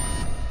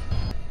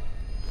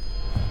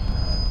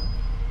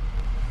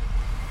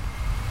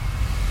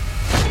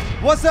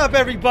What's up,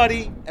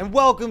 everybody, and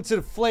welcome to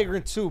the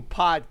Flagrant 2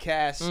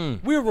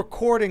 podcast. We're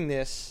recording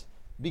this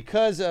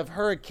because of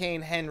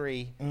Hurricane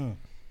Henry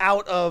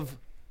out of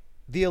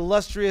the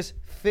illustrious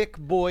Thick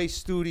Boy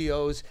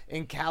Studios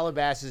in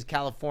Calabasas,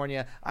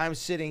 California. I'm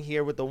sitting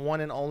here with the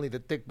one and only, the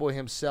Thick Boy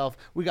himself.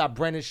 We got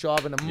Brendan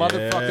Schaub in the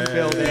motherfucking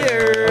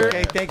building.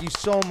 Okay, thank you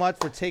so much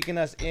for taking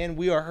us in.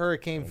 We are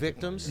hurricane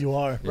victims. You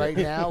are. Right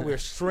now, we're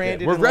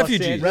stranded We're in Los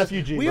refugees. Angeles.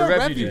 Refugees. We We're are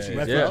refugees.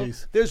 refugees. Yeah. Bro.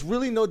 There's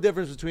really no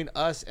difference between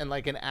us and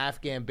like an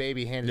Afghan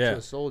baby handed to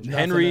a soldier.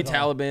 Henry, Nothing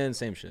at all. Taliban,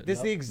 same shit. This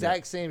is the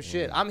exact same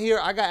shit. I'm here.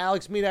 I got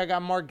Alex Mead. I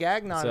got Mark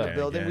Gagnon in the up?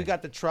 building. Gang. We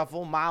got the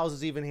Truffle. Miles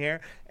is even here.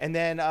 And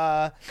then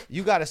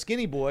you got a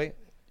skinny boy.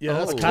 Yeah,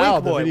 that's Twink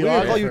Kyle, the boy. We're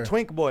going to call you videographer.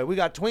 Twink boy. We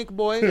got Twink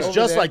boy. It's over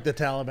just there. like the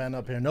Taliban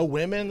up here. No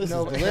women. This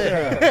No. is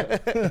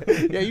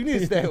lit. Yeah, you need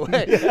to stay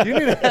away. You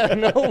need to have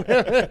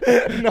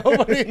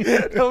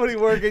nobody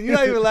working. You're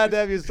not even allowed to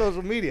have your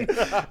social media.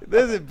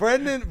 Listen,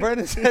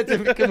 Brendan said to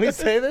me, can we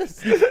say this?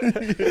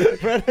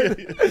 Brendan,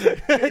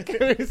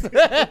 can we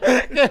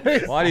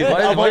say Why do you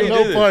I do want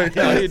no this? part.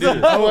 Why do you do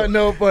this? I want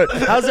no part.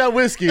 How's that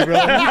whiskey, bro?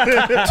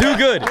 Too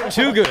good.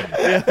 Too good.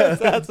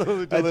 That's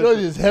absolutely I delicious. told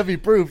you it's heavy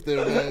proof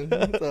there, man.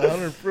 It's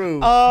 100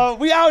 proof.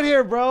 We out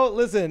here, bro.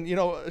 Listen,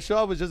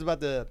 Shaw was just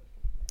about to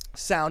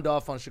sound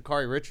off on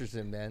Sha'Carri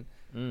Richardson, man.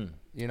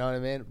 You know what I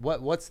mean?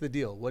 What's the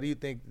deal? What do you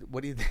think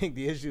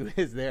the issue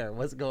is there?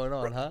 What's going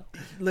on, huh?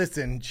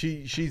 Listen,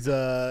 she's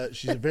a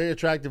very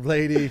attractive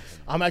lady.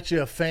 I'm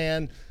actually a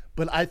fan,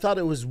 but I thought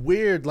it was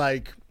weird.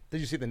 Like, Did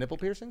you see the nipple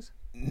piercings?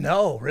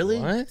 no, really?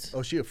 What?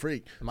 Oh, she a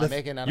freak. Am I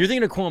making that You're up?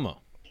 thinking of Cuomo.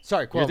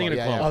 Sorry, Cuomo. you're thinking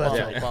of yeah, Cuomo. yeah, Oh,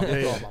 that's Cuomo,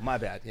 right. Cuomo. My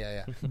bad.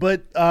 Yeah.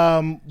 But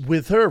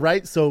with her,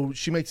 right? So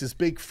she makes this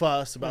big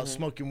fuss about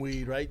smoking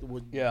weed, right?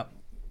 Yeah.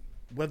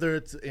 Whether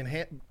it's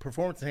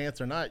performance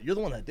enhanced or not, you're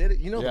the one that did it.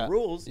 You know Yeah. the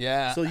rules.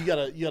 Yeah. So you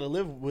gotta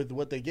live with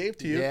what they gave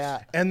to you.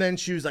 Yeah. And then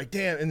she was like,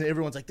 "Damn!" And then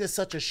everyone's like, "This is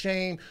such a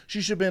shame.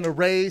 She should have been in a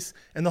race."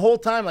 And the whole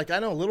time, like, I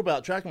know a little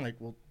about track. I'm like,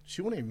 well,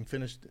 she wouldn't even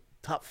finish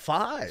top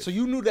 5. So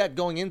you knew that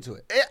going into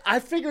it. I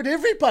figured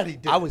everybody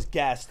did. I was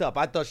gassed up.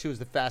 I thought she was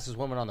the fastest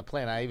woman on the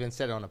planet. I even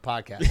said it on the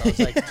podcast. I was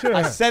like,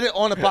 I said it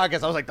on the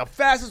podcast. I was like, the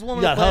fastest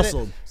woman You on the got planet.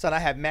 hustled. Son, I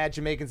had mad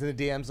Jamaicans in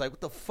the DMs like, what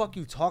the fuck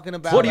you talking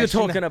about? What are you Like, she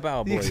talking not-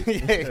 about, boy?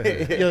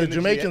 yeah, the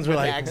Jamaicans were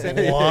like, accent.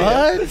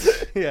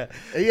 "What?" Yeah.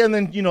 Yeah, and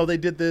then they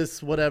did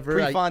this whatever.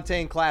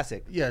 Prefontaine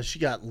Classic. Yeah, she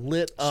got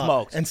lit up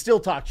Smoked. and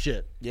still talked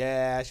shit.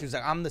 Yeah, she was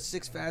like, I'm the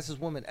 6th fastest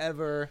woman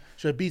ever.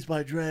 She had Beats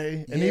by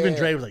Dre, and Yeah. even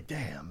Dre was like,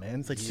 "Damn,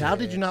 man!" It's like, how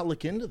did you not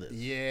look into this?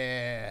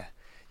 Yeah.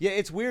 Yeah,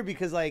 it's weird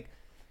because, like,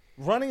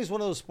 running is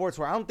one of those sports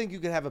where I don't think you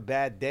could have a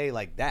bad day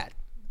like that.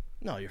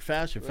 No, you're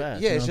fast. You're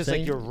fast. Yeah, you know it's what just I'm like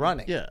saying? you're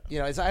running.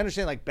 Yeah. I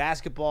understand, like,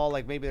 basketball,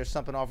 like, maybe there's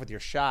something off with your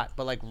shot,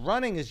 but, like,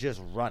 running is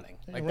just running.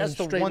 Like, you that's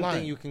run the straight one line.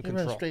 thing you can You run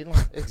control. straight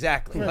line.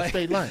 Exactly. You run Like,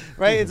 straight line.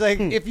 Right? It's like,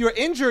 if you're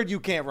injured, you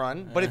can't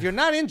run, but if you're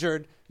not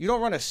injured, you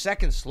don't run a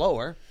second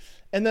slower.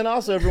 And then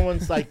also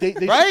everyone's like, they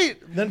Right?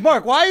 Then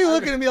Mark, why are you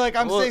looking at me like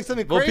I'm saying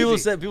something well, crazy?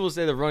 people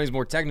say the running's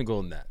more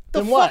technical than that. the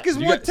Then fuck what? is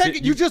You more got-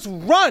 technical? you- You just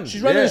run.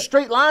 she's running Yeah. a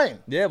straight line.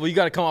 Yeah, well, you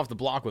got to come off the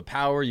block with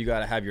power. You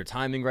got to have your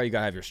timing right. You got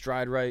to have your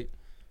stride right.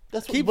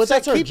 That's Keep, but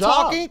that's her keep job.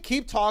 talking.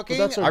 Keep talking.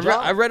 But that's her I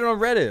job. read it on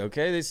Reddit.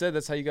 Okay, they said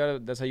that's how you got to.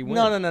 That's how you win.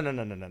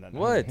 No.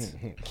 What?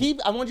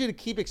 I want you to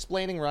keep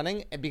explaining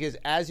running, and because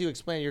as you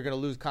explain, you're going to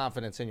lose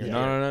confidence in your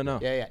game. No.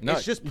 Yeah. No.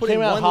 It's just You putting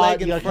came out one hot, leg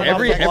you in gotta front come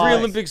of out the Every Flies.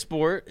 Olympic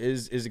sport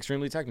is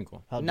extremely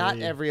technical. How dare Not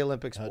you. every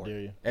Olympic sport. dare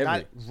you.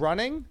 Every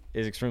Running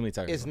is extremely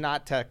technical. is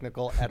not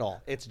technical at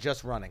all. It's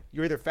just running.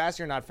 You're either fast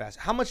or not fast.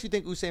 How much do you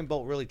think Usain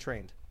Bolt really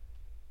trained?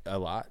 A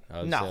lot.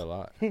 I would No. say a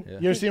lot. You Yeah.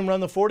 ever see him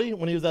run the 40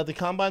 when he was at the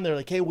combine? They're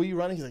like, "Hey, will you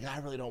run?" He's like, "I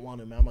really don't want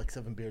to, man. I'm like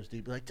 7 beers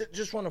deep." Like,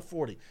 just run a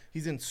 40.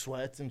 He's in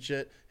sweats and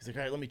shit. He's like,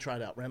 "All right, let me try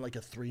it out." Ran like a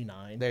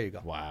 3.9. There you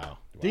go. Wow.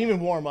 Didn't even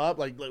warm up.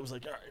 Like, it was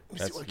like, "All right, let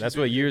me see what I can That's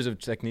do." what years of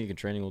technique and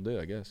training will do,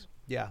 I guess.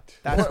 Yeah.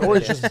 That's Or what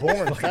it's it is. just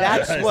born.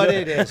 That's what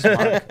it is,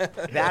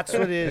 Mark. That's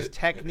what it is,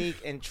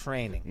 technique and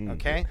training,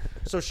 okay?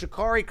 So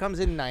Sha'Carri comes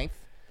in 9th,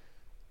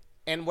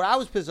 and what I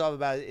was pissed off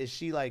about is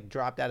she, like,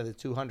 dropped out of the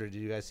 200. Did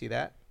you guys see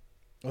that?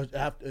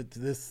 After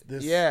this.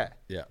 Yeah.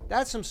 Yeah.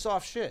 That's some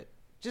soft shit.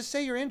 Just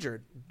say you're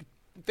injured.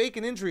 Fake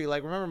an injury.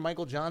 Like, remember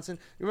Michael Johnson?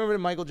 You remember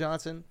Michael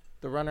Johnson,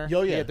 the runner?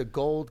 Yo, He yeah. had the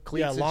gold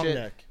cleats Yeah, and long shit.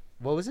 neck.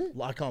 What was it?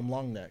 I call him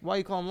long neck. Why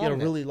you call him He long had a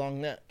neck? really long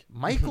neck.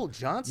 Michael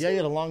Johnson? Yeah, he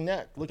had a long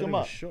neck. Look him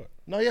up. Short.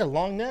 No, yeah,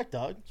 long neck,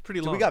 dog. It's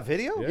pretty Do long. we got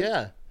video?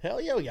 Yeah. Hell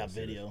yeah, we got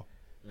video.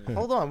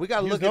 Hold on. We got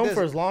to He was look at known this.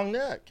 for his long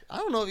neck. I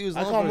don't know if he was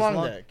I known call for him his long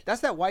long neck.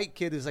 That's that white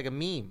kid who's like a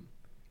meme.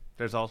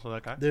 There's also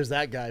that guy. There's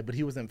that guy, but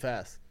he wasn't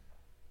fast.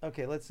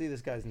 Okay, let's see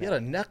this guy's He neck.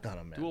 had a neck on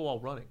him, Do it man. while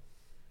running.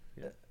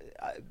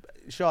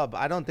 Shab,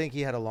 I don't think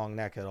he had a long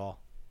neck at all.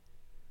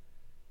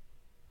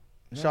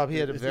 Shab, he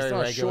had a It's very not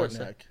a regular short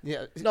neck.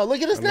 Yeah. No,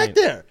 look at his neck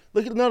mean- there.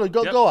 Look at Yep.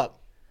 go up.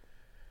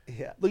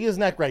 Yeah. Look at his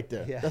neck right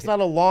there. Yeah. That's not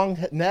a long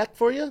neck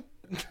for you.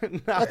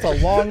 That's a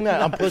long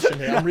neck. I'm pushing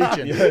it. I'm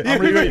reaching.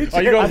 I'm reaching.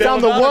 Are you going I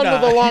found the one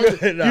with the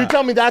long. Nah. You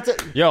tell me that's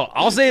it. Yo,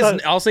 I'll say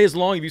it's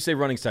long if you say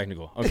running's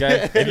technical.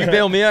 Okay, if you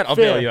bail me out, I'll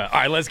bail you out. All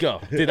right, let's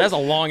go, dude. That's a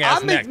long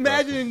ass I'm neck. bro.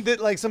 imagining that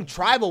like some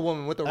tribal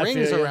woman with the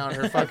rings feel you. around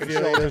her fucking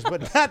shoulders,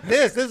 but not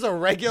this. This is a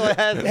regular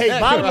ass. Hey,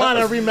 neck, bottom bro. line,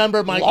 I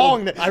remember Michael.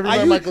 Long neck. I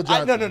remember Michael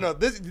Johnson. No.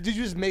 Did you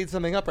just made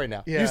something up right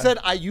now? Yeah. You said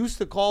I used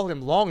to call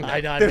him long neck.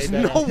 I know. I There's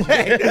made that no up.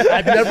 way.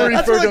 I've never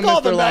That's referred what to I him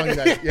called Mr. him Long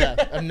back- Neck. Yeah,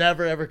 I've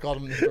never ever called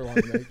him Mr. Long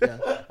Neck.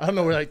 Yeah, I don't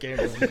know where that came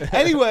from.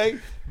 Anyway,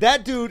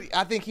 that dude,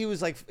 I think he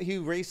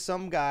raced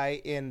some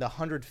guy in the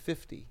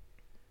 150.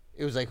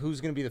 It was like, who's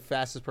going to be the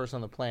fastest person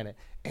on the planet?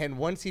 And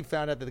once he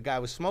found out that the guy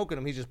was smoking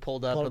him, he just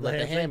pulled up and let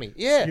the hammy.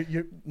 Yeah.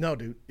 No,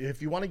 dude.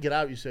 If you want to get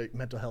out, you say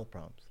mental health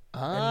problems.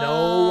 And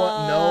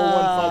Ah. no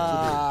one fucks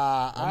with me.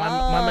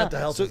 My mental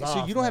health So, is off,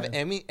 so you don't have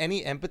man.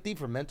 any empathy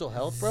for mental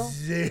health, bro?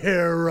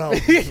 Zero.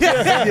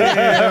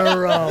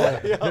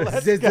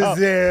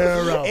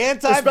 Zero.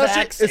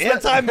 Anti-vax,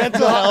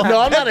 anti-mental health. No,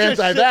 I'm not Get your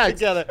shit anti-vax.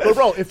 together. But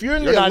bro, if you're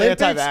in You're the not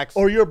Olympics anti-vax.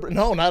 or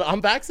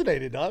I'm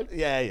vaccinated, dog.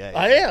 Yeah.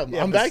 I am.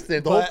 Yeah, I'm but-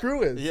 vaccinated. The whole but-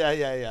 crew is.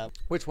 Yeah.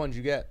 Which one'd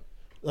you get?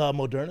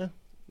 Moderna.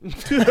 You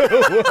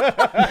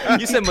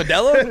said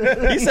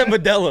Modelo? He said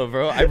Modelo,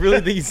 bro. I really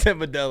think he said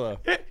Modelo.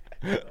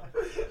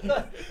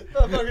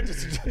 Motherfucker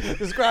just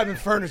describing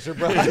furniture,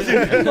 bro. Bro, I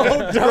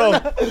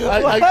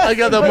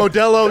got the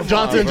Modelo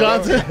Johnson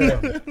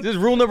Johnson. This is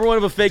rule number one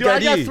of a fake Dude, I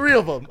ID. got 3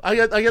 of them. I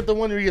got the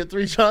one where you get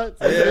 3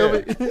 shots. You feel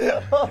me?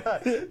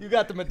 You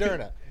got the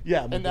Moderna.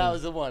 Yeah, And Moderna. that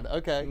was the one.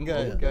 Okay,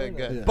 good.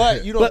 Yeah.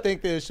 But you don't But-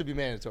 think that it should be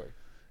mandatory?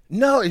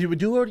 No, you would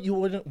do what you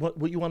wouldn't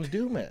what you want to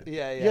do, man.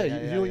 Yeah,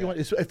 You do what you want.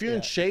 If you're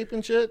in shape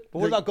and shit. But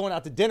what about going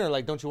out to dinner?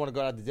 Like, don't you want to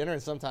go out to dinner?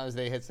 And sometimes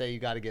they say you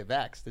got to get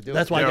vaxxed to do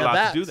That's it. why You're I got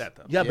allowed that. to do that,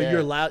 though. Yeah, but Yeah.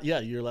 you're allowed. Yeah,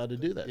 you're allowed to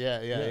do that.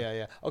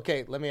 Yeah.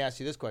 Okay, let me ask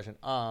you this question.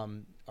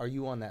 Are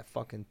you on that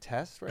fucking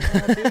test right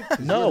now, dude? 'Cause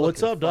No, you're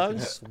what's looking up, dog?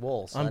 fucking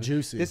Swole, son. I'm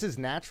juicy. This is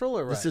natural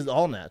or right? This is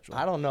all natural.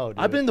 I don't know, dude.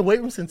 I've been in the weight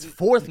room since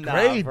 4th Nah,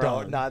 grade, bro.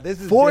 dog. Nah,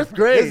 this is 4th different.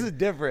 grade. This is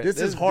different. This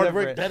This is is hard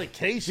different. work,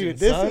 dedication, Dude,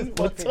 this son. is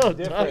What's fucking up,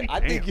 different.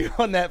 dog? I think you're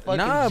on that fucking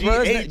Nah,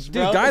 bro. GH,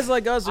 bro. Dude, guys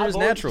like us are as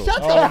natural.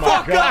 Shut the fuck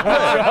up.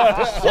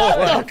 Shut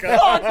the fuck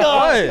up.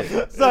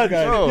 What? Son,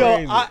 Bro, yo,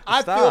 crazy.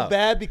 I feel Stop.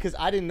 bad because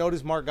I didn't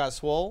notice Mark got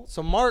swole.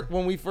 So Mark,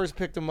 when we first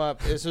picked him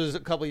up, this was a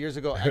couple years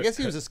ago. I guess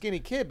he was a skinny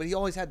kid, but he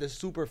always had the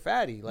super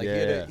fatty. Like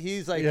Yeah.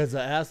 he's like He has an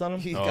ass on him.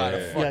 he's Oh, got yeah.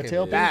 a Yeah, fucking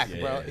tail piece? back, Yeah.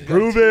 bro. He got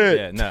Prove it.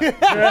 Yeah, no.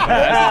 That's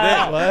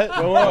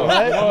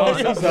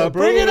What?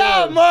 Bring it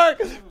out, Mark.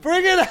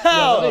 Bring it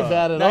out. that ain't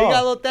bad at now you all.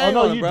 got a little thing Oh,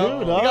 no, on, you bro. do,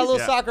 You dog. got a little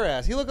Yeah. soccer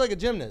ass. He looked like a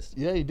gymnast.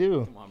 Yeah, you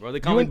do. Come on, bro. They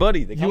call me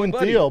Buddy. They call You me and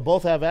Buddy. Theo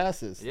both have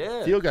asses.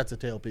 Yeah. Theo got the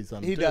tailpiece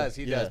on him. He too. does.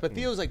 Yeah. But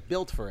Theo's like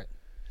built for it.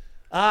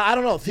 I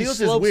don't know. Theo's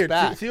is slopes weird.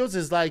 back. Theo's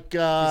is like. He's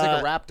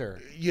like a raptor.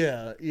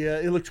 Yeah.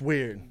 It looks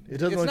weird. It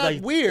doesn't It's look not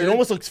like weird. It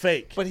almost looks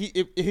fake. But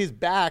his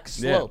back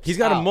Yeah. slopes. He's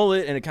got a out.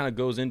 mullet and it kind of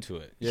goes into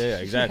it. Yeah,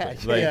 exactly.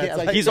 Yeah,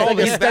 Like, like- he's it's all like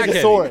he's a back heavy.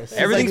 Stegosaurus. It's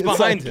Everything's like-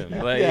 behind it's like-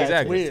 him. Like, yeah, it's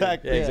exactly. weird.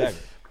 Yeah,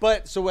 exactly.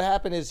 But so what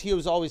happened is he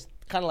was always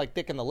kind of like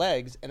thick in the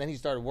legs, and then he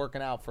started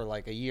working out for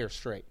like a year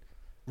straight.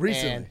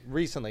 Recently.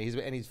 Recently, he's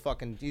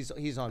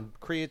on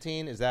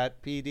creatine. Is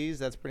that PEDs?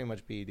 That's pretty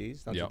much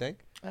PEDs, don't you Yep. think?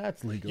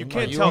 That's legal. You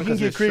can't You tell can because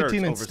get his shirt's creatine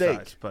and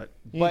oversized, steak. but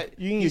But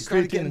you can he get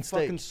started creatine getting and steak.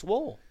 fucking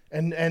swole.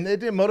 And it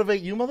didn't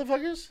motivate you,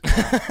 motherfuckers.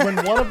 When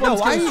one of them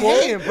Why are you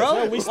hating,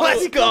 bro? we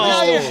Let's still- go.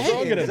 Now you're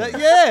hating.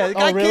 Yeah, the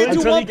guy really? can't do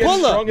until one he gets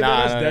pull-up. stronger than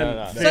Nah, us, nah, then nah,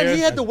 nah. Son,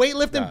 he had the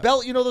weightlifting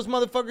belt. You know those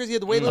motherfuckers? He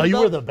had the weightlifting belt. Oh, you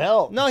were the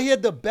belt. No, he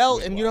had the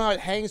belt, and you know how it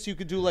hangs so you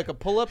could do like a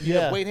pull-up? You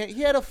Yeah. have weight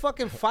he had a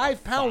fucking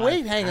 5-pound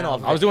weight hanging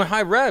off. I was doing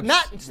high reps.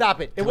 Not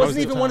stop it. It was wasn't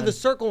the even one of time. the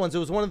circle ones. It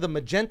was one of the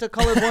magenta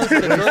colored ones. For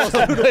the girls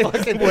to do the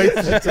fucking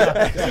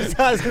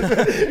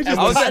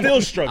I was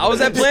still struggling. I was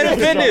at Planet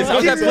Fitness. I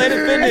was at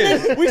Planet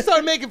Fitness. We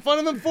started making fun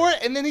of him for it,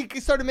 and then he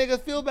started making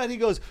us feel bad. He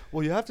goes,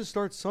 "Well, you have to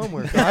start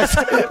somewhere, guys."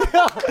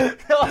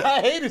 I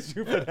hated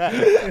you for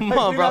that. Come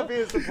on, You're bro. not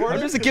being supportive. I'm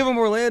just a kid from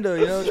Orlando,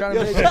 you know, trying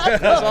to make it.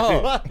 That's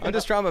all. I'm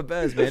just trying my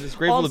best, man. It's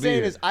grateful All to I'm be saying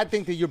here. is, I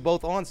think that you're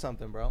both on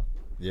something, bro.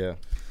 Yeah.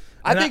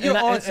 I think you're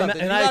on something.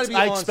 And You gotta be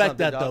I on expect something,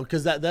 that dog. though,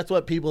 because that's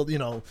what people,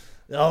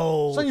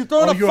 Oh, So you're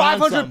throwing up you're on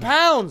 500 something.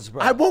 pounds,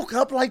 bro. I woke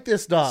up like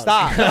this, dog.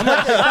 Stop. I'm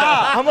like,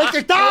 stop. I'm like,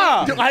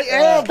 Stop. Dude, I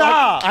am.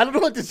 Stop. I don't know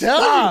what to tell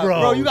Stop, you,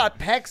 bro. You got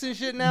pecs and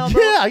shit now,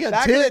 bro. Yeah, I got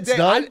Back in the tits, day,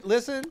 dog.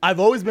 listen.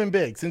 I've always been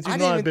big. Since you I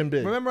know didn't I've even-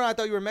 been big. Remember I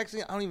thought you were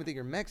Mexican? I don't even think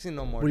you're Mexican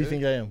no more. What do you dude.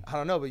 think I am? I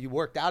don't know, but you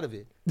worked out of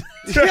it.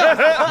 You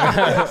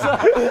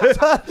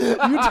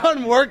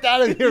done worked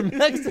out of your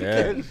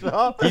Mexican,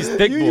 bro. He's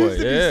thick You boy, used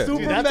to yeah. be super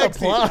Dude, that's a Mexi.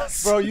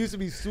 plus. Bro, you used to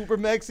be super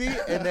Mexi,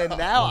 and then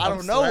now I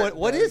don't know sweating,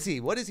 what bro. is he?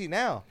 What is he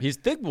now? He's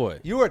thick boy.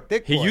 You were a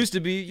thick boy. He used to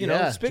be, you know,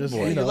 Yeah, spick just,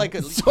 boy. you know. You're like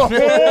a Can I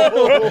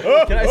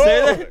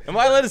say that? Am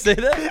I allowed to say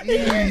that?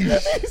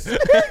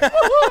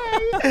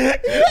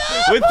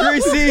 With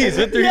 3 C's.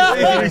 With 3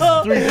 C's.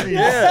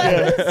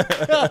 Yeah.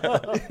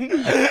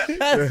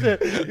 That's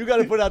it. You got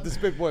to put out the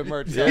Spick Boy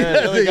merch. Yeah. You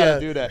really gotta Yeah.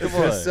 do do that. Come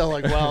on. Just sell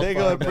like wildfire. They're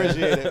gonna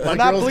appreciate it. My I'm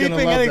not girl's gonna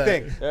bleeping love that.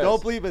 anything. Yes.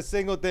 Don't bleep a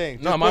single thing.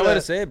 No, Just am I put allowed a-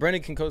 to say it?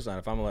 Brendan can co-sign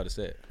if I'm allowed to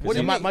say it. What do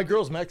you my, mean? my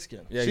girl's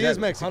Mexican. Yeah, She is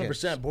exactly.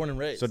 Mexican. 100% born and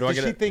raised. So do I Did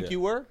get she it? think Yeah. you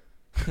were?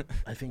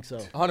 I think so.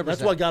 100%.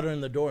 That's what got her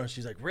in the door, and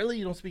she's like, "Really?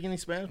 You don't speak any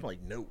Spanish?" I'm like,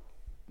 "No."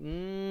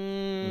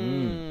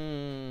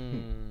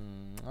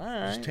 All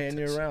right. Just tan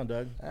you around,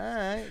 Doug. All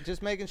right,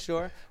 just making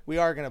sure. We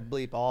are gonna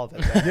bleep all of it.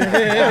 Now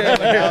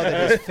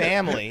that it's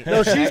family.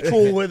 No, she's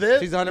cool with it.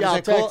 She's Yeah, 100%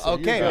 I'll cool. text her.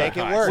 Okay, You make it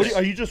got worse.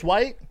 Are you just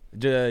white?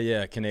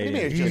 Yeah, Canadian. What do you mean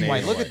it's just Canadian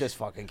white? Look at this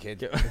fucking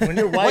kid. When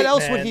you're white, What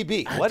else man, would he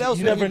be? What else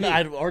You would never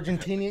he be? know.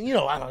 Argentinian. You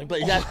know, I don't know.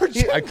 But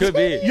I could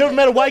be. you ever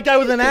met a white guy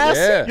with an ass?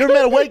 Yeah. You ever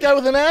met a white guy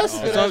with an ass?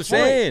 That's what I'm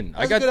saying.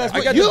 I got you,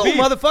 the beef.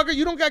 motherfucker.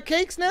 You don't got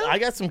cakes now? I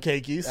got some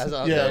cakeys. That's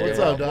all Yeah, good. what's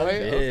Yeah, up, Doug? boy.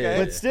 Okay.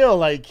 But still,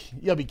 like, you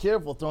gotta be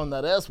careful throwing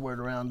that S word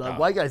around, Doug.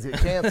 White guys get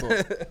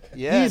canceled.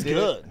 Yeah, He's dude.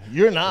 good.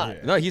 You're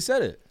not. No, he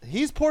said it.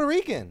 He's Puerto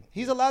Rican.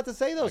 He's allowed to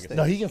say those things.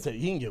 No, he can say.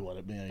 He can get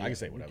whatever. Yeah, I can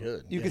say whatever.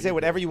 Good. You Yeah, can say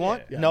whatever you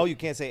want. Yeah. No, you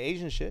can't say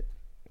Asian shit.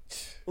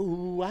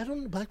 Ooh, I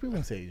don't. Black people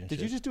can say Asian. Did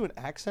you shit. just do an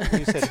accent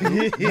when you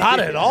said Not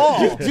at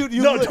all, Dude,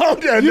 you no, li-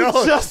 don't. you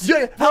No, just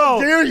how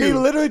dare He you?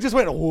 literally just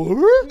went. "What?"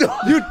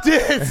 You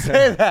did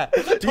say that.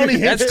 Tony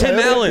That's Hinchcliffe. Tim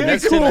Allen. Be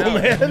That's cool, Tim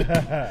Allen.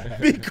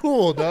 man. Be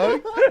cool,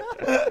 dog.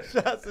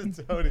 Shots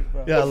at Tony,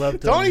 bro. Yeah, I love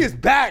Tony. Tony is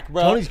back,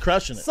 bro. Tony's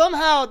crushing it.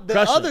 Somehow the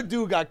Crushing other it.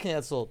 dude got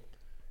canceled.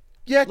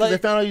 Yeah, because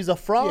like- they found out he's a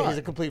fraud. Yeah, he's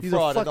a complete He's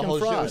fraud. And the fucking whole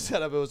shit fraud. was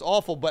set up. It was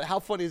awful. But how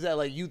funny is that?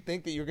 Like, you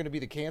think that you're going to be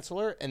the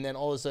canceller, and then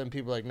all of a sudden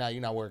people are like, nah,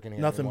 you're not working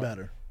here Nothing anymore.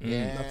 better.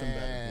 Yeah. Nothing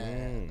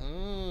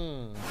better.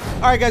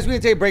 All right, guys, we're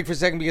going to take a break for a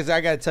second because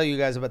I got to tell you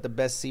guys about the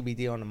best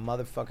CBD on the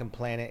motherfucking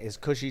planet is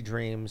Cushy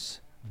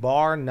Dreams.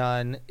 Bar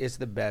none. It's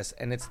the best,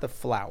 and it's the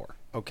flower,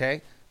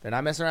 okay? They're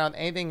not messing around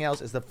with anything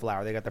else. It's the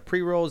flower. They got the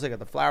pre-rolls. They got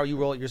the flower. You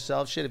roll it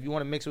yourself. Shit, if you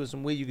want to mix it with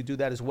some weed, you can do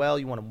that as well.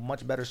 You want a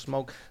much better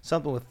smoke,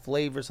 something with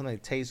flavor, something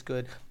that tastes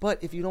good. But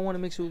if you don't want to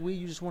mix it with weed,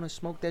 you just want to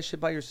smoke that shit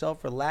by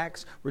yourself,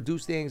 relax,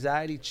 reduce the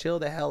anxiety, chill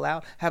the hell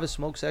out, have a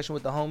smoke session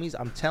with the homies.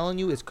 I'm telling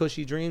you, it's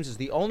Cushy Dreams. It's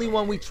the only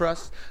one we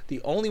trust,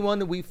 the only one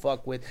that we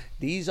fuck with.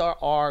 These are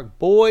our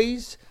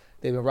boys.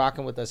 They've been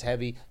rocking with us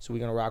heavy, so we're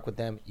going to rock with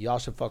them. Y'all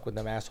should fuck with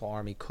them, Asshole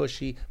Army.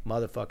 Cushy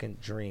motherfucking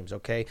Dreams,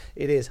 okay?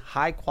 It is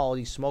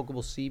high-quality,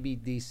 smokable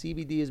CBD.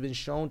 CBD has been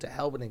shown to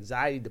help with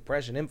anxiety,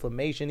 depression,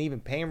 inflammation,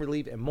 even pain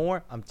relief, and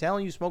more. I'm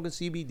telling you, smoking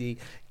CBD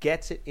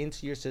gets it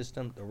into your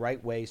system the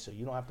right way so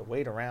you don't have to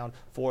wait around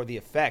for the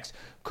effects.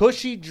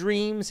 Cushy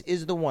Dreams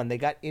is the one. They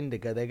got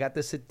indica. They got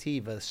the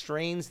sativa,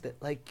 strains that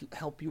like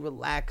help you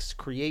relax,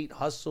 create,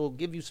 hustle,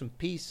 give you some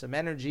peace, some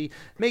energy,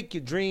 make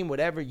you dream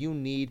whatever you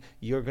need.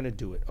 You're going to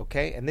do it, okay?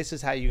 And this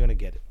is how you're going to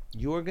get it.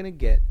 You're going to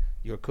get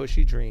your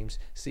Cushy Dreams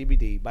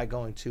CBD by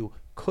going to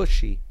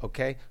Cushy,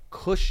 okay?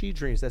 Cushy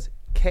Dreams. That's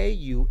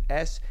Kushy.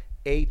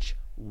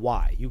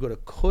 You go to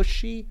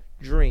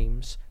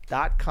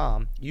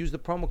cushydreams.com. Use the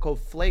promo code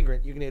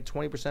FLAGRANT. You can get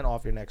 20%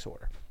 off your next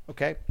order,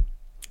 okay?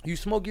 You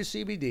smoke your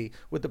CBD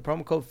with the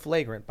promo code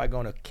FLAGRANT by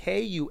going to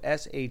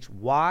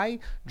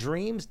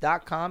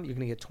KUSHYDreams.com. You're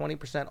going to get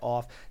 20%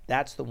 off.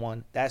 That's the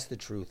one. That's the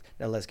truth.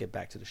 Now let's get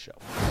back to the show.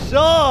 What's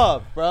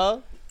up,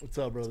 bro? What's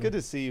up, brother? Good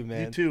to see you,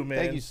 man. You too, man.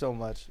 Thank you so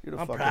much. You're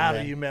the I'm fucking proud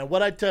man. of you, man.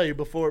 What I tell you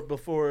before we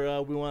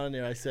went on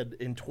there, I said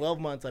in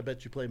 12 months, I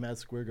bet you play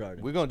Madison Square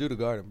Garden. We're going to do the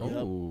Garden, bro.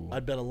 Ooh.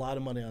 I'd bet a lot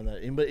of money on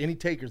that. Any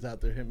takers out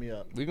there, hit me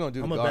up. We're going to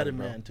do I'm the a Garden, betting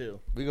bro. man too.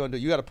 We're going to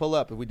do. You got to pull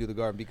up if we do the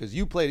Garden because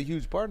you played a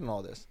huge part in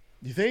all this.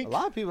 You think? A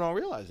lot of people don't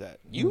realize that.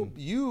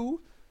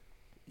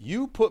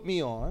 You put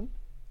me on,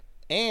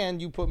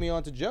 and you put me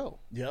on to Joe.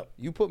 Yep.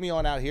 You put me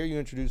on out here. You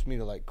introduced me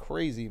to like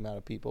crazy amount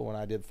of people when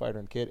I did Fighter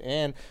and Kid,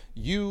 and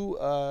you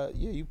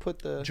put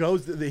the.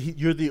 Joe's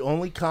you're the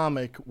only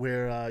comic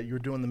where you were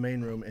doing the main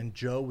room and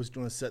Joe was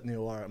doing a set in the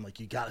OR. I'm like,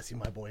 you got to see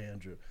my boy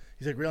Andrew.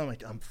 He's like, really? I'm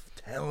like, I'm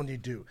telling you,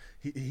 dude.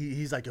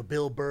 He's like a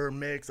Bill Burr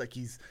mix. Like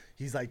he's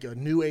like a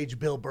new age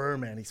Bill Burr,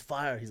 man. He's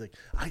fire. He's like,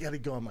 I got to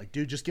go. I'm like,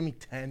 dude, just give me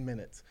 10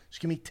 minutes.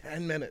 Just give me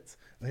 10 minutes.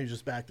 And he was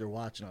just back there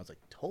watching. I was like,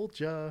 told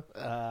ya.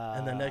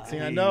 And the next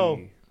thing I know,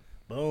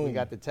 boom. We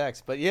got the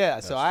text, but yeah.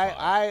 So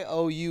I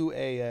owe you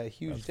a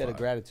huge debt of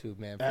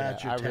gratitude, man. For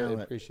That's that. your I talent.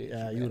 really appreciate it.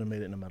 Yeah, you would have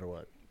made it no matter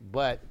what.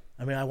 But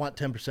I mean, I want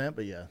 10%,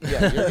 but yeah.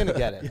 yeah, you're gonna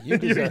get it. You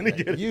deserve gonna it.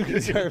 get it. You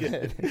deserve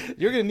it.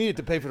 You're gonna need it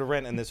to pay for the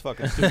rent in this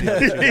fucking studio.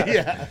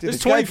 Yeah. Dude, There's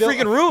this guy 20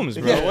 freaking rooms,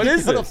 bro. Yeah, What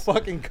is he built this? a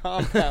fucking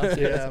compound. Dude.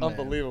 Yeah, It's man.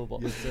 unbelievable.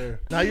 Yes, sir.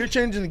 Now you're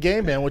changing the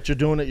game, man. What you're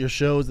doing at your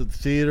shows, at the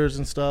theaters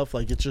and stuff,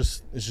 like it's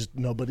just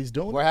nobody's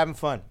doing We're it. having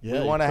fun. Yeah, we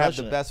you're want to have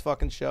the crushing it. best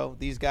fucking show.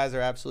 These guys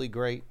are absolutely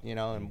great, you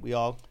know, and we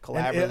all And,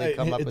 collaboratively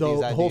come up with the these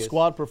ideas. whole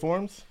squad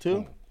performs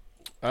too.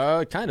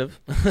 Kind of.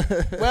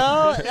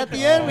 Well, at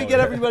the end, we get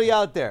everybody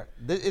out there.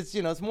 It's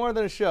it's more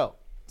than a show.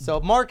 So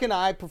Mark and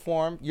I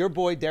perform. Your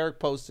boy Derek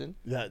Poston.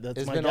 Yeah, that's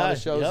has my been guy. on the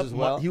shows Yep. as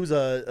well. He was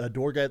a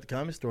door guy at the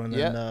Comedy Store, and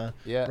then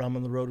Yeah. brought him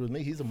on the road with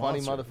me. He's a Funny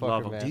monster. motherfucker,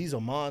 Love him. man. He's a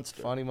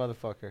monster. Funny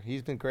motherfucker.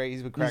 He's been great.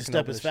 He's been He cracking needs to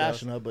step up his the shows.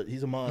 fashion up, but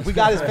he's a monster. We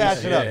got his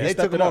fashion Yeah, up. yeah, They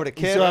Step took it him up. over to You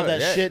Kid. still have that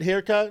Yeah. shit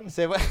haircut?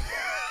 Say what?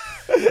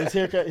 His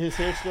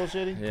hair's still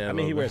shitty. Yeah, I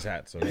mean, he wears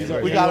hats. So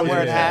We got him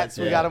wearing hats.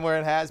 We got him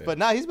wearing hats. But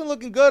now he's been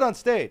looking good on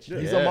stage.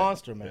 He's a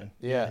monster, man.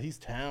 Yeah. He's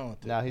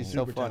talented. Now he's so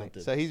Super funny.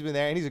 talented. So he's been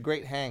there, and he's a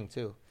great hang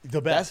too.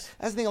 The best.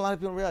 That's the thing a lot of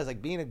people don't realize.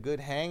 Like being a good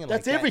hang. And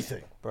That's like that,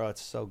 everything. bro.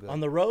 It's so good On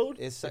the road,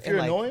 It's if and, you're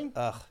like, annoying,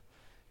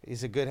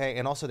 he's a good hang,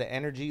 and also the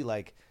energy.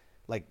 Like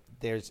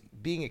there's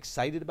being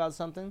excited about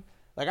something.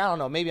 Like, I don't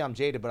know, maybe I'm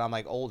jaded, but I'm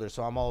like older,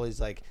 so I'm always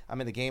like, I'm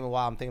in the game a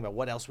while. I'm thinking about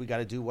what else we got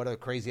to do, what other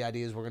crazy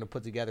ideas we're going to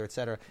put together, et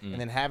cetera. And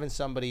then having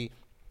somebody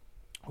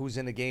who's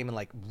in the game and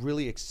like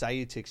really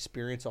excited to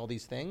experience all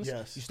these things,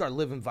 Yes. you start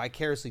living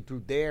vicariously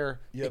through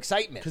their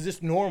excitement. because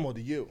it's normal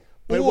to you.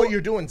 But Or- what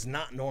you're doing is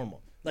not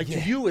normal. Like to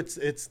you, it's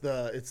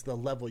the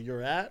level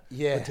you're at.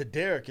 Yeah. But to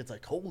Derek, it's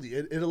like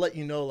it'll let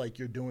you know like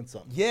you're doing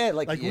something. Yeah,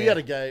 like, we yeah. had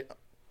a guy.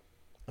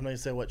 I'm not gonna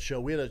say what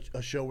show. We had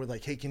a show where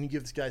like, hey, can you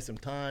give this guy some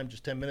time,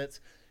 just 10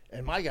 minutes?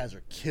 And my guys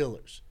are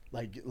killers.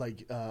 Like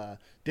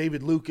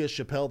David Lucas,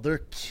 Chappelle, they're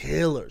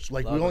killers.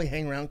 Like we only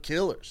hang around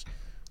killers.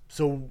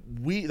 So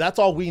that's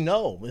all we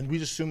know, and we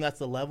just assume that's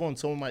the level. And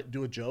someone might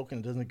do a joke and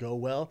it doesn't go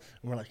well,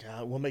 and we're like,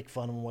 we'll make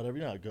fun of him, whatever,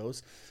 you know how it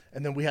goes.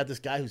 And then we had this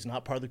guy who's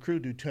not part of the crew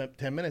do 10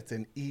 minutes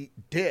and eat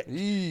dick.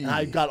 And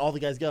I got all the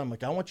guys together. I'm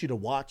like, I want you to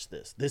watch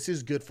this. This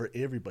is good for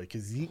everybody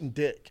because he's eating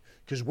dick.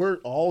 Because we're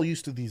all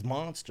used to these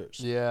monsters.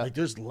 Yeah. Like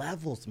there's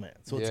levels, man.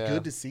 So it's Yeah.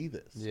 good to see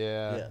this.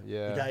 Yeah.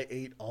 The guy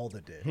ate all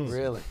the dicks.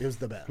 Really? It was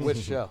the best. Which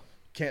show?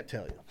 Can't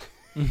tell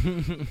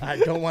you. I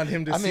don't want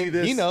him to I see mean,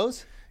 this. he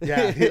knows.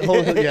 Yeah,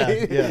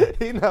 yeah.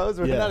 He knows.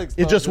 We're not It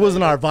exposed just to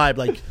wasn't our vibe.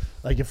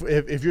 Like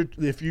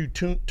if you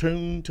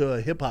tune to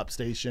a hip hop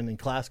station and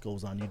classical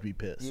was on, you'd be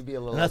pissed. You'd be a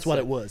little And that's what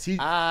upset. it was. He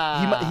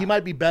Ah.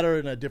 might be better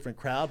in a different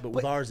crowd, but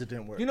with ours it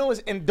didn't work. You know,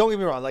 and don't get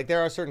me wrong. Like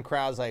there are certain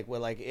crowds, like where,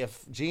 like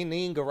if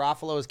Jeanine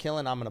Garofalo is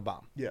killing, I'm gonna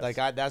bomb. Yes. Like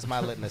that's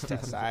my litmus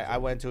test. I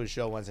went to a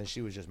show once and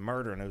she was just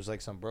murdering. It was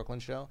like some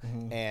Brooklyn show,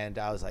 and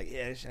I was like,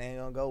 yeah, this shit ain't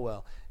gonna go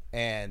well.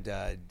 And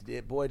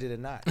boy, did it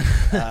not.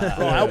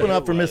 I opened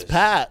up for Miss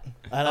Pat.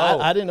 And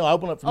I didn't know I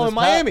opened up for Miss in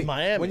Miami. Pat.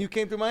 Miami. When you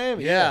came through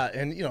Miami. yeah,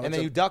 and you know, And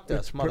then you ducked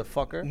us,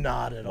 motherfucker.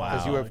 Not at all.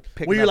 Because you were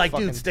picking Well, you're up like,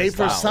 fucking dude, stay for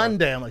style.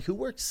 Sunday. I'm like, who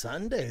works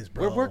Sundays,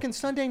 bro? We're working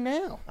Sunday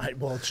now.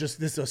 Well, it's just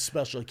this is a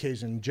special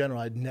occasion. In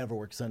general, I'd never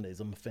work Sundays.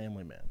 I'm a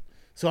family man.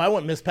 So I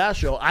went Miss Pat's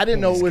show. I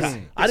didn't know it was.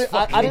 I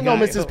didn't know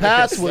Mrs.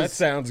 Pat's was. That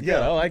sounds good. Yeah.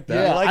 I like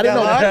that. Yeah, like I didn't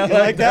know. that line? You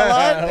like that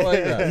line? I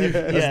like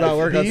that. Let's Yeah, not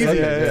work on easy.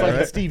 Sundays. Fucking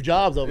Right? Steve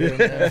Jobs over here,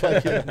 man.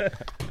 Fucking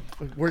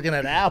working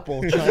at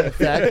Apple, trying to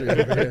factory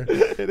over here.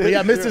 But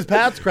yeah, Mrs.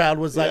 Pat's crowd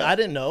was like, I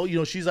didn't know. You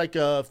know, she's like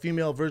a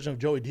female version of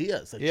Joey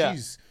Diaz. Like Yeah.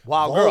 she's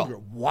Wild girl. vulgar,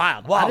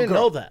 wild. Wild I didn't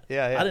girl. know that.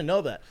 Yeah, yeah. I didn't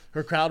know that.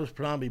 Her crowd was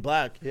predominantly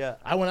black. Yeah.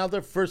 I went out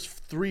there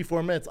first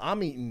 3-4 minutes.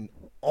 I'm eating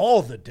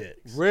all the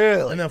dicks.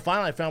 Really? And then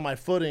finally I found my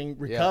footing,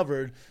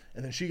 recovered,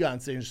 and then she got on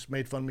stage and just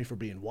made fun of me for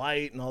being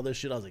white and all this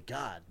shit. I was like,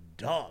 God,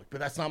 dog. But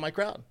that's not my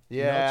crowd.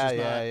 You know, it's Yeah, just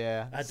yeah, not-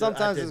 yeah. I did-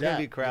 Sometimes I did there's gonna that.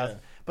 be crowds, Yeah.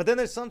 but then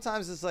there's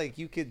sometimes it's like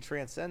you could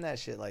transcend that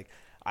shit. Like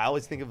I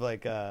always think of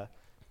like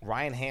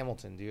Ryan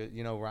Hamilton. Do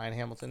you know Ryan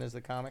Hamilton is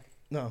the comic?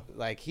 No.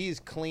 Like he's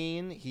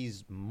clean.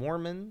 He's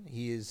Mormon.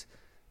 He is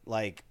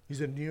like He's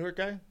a New York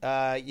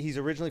guy? he's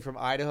originally from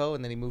Idaho,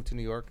 and then he moved to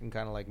New York and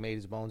kind of like made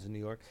his bones in New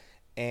York.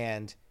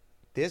 And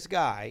this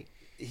guy,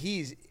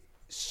 he's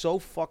so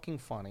fucking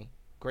funny.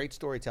 Great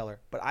storyteller.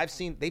 But I've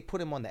seen they put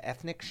him on the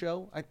Ethnic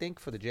show, I think,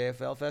 for the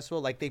JFL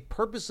festival. Like they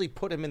purposely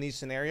put him in these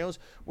scenarios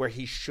where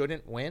he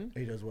shouldn't win.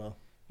 He does well.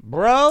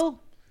 Bro,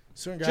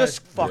 Certain guys,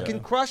 just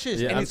fucking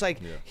crushes. Yeah, and I'm- it's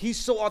like yeah. he's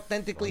so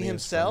authentically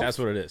himself. That's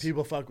what it is.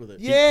 people fuck with it.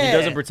 Yeah. He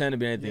doesn't pretend to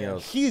be anything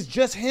else. He's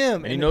just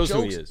him. And he the knows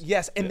who he jokes- is.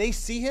 Yes, and they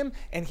see him,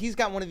 and he's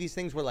got one of these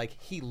things where like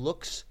he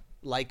looks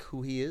like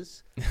who he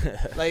is.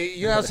 Like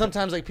you know how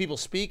sometimes like people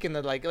speak and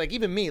they're like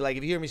even me, like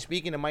if you hear me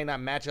speaking, it might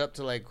not match up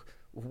to like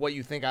what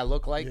you think I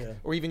look like, Yeah.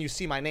 or even you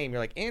see my name, you're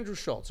like Andrew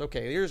Schultz.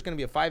 Okay, here's gonna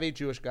be a 5'8"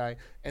 Jewish guy,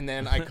 and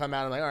then I come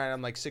out and I'm like, all right,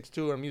 I'm like 6'2",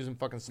 and I'm using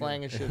fucking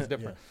slang and shit. It's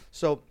different.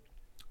 So.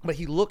 But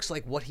he looks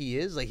like what he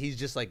is. Like he's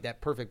just like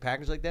that perfect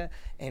package like that.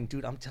 And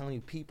dude, I'm telling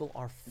you, people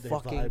are They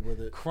fucking vibe with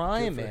it.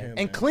 crying, Good for man. him, And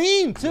man.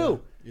 clean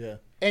too. Yeah.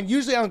 And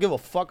usually I don't give a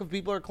fuck if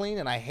people are clean,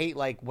 and I hate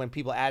like when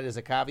people add it as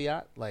a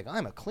caveat, like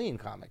I'm a clean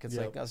comic. It's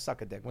Yep. like, oh,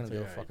 suck a dick. We don't give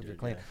a alright, fuck if you're dude,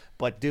 clean. yeah.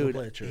 But play dude,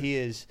 it true. he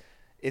is.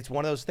 It's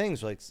one of those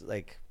things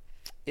like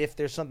if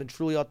there's something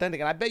truly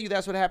authentic, and I bet you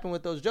that's what happened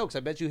with those jokes.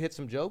 I bet you hit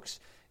some jokes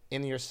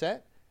in your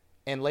set,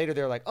 and later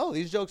they're like, oh,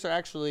 these jokes are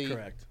actually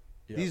Correct.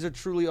 Yep. These are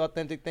truly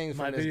authentic things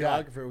My from this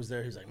guy. videographer was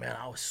there. He's like, man,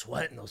 I was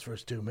sweating those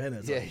first 2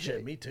 minutes. Yeah, Like, shit,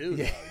 yeah. me too.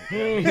 Yeah. dog.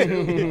 Yeah, me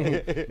too.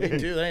 Me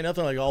too. There ain't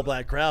nothing like all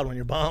black crowd when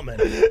you're bombing.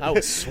 I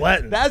was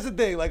sweating. That's the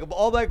thing. Like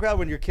all black crowd,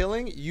 when you're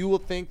killing, you will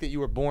think that you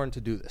were born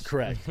to do this.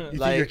 correct. You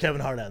Like- think you're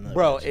Kevin Hart out in that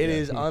Bro, bitch. it Yeah.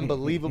 is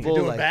unbelievable. If you're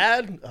doing like,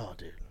 bad, oh,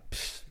 dude.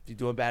 If you're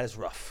doing bad, it's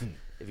rough.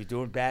 If you're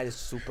doing bad, it's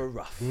super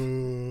rough.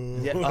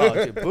 Mm. Yeah.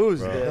 Oh, dude, booze.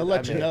 They'll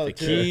let you know, The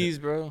too. keys,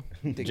 bro.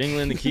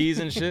 Jingling the keys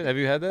and shit. Have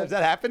you had Has that?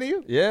 that happened to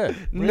you? Yeah.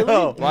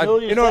 No. Well,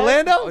 In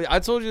Orlando? Oh, I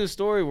told you the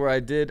story where I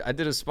did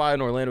a spot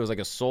in Orlando. It was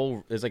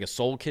like a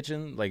soul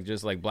kitchen, like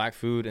just like black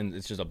food, and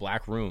it's just a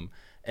black room.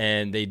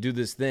 And they do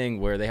this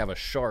thing where they have a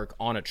shark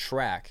on a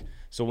track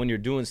So when you're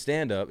doing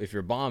stand-up, if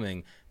you're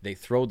bombing, they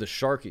throw the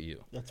shark at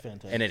you. That's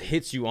fantastic. And it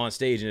hits you on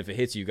stage, and if it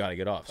hits you, you got to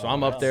get off. So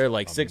I'm up there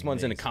like 6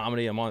 months into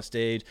comedy. I'm on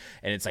stage,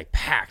 and it's like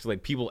packed,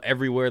 like people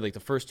everywhere. Like the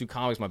first 2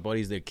 comics, my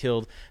buddies, they're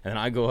killed. And then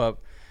I go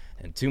up,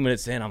 and 2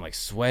 minutes in, I'm like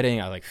sweating.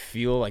 I like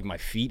feel like my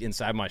feet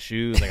inside my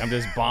shoes. Like I'm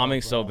just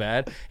bombing so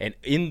bad. And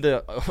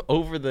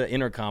over the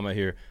intercom, I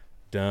hear,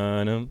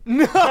 dun-um.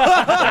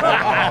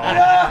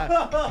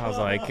 I was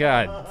like,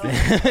 God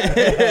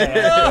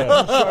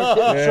damn.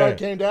 Shark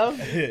came down.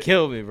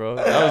 Kill me, bro.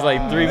 I was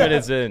like 3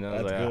 minutes in.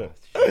 I was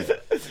That's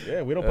like, good.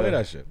 Yeah, we don't play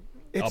that shit.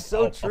 It's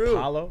so true.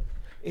 Apollo.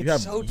 It's You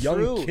have so young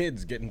true.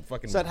 kids getting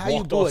fucking Son, how you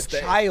walked boo a off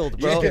stage. child,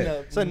 bro?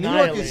 Yeah. So New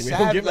York is Annihilate. We don't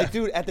sad. give Like, a-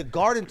 dude, at the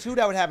Garden too,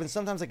 that would happen.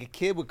 Sometimes, like a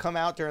kid would come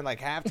out during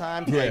like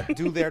halftime to like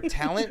do their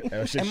talent, and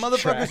That shit's motherfuckers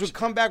trash. would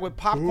come back with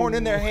popcorn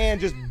in their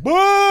hand, just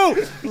boo,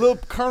 little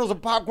kernels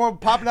of popcorn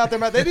popping out their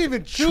mouth. They didn't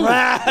even chew.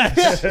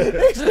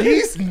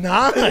 He's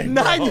 9.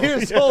 9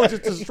 years old,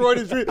 just destroyed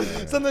his dream.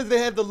 Sometimes they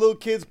have the little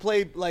kids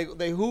play like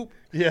they hoop.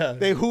 Yeah.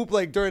 They hoop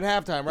like during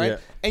halftime, right? Yeah.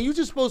 And you're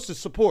just supposed to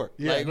support.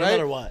 Yeah, like, no right?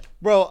 matter what.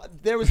 Bro,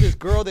 there was this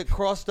girl that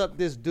crossed up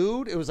this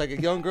dude. It was like a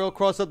young girl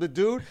crossed up the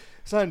dude.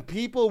 Son,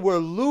 people were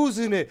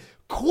losing it.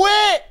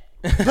 Quit!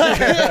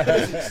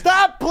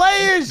 Stop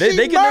playing.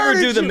 They can never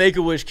do the you.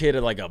 Make-A-Wish kid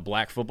at like a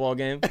black football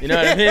game. You know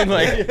what I mean?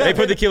 Like they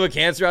put the kid with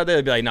cancer out there.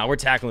 They'd be like, "Nah, we're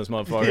tackling this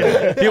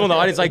motherfucker." People in the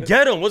audience like,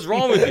 "Get him! What's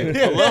wrong with you?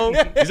 Hello?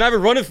 He's not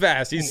even running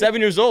fast. He's 7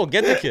 years old.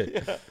 Get the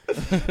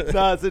kid."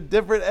 No, it's a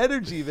different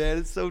energy, man.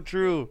 It's so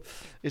true.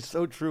 It's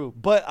so true.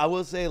 But I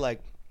will say,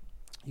 like,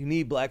 you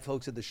need black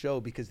folks at the show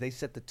because they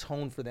set the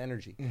tone for the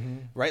energy,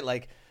 right?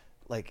 Like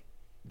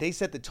they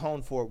set the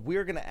tone for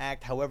we're gonna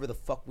act however the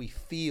fuck we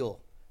feel.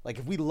 Like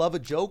if we love a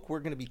joke, we're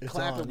gonna be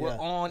clapping. We're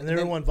on, and then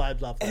everyone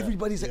vibes off that.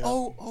 everybody's like, Yeah.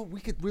 oh,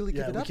 we could really give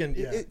Yeah, it we up. can-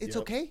 yeah, It's yep.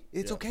 okay.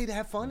 It's Yep. okay to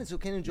have fun. It's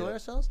okay to enjoy Yep.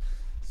 ourselves.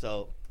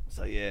 So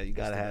yeah, you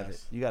gotta the have it.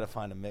 best. You gotta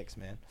find a mix,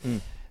 man.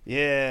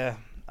 Yeah,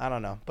 I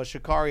don't know, but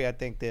Sha'Carri, I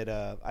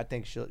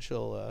think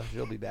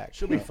she'll be back.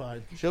 She'll be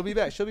fine. She'll be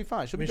back. She'll be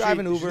fine. She'll I mean, be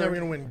driving she's Uber. never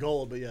gonna win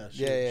gold, but yeah.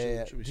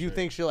 Yeah. She'll be Do you straight.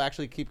 think she'll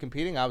actually keep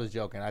competing? I was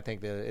joking. I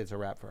think that it's a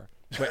wrap for her.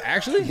 But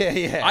actually,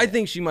 Yeah. I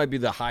think she might be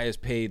the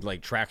highest paid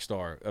like track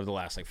star of the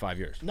last like 5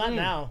 years. Not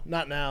now.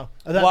 Not now.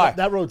 Why?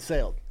 That road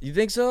sailed. You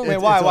think so? Wait,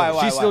 why?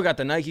 She's still got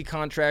the Nike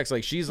contracts.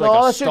 Like she's No, like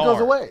all a that shit star.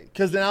 goes away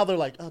because now they're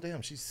like, oh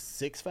damn, she's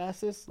 6th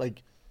fastest.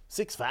 Like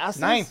 6th fastest.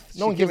 Ninth.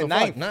 No one She gives a came in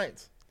fuck. ninth.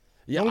 Ninth.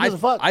 Yeah, No one gives a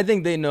fuck. I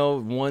think they know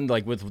one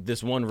like with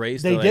this one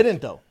race. They they're like-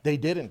 didn't though. They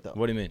didn't though.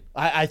 What do you mean?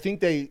 I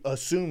think they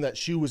assumed that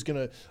she was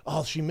gonna.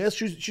 Oh, she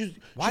missed.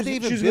 Why'd they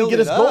even she's build gonna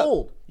get it us up?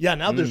 gold. Yeah.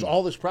 Now there's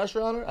all this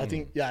pressure on her. I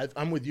think. Yeah,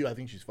 I'm with you. I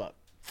think she's fucked.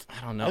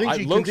 I don't know. I think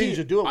she low-key, continues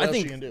to do it. What I else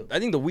think she can do? I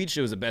think the weed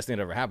shit was the best thing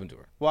that ever happened to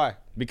her. Why?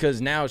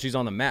 Because now she's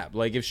on the map.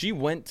 Like if she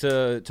went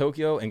to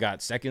Tokyo and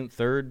got second,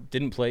 third,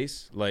 didn't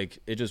place, like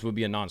it just would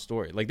be a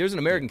non-story. Like there's an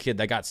American kid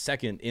that got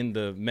second in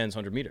the men's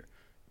 100 meter.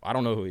 I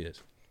don't know who he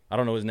is. I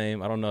don't know his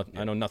name. I don't know.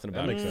 I know nothing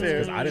about makes it. sense. Fair.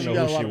 'cause I didn't know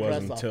got who a lot she of was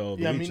press off. until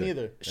the Yeah, me weed shit.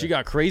 neither. She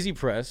got crazy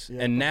press,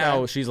 and now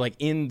okay. she's like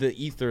in the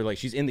ether, like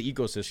she's in the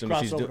ecosystem.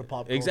 crossed She's over to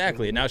pop culture.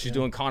 exactly. And now she's Yeah.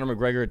 doing Conor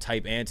McGregor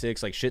type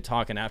antics, like shit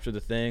talking after the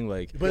thing.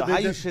 Like Yo, how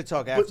you shit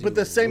talk after But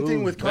the you same thing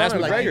lose, with bro? That's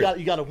Conor. Like McGregor.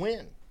 you got to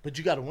win. But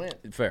you got to win.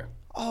 fair.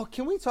 Oh,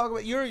 can we talk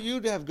about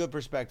you have good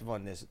perspective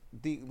on this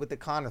with the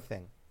Conor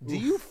thing? Do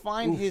you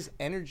find his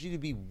energy to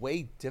be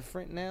way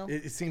different now?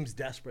 It seems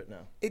desperate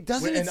now. It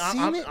doesn't And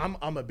seem it?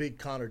 I'm a big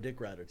Conor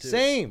dick rider too.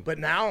 Same. But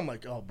now I'm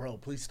like, oh, bro,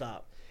 please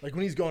stop. Like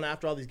when he's going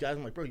after all these guys,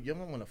 I'm like, bro, you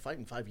haven't won a fight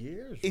in 5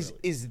 years. Is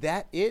really.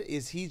 that it?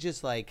 Is he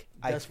just like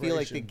I feel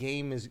like the Desperation.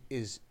 game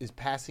is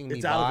passing me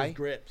It's out of by? his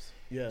grips.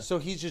 Yeah. So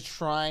he's just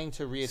trying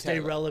to reattach. Stay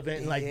relevant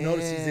and like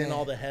notice he's in Yeah.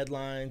 all the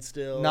headlines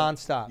still.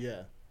 Nonstop.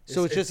 Yeah.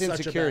 So it's just such a bad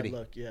insecurity.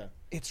 look, yeah.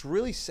 It's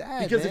really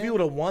sad. Because if man. you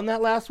would have won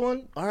that last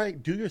one, all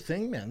right, do your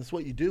thing, man. That's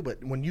what you do.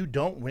 But when you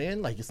don't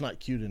win, like it's not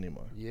cute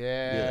anymore.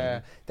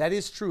 Yeah, that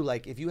is true.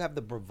 Like if you have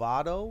the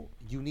bravado,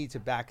 you need to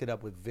back it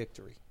up with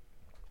victory.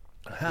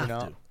 Have You know,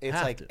 to. it's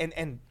Have like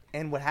to.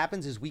 and what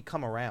happens is we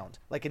come around.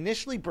 Like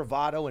initially,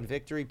 bravado and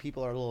victory,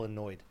 people are a little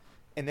annoyed,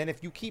 and then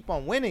if you keep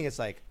on winning, it's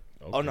like,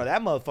 oh no,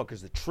 that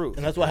motherfucker's the truth.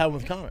 And that's what happened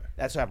with Conor.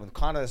 That's what happened with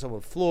Conor. That's what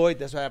happened with Floyd.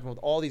 That's what happened with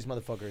all these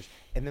motherfuckers.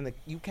 And then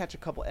you catch a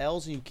couple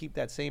L's and you keep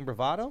that same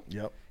bravado.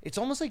 Yep. It's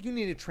almost like you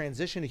need to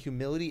transition to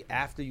humility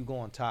after you go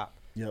on top.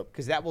 Yep.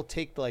 Because that will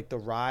take the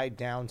ride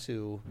down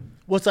to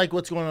What's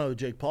going on with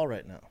Jake Paul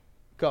right now?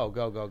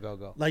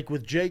 go. Like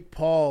with Jake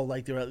Paul,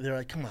 like they're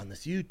like, come on,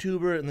 this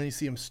YouTuber, and then you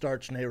see him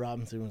starch Nate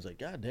Robinson. Everyone's like,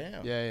 God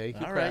damn. Yeah, he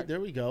can all crack. right, there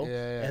we go.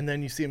 Yeah. And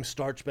then you see him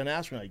starch Ben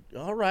Askren, like,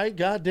 all right,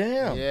 God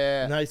damn.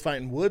 Yeah. Now he's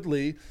fighting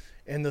Woodley.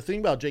 And the thing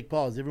about Jake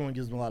Paul is everyone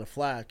gives him a lot of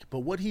flack, but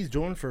what he's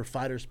doing for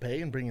fighters'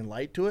 pay and bringing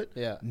light to it,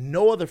 Yeah.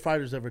 no other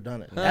fighter's ever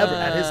done it. Ever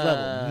at his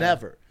level,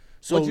 never.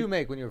 So What'd you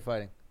make when you were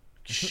fighting?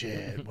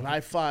 shit. When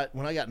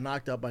I got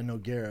knocked out by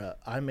Nogueira,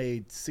 I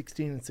made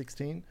 16 and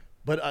 16.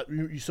 But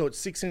so it's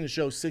 16 to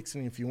show,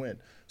 16 if you win.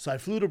 So I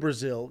flew to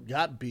Brazil,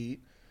 got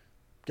beat,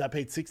 got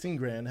paid 16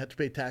 grand, had to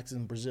pay taxes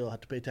in Brazil,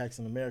 had to pay taxes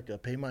in America,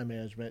 pay my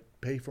management,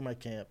 pay for my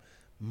camp.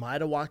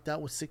 Might have walked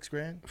out with 6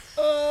 grand.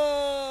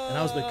 And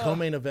I was the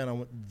co-main event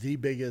on the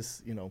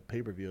biggest,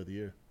 pay-per-view of the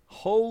year.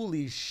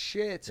 Holy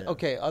shit. Yeah.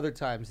 Okay, other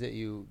times that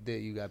you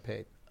got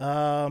paid.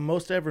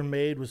 Most I ever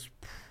made was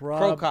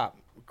Crow Cop.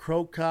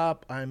 Crow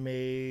Cop, I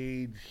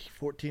made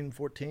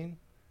 14,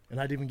 and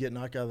I didn't even get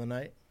knocked out of the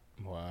night.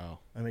 Wow.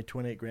 I made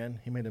 28 grand.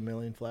 He made $1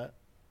 million flat.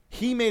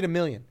 He made $1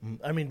 million.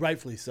 I mean,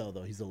 rightfully so,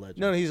 though. He's a legend.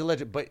 No, he's a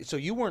legend. But so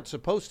you weren't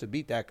supposed to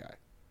beat that guy.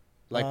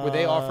 Like, were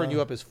they offering you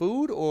up as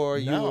food, or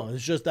you? No,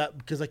 it's just that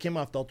because I came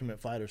off the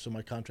Ultimate Fighter, so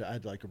my contract, I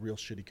had like a real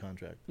shitty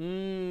contract.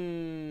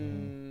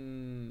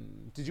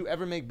 Did you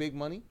ever make big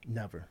money?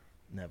 Never.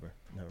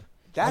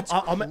 That's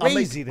I'll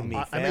crazy to me,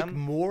 I fam. make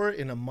more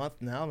in a month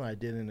now than I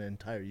did in an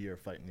entire year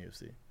fighting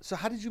UFC. So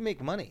how did you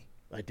make money?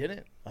 I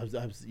didn't. I was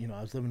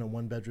living in a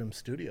 1-bedroom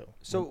studio.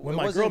 So when it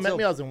my wasn't girl met until-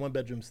 me, I was in a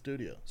 1-bedroom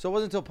studio. So it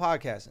wasn't until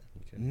podcasting.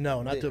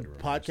 No, not to They-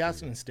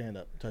 podcasting and stand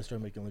up until I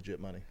started making legit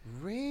money.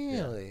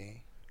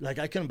 Really? Like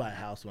I couldn't buy a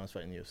house when I was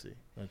fighting UFC.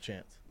 Not a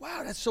chance.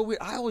 Wow, that's so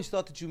weird. I always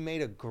thought that you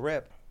made a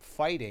grip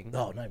fighting,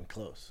 No, not even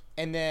close.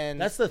 and then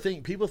That's the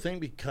thing. People think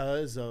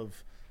because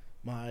of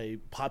my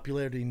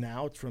popularity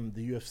now, it's from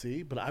the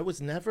UFC, but I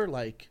was never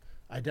like,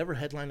 I never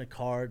headlined a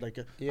card. Like,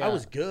 Yeah. I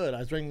was good. I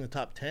was ranked in the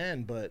top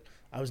 10, but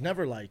I was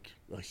never like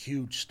a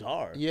huge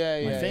star. Yeah,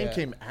 My yeah, fame yeah.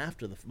 came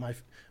after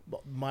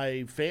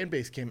my fan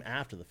base came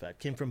after the fact.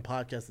 Came from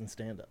podcasts and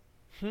stand up.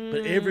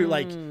 But every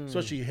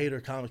especially hater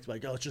comics,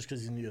 like, oh, it's just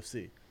because he's in the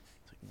UFC.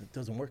 It's like, it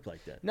doesn't work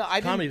like that. No,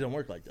 I comedy didn't- don't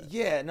work like that.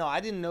 Yeah, no, I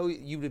didn't know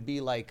you to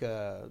be like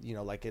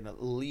like an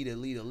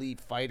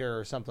elite fighter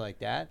or something like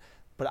that.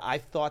 But I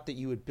thought that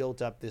you had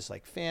built up this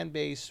like fan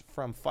base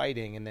from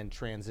fighting and then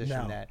transitioned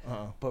No, that.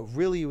 uh-uh. But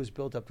really, it was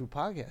built up through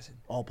podcasting.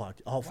 All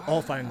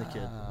firing the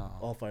kid.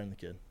 All firing the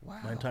kid. Wow.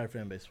 My entire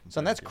fan base. From So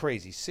Firing that's the Kid.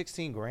 crazy.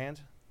 16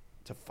 grand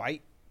to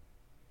fight.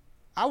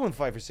 I wouldn't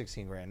fight for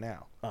 16 grand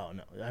now. Oh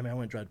no! I mean, I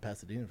went drive to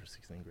Pasadena for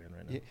 16 grand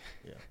right now.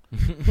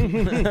 Yeah.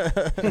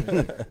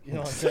 You know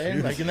what I'm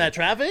saying? Like in that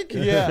traffic?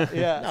 Yeah,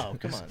 yeah. No,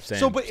 come on.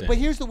 Same. But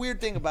here's the weird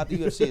thing about the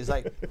UFC is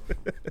like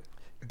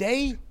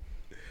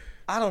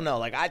I don't know.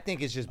 Like, I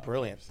think it's just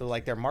brilliant. So,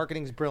 like, their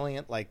marketing's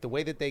brilliant. Like, the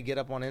way that they get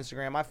up on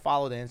Instagram, I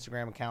follow the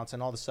Instagram accounts,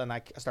 and all of a sudden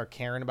I start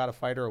caring about a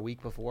fighter a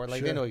week before.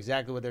 Like, they Sure. know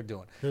exactly what they're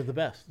doing. They're the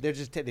best. They're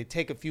just they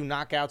take a few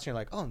knockouts, and you're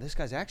like, oh, this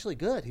guy's actually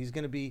good. He's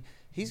gonna be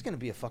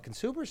a fucking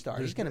superstar.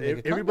 He's gonna make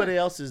a Everybody comeback.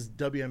 else is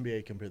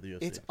WNBA compared to the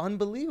UFC. It's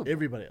unbelievable.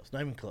 Everybody else,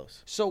 not even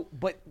close. So,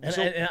 but And,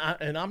 so,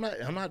 and I'm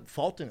not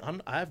faulting.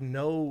 I have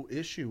no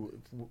issue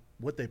with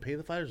what they pay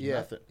the fighters. Yeah.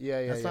 Nothing.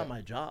 Yeah, That's yeah. not my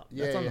job.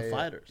 yeah, That's on yeah, the yeah.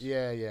 fighters.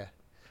 Yeah, yeah.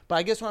 But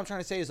I guess what I'm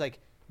trying to say is like,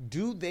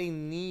 do they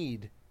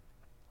need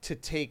to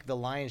take the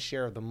lion's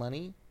share of the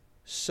money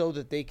so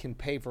that they can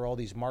pay for all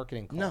these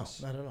marketing No,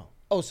 costs? not at all.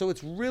 Oh, so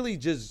it's really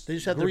just They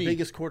just had greed. their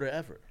biggest quarter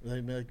ever.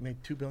 They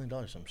make $2 billion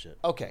some shit.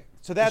 Okay,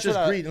 so It's that's just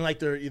what greed, and like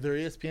their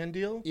ESPN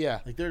deal. Yeah.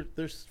 like they're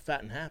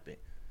fat and happy.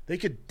 They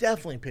could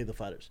definitely pay the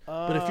fighters,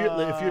 but if you're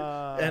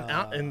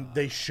and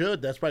they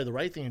should. That's probably the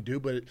right thing to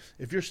do. But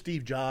if you're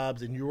Steve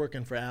Jobs and you're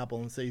working for Apple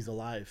and say he's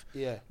alive,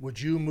 Yeah.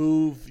 would you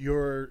move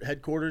your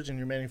headquarters and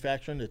your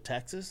manufacturing to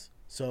Texas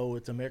so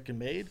it's American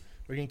made,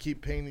 or you can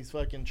keep paying these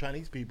fucking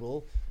Chinese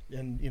people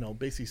and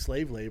basically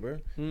slave labor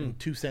and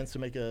 2 cents to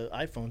make an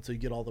iPhone so you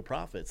get all the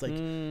profits? Like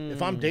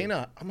if I'm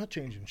Dana, I'm not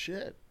changing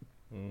shit.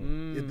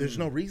 There's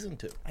no reason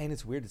to. and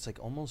it's weird. It's like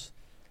almost,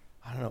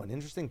 I don't know. An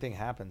interesting thing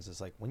happens is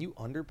like when you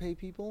underpay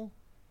people,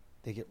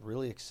 they get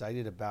really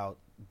excited about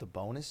the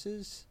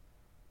bonuses.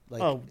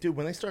 Like, Oh, dude,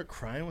 when they start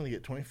crying when they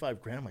get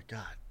 25 grand, I'm like,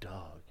 God,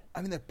 dog.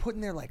 I mean, they're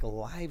putting their like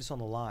lives on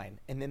the line,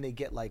 and then they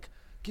get like,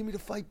 give me the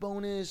fight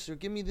bonus or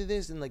give me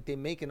this, and like they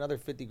make another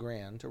 50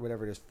 grand or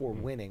whatever it is for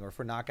winning or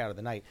for knockout of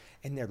the night,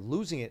 and they're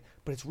losing it.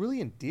 But it's really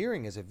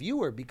endearing as a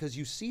viewer because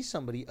you see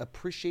somebody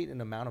appreciate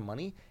an amount of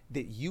money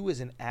that you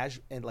as an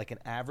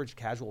average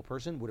casual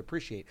person would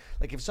appreciate.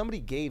 Like if somebody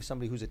gave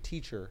somebody who's a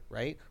teacher,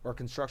 right, or a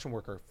construction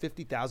worker $50,000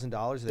 that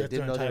That's they their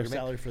didn't know they entire were gonna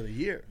salary for the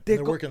year. They're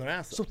They're go- working their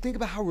ass off. So think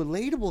about how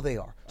relatable they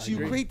are. So you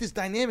agree. create this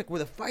dynamic where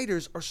the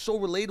fighters are so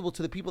relatable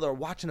to the people that are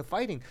watching the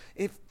fighting.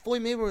 If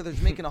Floyd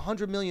Mayweather's making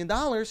 $100 million,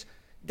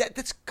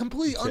 that's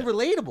completely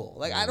unrelatable.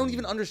 Like I don't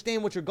even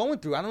understand what you're going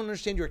through. I don't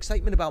understand your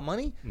excitement about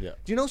money. Yeah.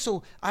 Do you know?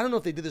 So I don't know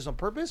if they did this on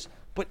purpose,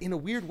 but in a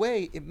weird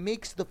way, it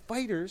makes the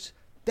fighters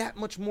that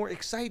much more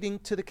exciting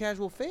to the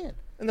casual fan.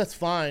 And that's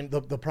fine.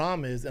 The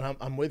problem is, and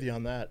I'm with you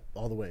on that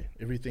all the way,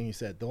 everything you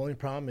said. The only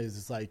problem is,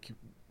 it's like,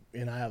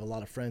 and I have a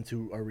lot of friends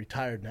who are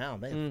retired now,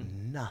 and they have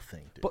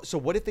nothing, dude. But so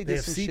what if they They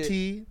did have some CT,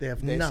 shit? they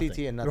have They have nothing. CT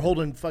and They're nothing.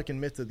 holding fucking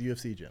mitts at the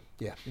UFC gym.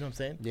 Yeah. You know what I'm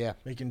saying? Yeah.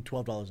 Making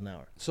 $12 an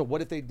hour. So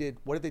what if they did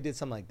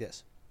something like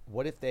this?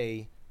 What if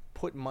they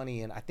put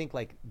money in? I think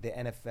like the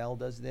NFL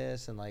does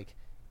this, and like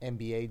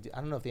NBA.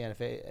 I don't know if the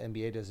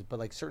NBA does it, but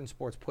like certain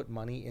sports put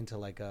money into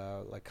like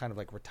a kind of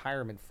like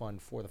retirement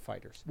fund for the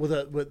fighters. With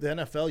the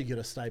NFL, you get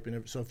a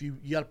stipend. So if you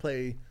got to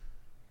play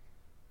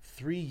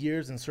 3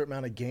 years in a certain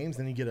amount of games,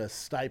 then you get a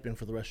stipend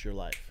for the rest of your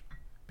life,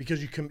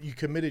 because you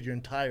committed your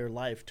entire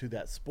life to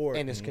that sport.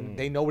 And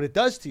they know what it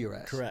does to your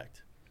ass.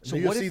 Correct. So So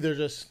the what UFC, if- they're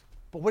just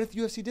But what if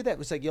the UFC did that? It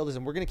was like, yo,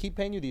 listen, we're going to keep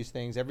paying you these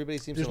things. Everybody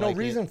seems There's to no like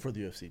reason it. for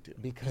the UFC to.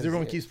 Because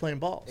Everyone keeps playing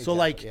ball. Exactly, So,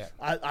 like, yeah.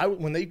 I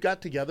when they got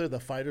together, the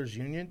Fighters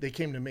Union, they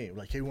came to me.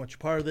 Like, hey, we want you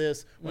part of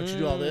this. Why don't you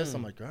do all this?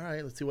 I'm like, all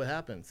right, let's see what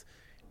happens.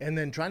 And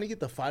then trying to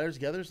get the fighters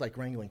together is like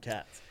wrangling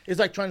cats.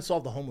 It's like trying to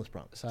solve the homeless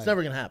problem. It's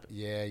never going to happen.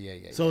 Yeah.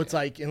 So it's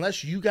like,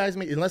 unless you guys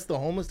unless the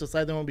homeless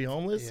decide they want to be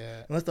homeless,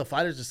 unless the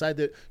fighters decide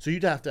that, so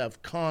you'd have to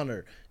have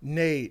Connor,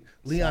 Nate,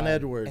 Leon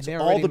Edwards, and they're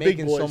all already the big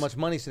making boys. so much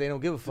money, so they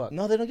don't give a fuck.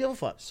 No, they don't give a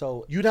fuck.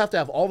 So you'd have to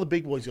have all the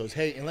big boys goes,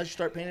 hey, unless you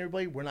start paying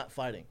everybody, we're not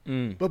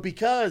fighting. But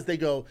because they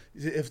go,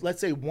 if let's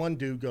say one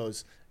dude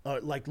goes,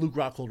 like Luke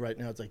Rockhold right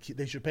now, it's like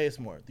they should pay us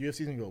more. The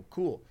UFC's gonna go,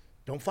 cool,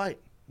 don't fight.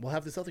 We'll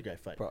have this other guy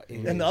fight. Bro,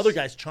 and the other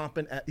guy's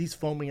he's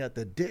foaming at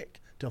the dick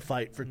to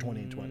fight for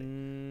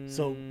 2020.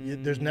 So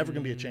there's never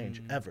going to be a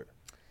change, ever.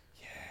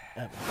 Yeah.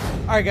 Ever.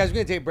 All right, guys, we're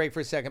going to take a break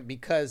for a second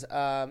because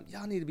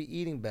y'all need to be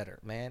eating better,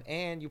 man.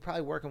 And you're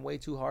probably working way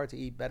too hard to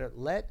eat better.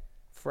 Let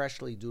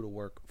Freshly do the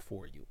work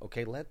for you,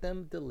 okay? Let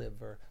them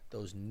deliver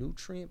those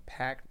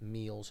nutrient-packed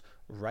meals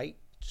right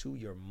to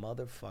your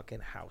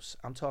motherfucking house.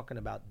 I'm talking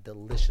about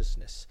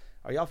deliciousness.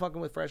 Are y'all fucking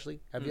with Freshly?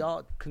 Have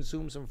y'all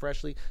consumed some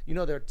Freshly? You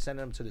know they're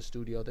sending them to the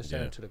studio. They're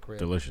sending them to the crib.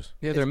 Delicious.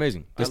 Yeah, they're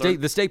amazing.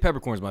 The steak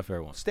peppercorn is my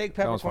favorite one. Steak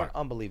peppercorn,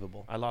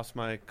 unbelievable. I lost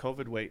my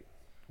COVID weight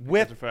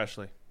With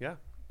Freshly. Yeah.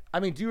 I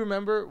mean, do you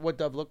remember what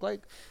Dove looked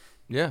like?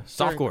 Yeah,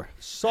 softcore.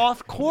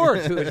 Soft core,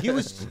 dude. He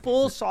was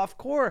full soft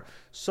core.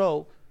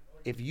 So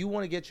if you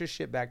want to get your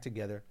shit back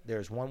together,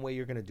 there's one way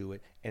you're going to do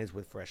it, and it's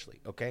with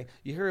Freshly, okay?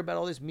 You hear about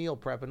all this meal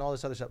prep and all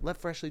this other stuff. Let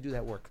Freshly do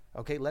that work,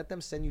 okay? Let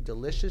them send you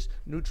delicious,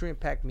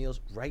 nutrient-packed meals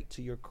right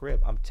to your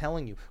crib. I'm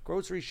telling you,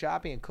 grocery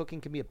shopping and cooking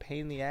can be a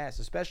pain in the ass,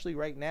 especially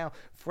right now.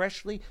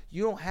 Freshly,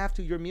 you don't have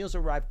to. Your meals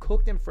arrive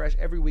cooked and fresh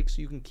every week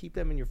so you can keep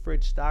them in your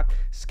fridge stocked.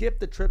 Skip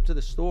the trip to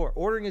the store.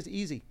 Ordering is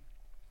easy.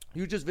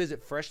 You just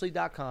visit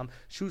freshly.com,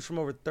 choose from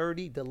over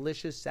 30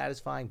 delicious,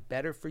 satisfying,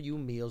 better-for-you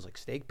meals like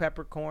steak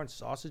peppercorn,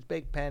 sausage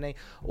baked penne,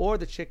 or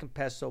the chicken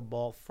pesto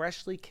ball.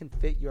 Freshly can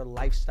fit your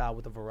lifestyle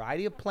with a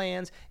variety of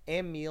plans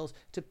and meals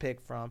to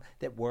pick from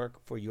that work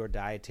for your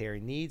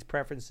dietary needs,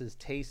 preferences,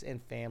 tastes,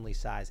 and family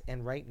size.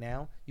 And right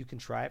now, you can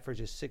try it for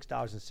just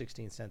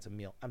 $6.16 a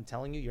meal. I'm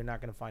telling you, you're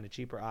not going to find a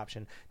cheaper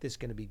option that's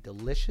going to be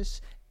delicious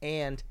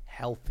and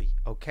healthy,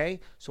 okay?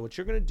 So what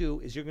you're going to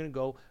do is you're going to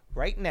go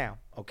right now,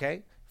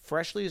 okay?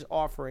 Freshly is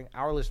offering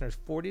our listeners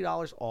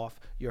 $40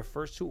 off your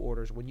first two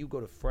orders when you go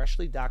to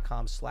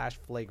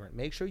freshly.com/flagrant.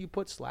 Make sure you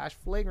put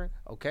 /flagrant,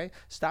 okay?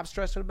 Stop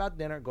stressing about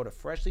dinner. Go to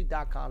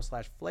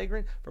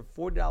freshly.com/flagrant for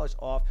 $40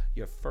 off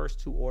your first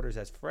two orders.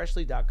 That's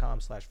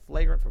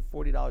freshly.com/flagrant for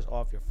 $40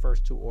 off your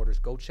first two orders.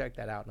 Go check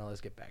that out. Now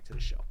let's get back to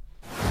the show.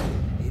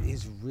 It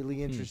is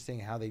really interesting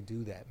how they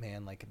do that,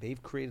 man. Like,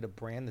 they've created a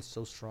brand that's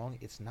so strong,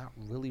 it's not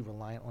really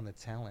reliant on the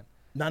talent.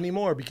 Not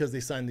anymore because they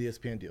signed the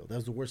ESPN deal. That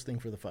was the worst thing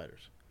for the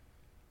fighters.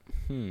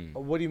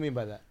 What do you mean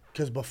by that?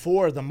 Because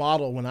before the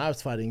model, when I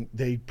was fighting,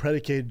 they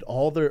predicated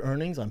all their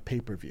earnings on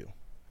pay-per-view.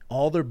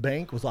 All their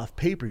bank was off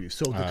pay-per-view.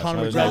 So the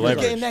Conor there's Now no they're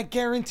leverage. getting that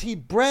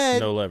guaranteed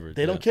bread. No leverage.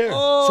 they yeah. don't care.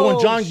 Oh, So when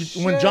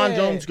John shit.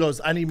 Jones goes,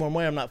 I need more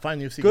money, I'm not fighting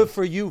the UFC. Good goes,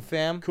 for you,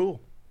 fam.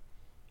 cool.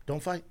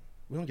 Don't fight.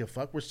 We don't give a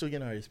fuck. We're still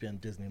getting our ESPN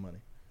Disney money.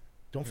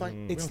 Don't fight.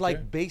 We It's don't like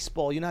care.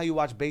 baseball. You know how you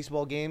watch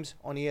baseball games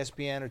on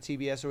ESPN or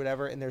TBS or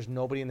whatever, and there's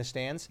nobody in the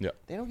stands? Yeah.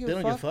 They don't give They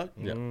a don't fuck.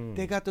 give a fuck. Yeah.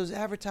 They got those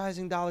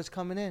advertising dollars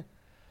coming in.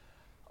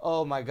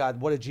 Oh my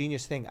God, what a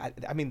genius thing!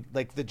 I mean,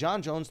 like the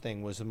John Jones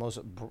thing was the most,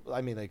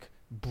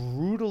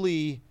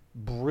 brutally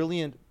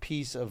brilliant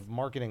piece of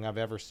marketing I've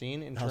ever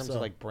seen in How terms so?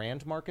 of like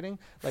brand marketing.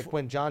 Like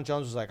when John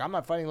Jones was like, "I'm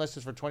not fighting unless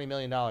it's for $20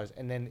 million,"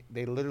 and then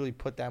they literally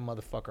put that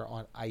motherfucker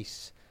on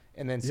ice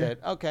and then said,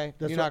 "Okay,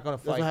 you're not going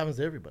to That's fight." what happens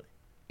to everybody.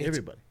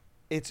 Everybody.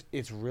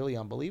 It's really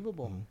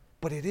unbelievable,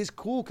 but it is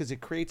cool because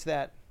it creates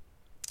that.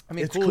 I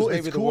mean, It's cool. cool. Is maybe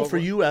It's the cool word- for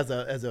you as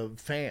a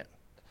fan.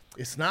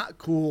 It's not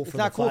cool. It's for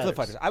not the cool fighters.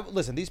 for the fighters.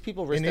 Listen, these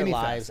people risk In their any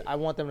lives. facet. I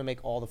want them to make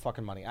all the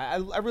fucking money. I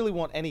really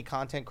want any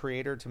content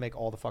creator to make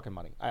all the fucking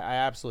money. I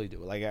absolutely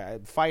do. Like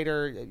a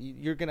fighter,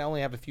 you're going to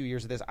only have a few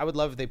years of this. I would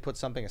love if they put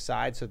something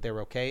aside so that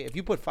they're okay. If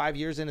you put 5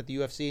 years in at the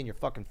UFC and your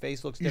fucking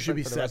face looks You should different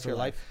be for the set rest of for your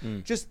life.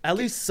 life, just At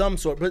least some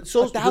sort. But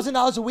so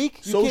 $1,000 a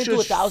week? You can't do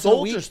 $1,000 a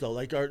week? soldiers though,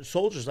 like our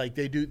soldiers, like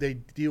they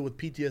deal with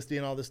PTSD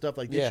and all this stuff.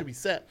 Like they Yeah. should be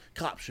set.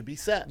 Cops should be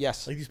set.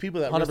 Yes. Like these people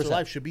that risk their 100%.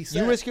 life should be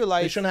set. You risk your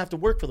life- They shouldn't have to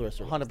work for the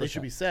rest of their life. They 100%.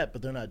 should be set, but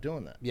they're not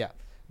doing that. Yeah,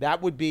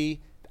 that would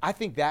be. I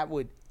think that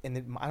would,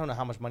 and I don't know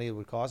how much money it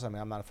would cost. I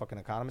mean, I'm not a fucking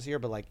economist here,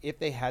 but like if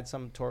they had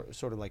some sort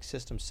of like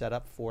system set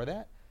up for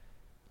that,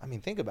 I mean,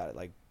 think about it.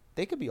 Like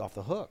they could be off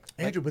the hook.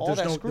 Andrew, like, but all that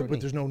there's no, scrutiny.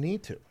 but there's no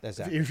need to.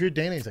 Exactly. If you're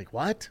Danny, he's like,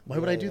 what? Why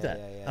would I do that?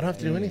 I don't have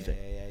to do anything.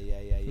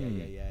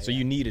 Yeah. So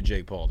you need a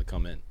Jake Paul to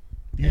come in.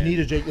 You need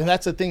a Jake, and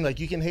that's the thing. Like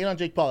you can hate on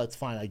Jake Paul, that's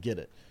fine. I get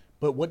it.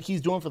 But what he's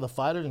doing for the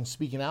fighters and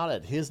speaking out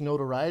at his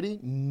notoriety,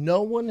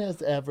 no one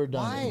has ever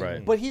done Why? it.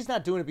 Right. But he's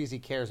not doing it because he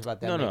cares about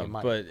them No, making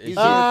money. but He's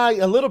it's-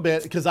 doing it- A little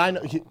bit, because I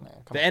know.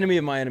 The enemy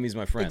of my enemy is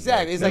my friend.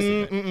 exactly. It's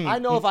like I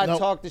know if I Nope.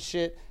 talk the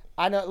shit,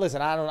 I know.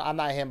 Listen, I'm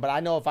not him, but I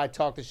know if I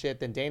talk the shit,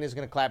 then Dana's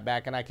gonna clap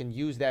back, and I can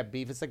use that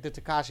beef. It's like the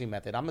Tekashi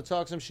method. I'm gonna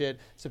talk some shit.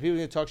 Some people are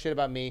gonna talk shit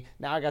about me.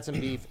 Now I got some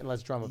beef, and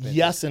let's drum up.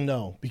 Yes and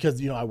no,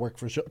 because I work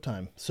for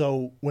Showtime.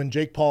 So when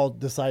Jake Paul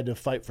decided to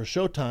fight for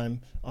Showtime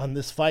on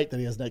this fight that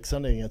he has next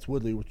Sunday against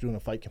Woodley, which we're doing a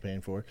fight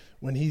campaign for,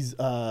 when he's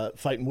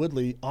fighting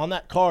Woodley on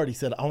that card, he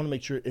said, "I want to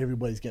make sure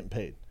everybody's getting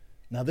paid."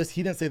 Now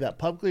he didn't say that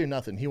publicly or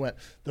nothing. He went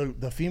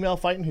the female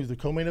fighting, who's the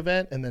co-main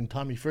event, and then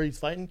Tommy Fury's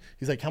fighting.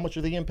 He's like, "How much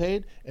are they getting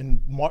paid?" And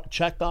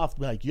checked off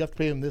like, "You have to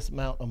pay them this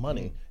amount of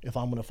money if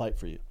I'm going to fight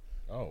for you."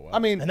 Oh, wow. I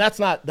mean, And that's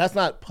not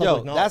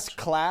public knowledge. that's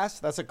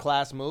class. That's a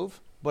class move.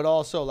 But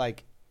also,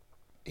 like,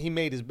 he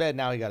made his bed.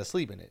 Now he got to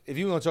sleep in it. If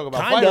you want to talk about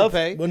Kind fighter of.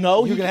 pay, Well,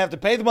 no, you're gonna have to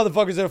pay the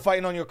motherfuckers that are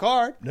fighting on your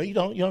card. No, you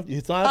don't.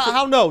 It's not.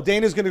 How no?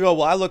 Dana's gonna go.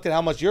 Well, I looked at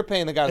how much you're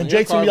paying the guy. and on your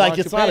Jake's gonna card. be Why like, aren't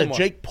 "It's you not a paying more?"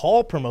 Jake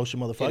Paul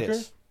promotion, motherfucker." It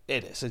is.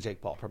 It is a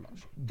Jake Paul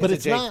promotion. But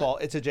it's a Jake not. Paul.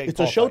 It's a Jake It's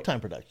Paul. a Showtime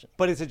fight. production.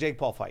 But it's a Jake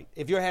Paul fight.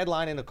 If you're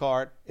headlining the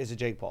card, it's a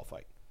Jake Paul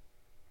fight.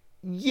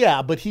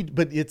 Yeah, but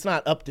it's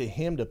not up to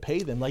him to pay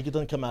them. Like, it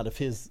doesn't come out of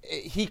his.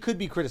 He could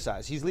be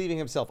criticized. He's leaving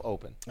himself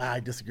open. I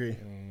disagree.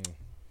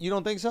 You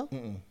don't think so?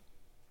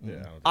 Yeah,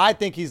 I don't I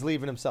think he's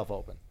leaving himself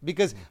open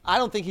because I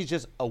don't think he's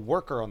just a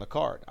worker on the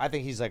card. I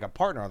think he's like a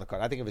partner on the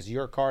card. I think if it's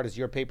your card, it's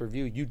your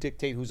pay-per-view, you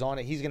dictate who's on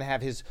it. He's going to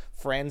have his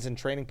friends and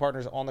training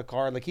partners on the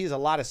card. Like, he has a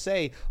lot of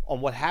say on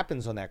what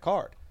happens on that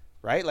card,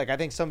 right? Like, I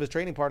think some of his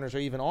training partners are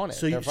even on it.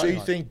 So They're you fighting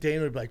on it. think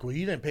Dana would be like, "Well,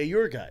 you didn't pay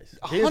your guys."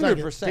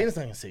 100%. Dana's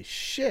not gonna say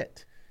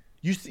shit.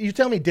 You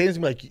tell me Dana's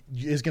gonna be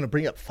like is gonna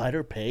bring up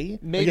fighter pay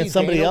maybe against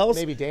somebody Dana, else?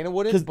 Maybe Dana 'Cause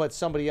wouldn't, but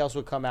somebody else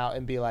would come out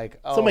and be like,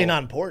 "Oh, somebody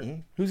not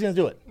important. Who's gonna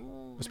do it?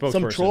 A spokesperson.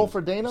 Some troll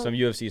for Dana? Some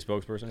UFC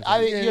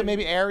spokesperson.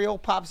 Maybe Ariel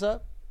pops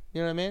up."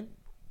 You know what I mean?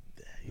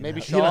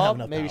 Maybe You don't have Shaw.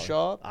 maybe Maybe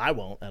Shaw. I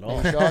won't at all.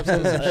 Maybe Shaw says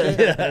some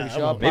shit. Maybe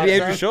Shaw Maybe pops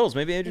Andrew out. Schultz.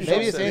 Maybe Andrew Maybe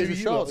Schultz. it's Andrew Maybe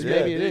you Schultz. go.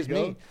 Maybe Yeah, it there is you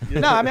me. go.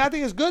 No, I mean, I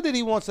think it's good that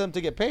he wants them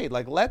to get paid.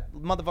 Like, let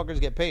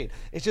motherfuckers get paid.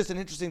 It's just an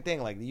interesting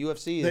thing. Like, the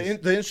UFC is.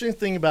 The interesting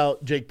thing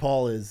about Jake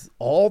Paul is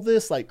all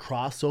this like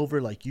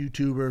crossover, like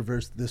YouTuber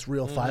versus this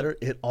real fighter.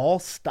 It all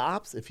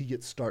stops if he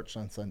gets starched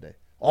on Sunday.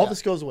 All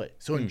this goes away.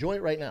 So enjoy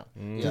it right now.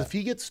 Because if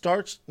he gets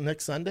starched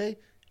next Sunday,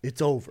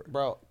 it's over.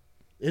 Bro,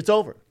 It's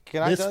over.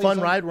 Can I this tell you fun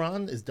something? ride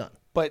run is done.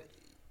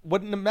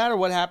 but no matter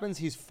what happens,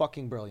 he's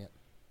fucking brilliant.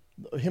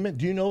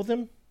 Do you know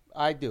them?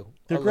 I do.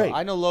 They're A lo- great.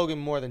 I know Logan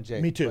more than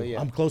Jake. Me too. but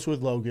yeah. I'm close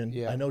with Logan.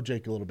 Yeah. I know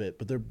Jake a little bit,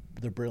 but they're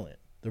brilliant.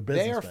 They're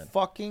They are businessmen.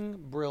 fucking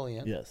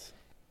brilliant. Yes.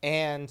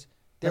 And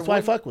That's why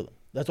I fuck with them.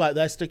 That's why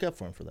I stick up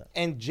for him for that.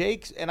 And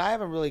Jake's, and I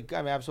haven't really,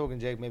 I mean, I've spoken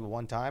to Jake maybe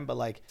one time, but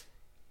like,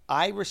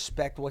 I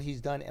respect what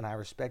he's done, and I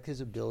respect his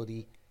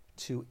ability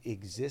to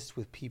exist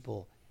with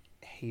people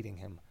hating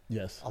him.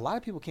 Yes. A lot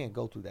of people can't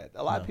go through that.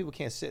 A lot of people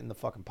can't sit in the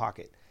fucking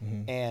pocket.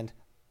 And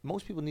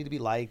most people need to be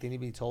liked. They need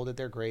to be told that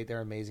they're great,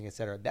 they're amazing,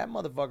 etc. That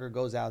motherfucker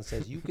goes out and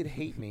says, "You could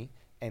hate me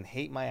and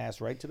hate my ass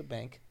right to the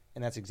bank,"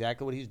 and that's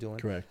exactly what he's doing.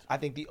 Correct. I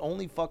think the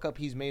only fuck up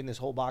he's made in this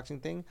whole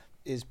boxing thing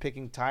is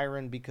picking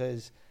Tyron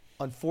because,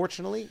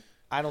 unfortunately,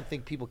 I don't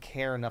think people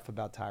care enough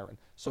about Tyron.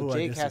 So Oh, I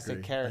Jake has to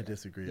disagree. care. I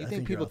disagree. You I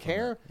think you're people off on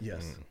care? that.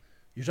 Yes.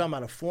 You're talking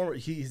about a former.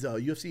 He's a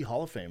UFC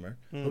Hall of Famer.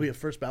 He'll be a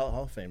first ballot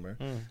Hall of Famer.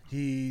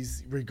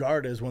 He's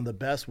regarded as one of the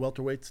best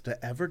welterweights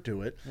to ever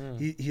do it.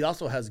 He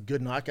also has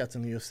good knockouts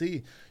in the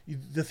UFC.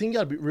 The thing you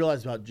got to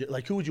realize about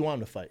like who would you want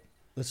him to fight?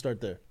 Let's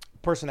start there.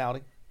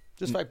 Personality.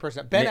 Just fight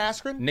personality. Ben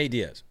Askren? Nate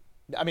Diaz.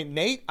 I mean,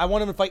 Nate, I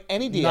want him to fight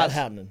any Diaz. Not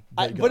happening.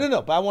 But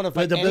Go. I want to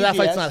fight But any that Diaz.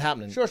 fight's not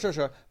happening.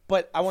 Sure.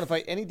 But I want to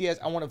fight any Diaz.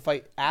 I want to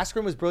fight.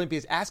 Askren was brilliant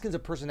because Askren's a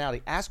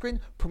personality. Askren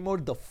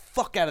promoted the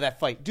fuck out of that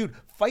fight. Dude,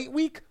 fight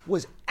week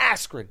was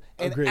Askren.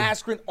 And Agreed.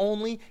 Askren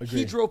only. He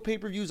Agreed. drove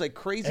pay-per-views like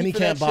crazy And he for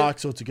can't that shit.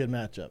 box, so it's a good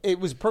matchup. It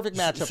was a perfect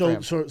matchup for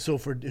him. So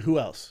for who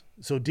else?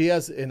 So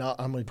Diaz and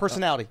I'm gonna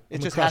Personality. It I'm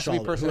gonna just crush has to be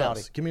all of it. Who personality.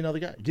 else? Give me another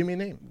guy. Give me a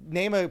name.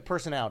 Name a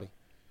personality.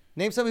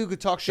 Name somebody who could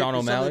talk shit Sean that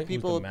some of O'Malley? the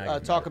people Who's the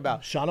mag- talk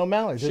about. Sean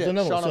O'Malley. There's Shit,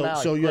 another Sean one.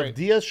 O'Malley, So you have great.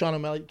 Diaz, Sean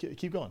O'Malley.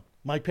 Keep going.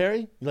 Mike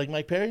Perry. You like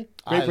Mike Perry?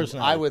 Great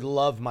personality. I would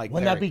love Mike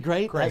Wouldn't Perry. that be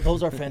great?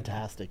 Those are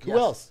fantastic. Who Yes.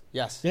 else?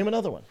 Yes. Name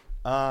another one.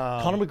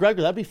 Conor McGregor.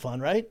 That'd be fun,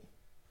 right?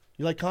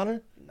 You like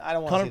Conor? I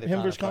don't want to see the him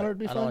Conor versus Conor fight. would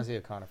be I don't fun. want to see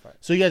a Conor fight.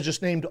 So you guys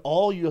just named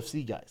all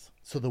UFC guys.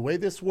 So the way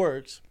this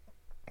works,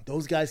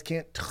 those guys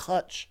can't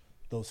touch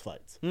those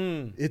fights.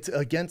 It's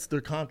against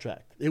their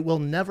contract. It will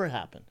never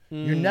happen.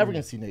 You're never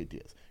going to see Nate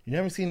Diaz. You're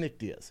never going to see Nick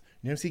Diaz.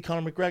 You're never going to see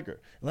Conor McGregor.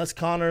 Unless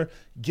Conor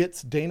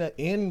gets Dana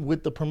in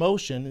with the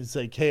promotion and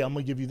say, hey, I'm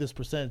going to give you this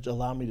percentage,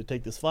 allow me to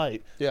take this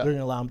fight. Yeah. They're going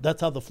to allow him.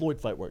 That's how the Floyd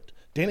fight worked.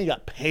 Dana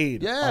got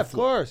paid. Yeah, on of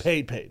Floyd. course.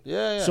 Paid.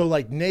 Yeah. So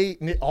like Nate,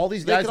 all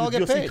these They guys could all with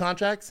get UFC paid.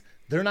 contracts,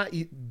 they're not.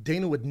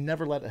 Dana would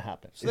never let it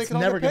happen. So they it's could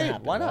all never get going to paid.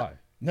 happen. Why not? Why?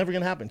 Never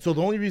gonna happen. So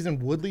the only reason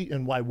Woodley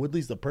and why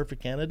Woodley's the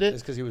perfect candidate,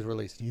 It's because he was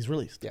released. he's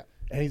released. Yeah.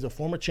 And he's a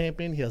former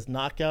champion. He has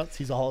knockouts.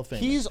 He's a Hall of Famer.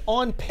 He's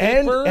on and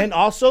paper. and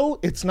also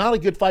it's not a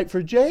good fight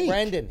for Jake.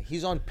 Brandon,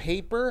 he's on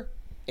paper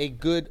a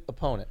good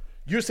opponent.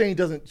 You're saying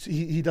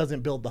he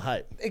doesn't build the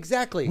hype.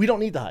 Exactly. We don't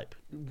need the hype.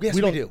 Yes,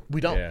 we don't, do.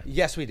 We don't. Yeah.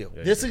 Yes, we do.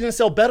 This is gonna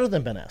sell better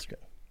than Ben Askren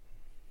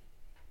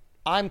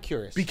I'm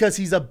curious. because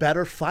he's a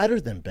better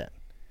fighter than Ben.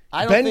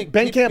 I don't Ben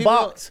think can't people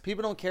box.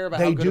 People don't care about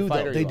They how good do a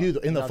fighter though. They you do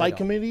are. in the No, they fight don't.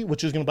 community,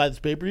 which is going to buy this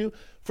pay per view.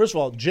 First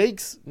of all,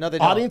 Jake's No, they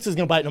don't. audience is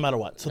going to buy it no matter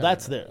what. So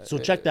that's there. So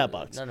check that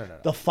box. No.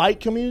 The fight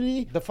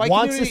community The fight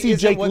wants community to see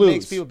isn't Jake what lose.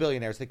 makes people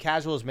billionaires. The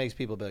casuals makes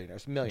people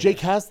billionaires. Millionaires. Jake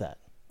has that.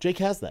 Jake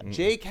has that.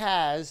 Jake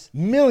has.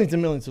 Millions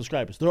and millions of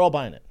subscribers. They're all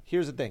buying it.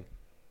 Here's the thing.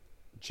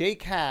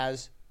 Jake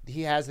has.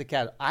 He has the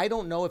casual. I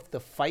don't know if the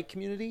fight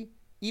community,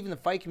 even the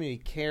fight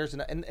community, cares.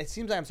 And it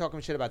seems like I'm talking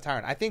shit about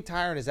Tyron. I think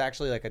Tyron is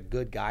actually like a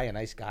good guy, a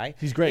nice guy.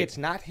 He's great. It's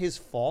not his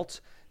fault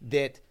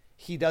that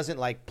he doesn't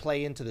like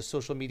play into the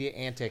social media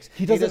antics.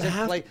 He doesn't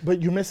have play. to,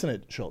 but you're missing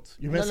it, Schultz.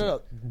 You're missing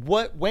No.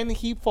 What when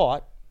he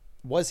fought,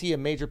 was he a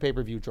major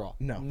pay-per-view draw?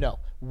 No.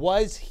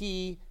 Was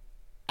he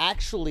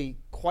actually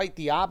quite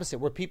the opposite?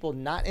 Were people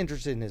not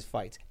interested in his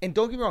fights? And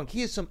don't get me wrong,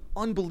 he has some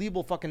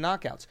unbelievable fucking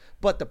knockouts.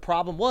 But the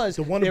problem was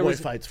The Wonder Boy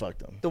fights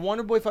fucked him. The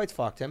Wonder Boy fights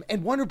fucked him,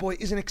 and Wonder Boy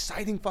is an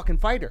exciting fucking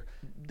fighter.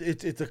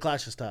 It's a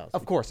clash of styles.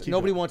 Of course, Keep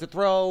nobody going. wants to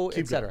throw,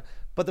 Keep etc.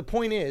 But the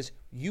point is,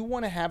 you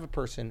want to have a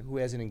person who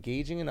has an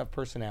engaging enough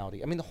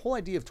personality. I mean, the whole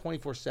idea of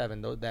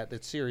 24/7, though,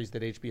 that series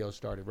that HBO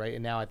started, right?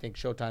 And now I think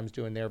Showtime's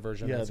doing their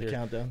version. Yeah, of that the series.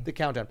 countdown. The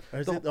countdown. Or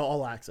is The- it the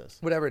all access?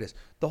 whatever it is.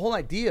 The whole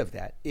idea of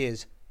that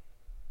is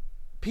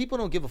people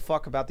don't give a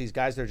fuck about these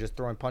guys that are just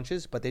throwing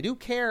punches, but they do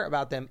care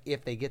about them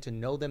if they get to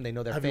know them, they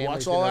know their Have families, you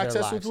watched they All know their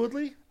Access with lives.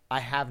 Woodley? I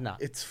have not.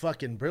 It's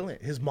fucking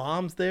brilliant. His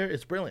mom's there.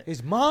 It's brilliant.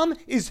 His mom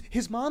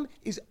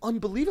is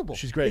unbelievable.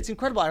 She's great. It's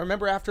incredible. I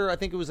remember after I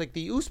think it was like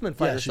the Usman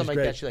fight Yeah, or she's something like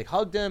great. that. She like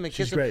hugged him and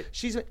She's kissed great.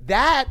 him.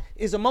 That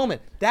is a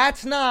moment.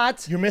 That's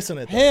not. You're missing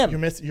it. Though.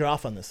 Him. You're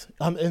off on this.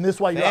 And this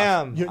is why you're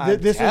Damn, off. I'm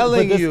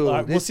telling you.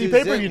 We'll this see is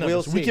pay-per-view it.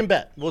 numbers. We'll We see. can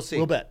bet. We'll see.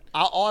 We'll bet.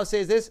 All I'll say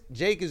is this: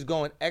 Jake is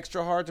going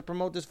extra hard to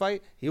promote this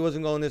fight. He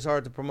wasn't going this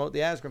hard to promote the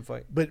Askren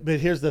fight. But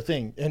here's the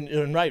thing,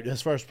 and right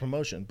as far as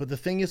promotion. But the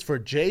thing is, for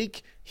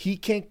Jake, he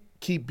can't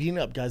keep beating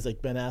up guys like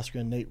Ben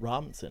Askren and Nate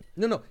Robinson.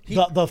 No.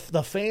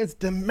 The fans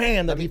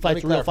demand that he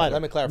fights a real fighter.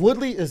 Let me clarify.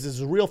 Woodley is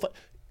a real fight.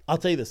 I'll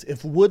tell you this: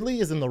 if Woodley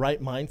is in the right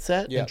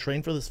mindset Yeah. and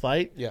trained for this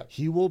fight, Yeah.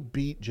 he will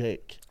beat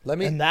Jake. Let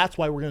me- and that's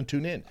why we're going to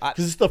tune in because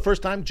this is the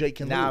first time Jake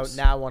can lose.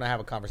 Now I want to have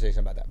a conversation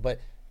about that. But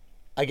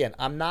again,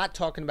 I'm not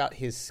talking about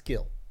his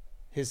skill.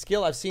 His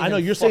skill, I've seen. I know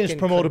him you're saying it's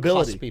fucking concuss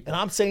promotability, people.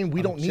 and I'm saying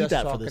we don't need just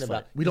that for talking this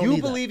about- fight. We don't you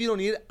need believe you don't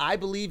need it. I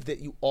believe that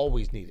you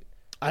always need it.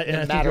 I no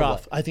think matter you're what.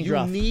 off. I think you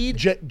you're off. need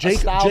Jake, a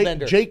style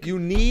bender. Jake, you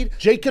need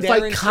Jake could Darren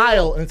fight Till.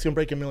 Kyle, and it's gonna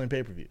break 1 million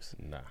pay-per-views.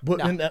 Nah. But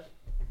No. and that,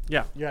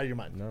 Yeah. you're out of your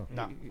mind. No.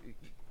 No, You're out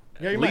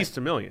At of your least mind.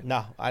 $1 million.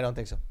 no, I don't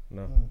think so.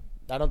 No.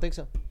 I don't think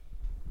so.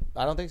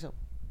 I don't think so.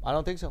 I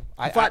don't think so.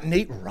 I fought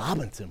Nate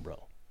Robinson,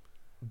 bro.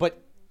 But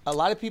a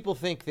lot of people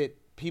think that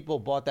people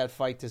bought that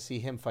fight to see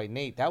him fight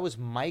Nate. That was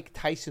Mike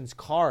Tyson's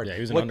card. Yeah,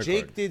 he was an what undercard.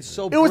 Jake did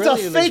so It was a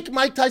brilliantly. fake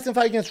Mike Tyson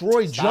fight against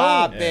Roy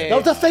Stop Jones. it. That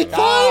was a fake Stop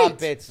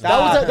fight. it. That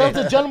was a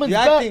Stop gentleman's You're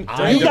bet. acting You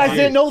dirty. guys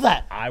didn't know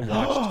that. I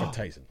watched for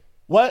Tyson.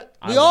 What?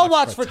 We I all watched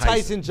watched for for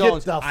Tyson Tyson.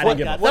 Jones. Get the I fuck didn't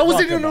give a out. That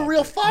wasn't fuck even a about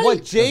real that. fight.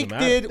 What Jake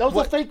matter. did. That was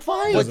what, a fake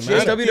fight. what Doesn't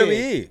Jake matter.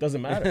 did. WWE.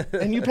 Doesn't matter.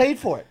 And you paid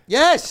for it.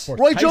 Yes. For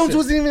Roy Tyson. Jones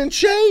wasn't even in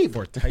shape.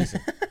 For Tyson.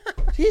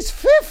 He's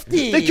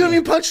 50. They couldn't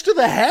even punch to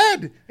the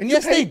head. And you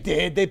Yes, they paid.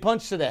 did. They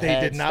punched to the They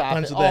head. did not Stop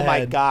punch it. to the Oh my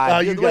head. God! Oh,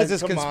 you What is guys,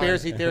 this come on.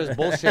 conspiracy theorist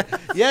bullshit?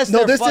 Yes, No,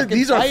 they're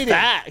these are fighting.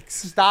 facts.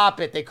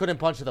 Stop it! They couldn't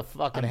punch to the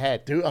fucking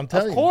head. dude, I'm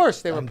telling you. Of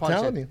course they were I'm punching.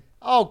 telling you.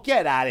 Oh,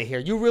 get out of here!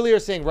 You really are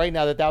saying right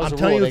now that was I'm a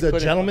telling rule? you, it They was a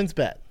couldn't gentleman's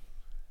bet.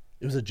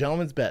 It was a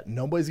gentleman's bet.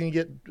 Nobody's gonna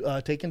get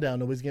taken down.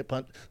 Nobody's gonna get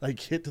punched, like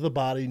hit to the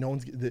body. No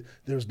one's.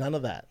 There was none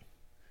of that.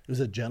 It was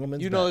a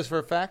gentleman's. You bet. know this for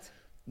a fact?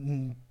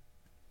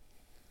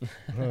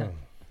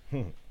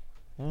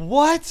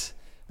 What?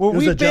 Were It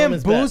was we a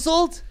gentleman's bet.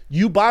 bamboozled?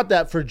 You bought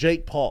that for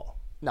Jake Paul.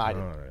 No, I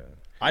didn't.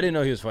 I didn't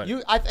know he was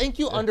fighting. I think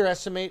you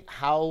underestimate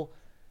how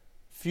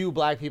few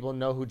black people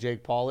know who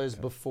Jake Paul is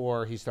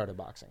before he started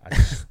boxing. I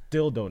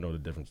still don't know the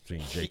difference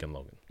between Jake and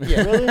Logan.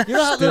 Yeah, really? You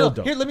know how, Still no,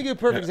 don't. Here, let me give you a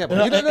perfect example.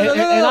 And, You know,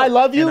 and I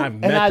love you, And I've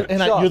and, met them.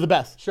 Shut up. you're the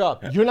best. Shut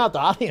up. You're not the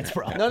audience,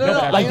 bro. No. Like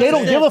I they don't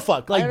understand. give a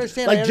fuck. I Like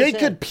understand, like I Jake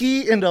understand. could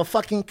pee into a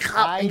fucking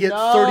cup I and get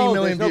know, 30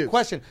 million there's views. no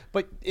question.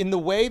 But in the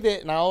way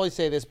that, and I always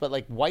say this, but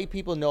like white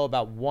people know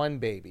about one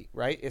baby,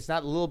 right? It's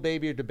not little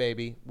baby or the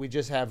baby. We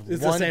just have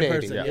It's the one same baby.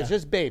 person, yeah. It's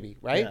just baby,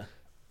 right? Yeah.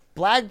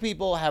 Black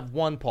people have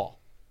one Paul.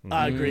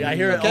 I agree. I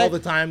hear it Okay. all the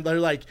time. They're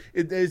like,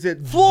 is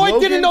it Floyd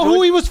Logan, didn't know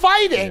who he was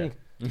fighting.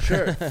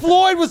 Sure.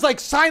 Floyd was like,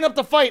 sign up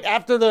to fight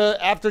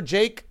after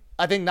Jake,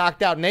 I think,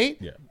 knocked out Nate,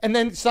 Yeah. and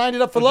then signed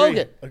it up for Agreed.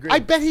 Logan. Agreed. I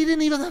bet he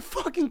didn't even have a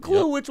fucking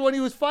clue which one he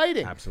was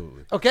fighting.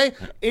 Absolutely. Okay?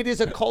 It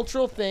is a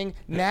cultural thing.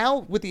 Now,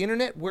 with the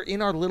internet, we're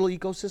in our little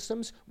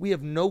ecosystems. We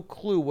have no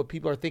clue what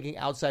people are thinking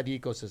outside the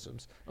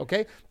ecosystems.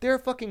 Okay? They're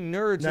fucking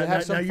nerds that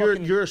have some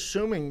fucking... you're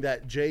assuming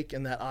that Jake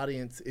and that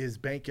audience is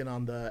banking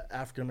on the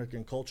African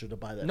American culture to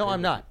buy that. No, I'm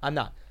pay-per-view. not. I'm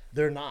not.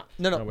 They're not.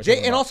 No. we're Jake, talking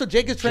and about also,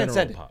 Jake is general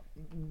transcended. pop.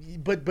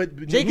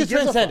 But Jake who is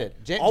gives a fuck?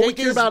 transcended. All we Jake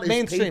care is about is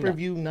mainstream now.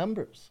 pay-per-view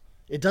numbers.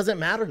 It doesn't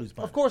matter who's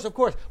buying. Of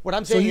course. What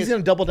I'm So saying he's is...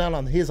 going to double down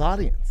on his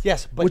audience.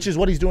 Yes, but which is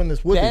what he's doing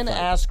this Woodley Ben fight.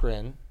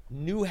 Askren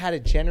knew how to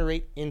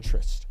generate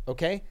interest,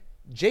 okay?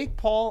 Jake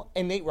Paul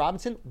and Nate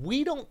Robinson,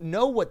 we don't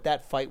know what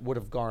that fight would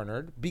have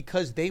garnered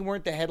because they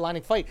weren't the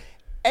headlining fight.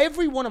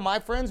 Every one of my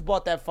friends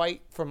bought that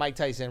fight for Mike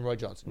Tyson and Roy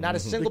Jones. Not a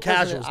single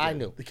person that I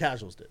knew. The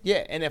casuals did.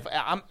 Yeah, and if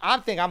I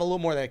think I'm a little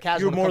more than a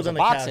casual You're when it more comes than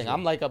to a boxing. casual.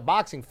 I'm like a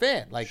boxing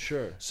fan. Like,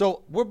 Sure.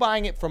 So we're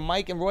buying it from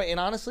Mike and Roy, and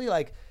honestly,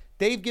 like,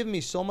 they've given me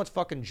so much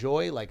fucking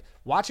joy. Like,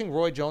 watching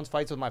Roy Jones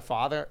fights with my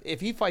father.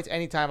 If he fights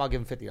anytime, I'll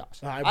give him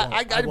 $50. I won't.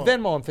 I'd won't.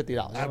 Venmo him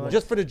 $50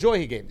 just for the joy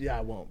he gave me. Yeah,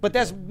 I won't. But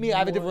that's me. I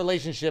have a different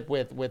relationship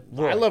with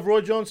Roy. I love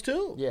Roy Jones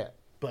too. Yeah,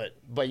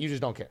 But you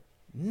just don't care.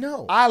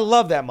 no. I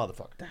love that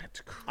motherfucker.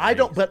 That's crazy. I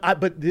don't,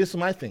 but this is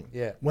my thing.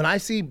 Yeah. When I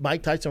see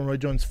Mike Tyson and Roy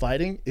Jones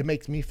fighting, it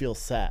makes me feel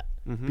sad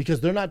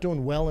because they're not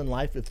doing well in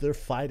life if they're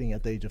fighting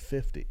at the age of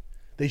 50.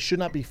 They should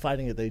not be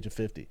fighting at the age of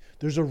 50.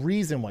 There's a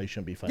reason why you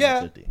shouldn't be fighting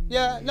at 50.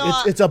 Yeah. No,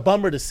 It's a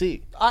bummer to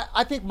see.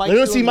 I think Mike's They're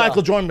gonna see doing Michael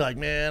well. Jordan be like,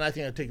 man, I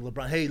think I'd take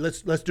LeBron. Hey,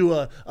 let's do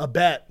a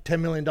bet,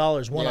 $10 million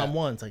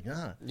one-on-one. It's like,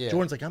 nah. Yeah.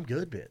 Jordan's like, I'm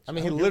good, bitch. I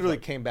mean, he literally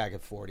came back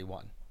at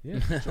 41.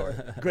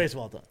 Grace of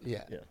all time.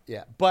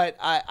 Yeah. But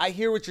I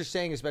hear what you're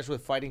saying, especially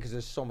with fighting, because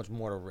there's so much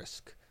more to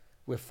risk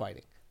with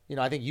fighting. You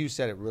know, I think you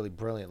said it really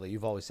brilliantly.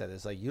 You've always said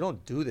this. Like, you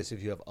don't do this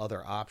if you have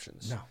other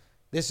options. No.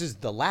 This is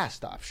the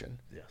last option.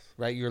 Yes.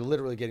 Right? You're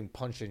literally getting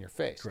punched in your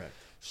face. Correct.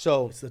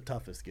 So It's the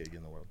toughest gig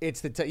in the world.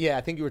 it's yeah,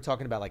 I think you were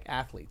talking about like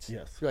athletes.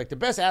 Yes. You're like the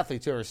best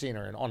athletes you've ever seen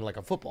are on like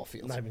a football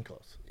field. Not even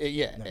close.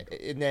 Yeah,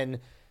 and then,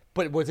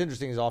 but what's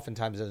interesting is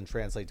oftentimes it doesn't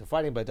translate to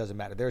fighting, but it doesn't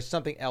matter. There's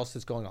something else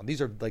that's going on.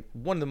 These are like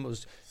one of the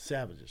most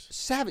Savages.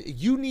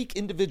 unique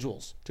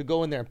individuals to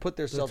go in there and put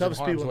themselves in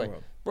toughest harm's people in way. the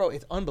world. Bro,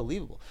 it's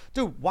unbelievable.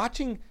 Dude,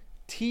 watching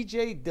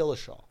T.J.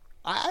 Dillashaw.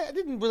 I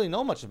didn't really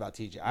know much about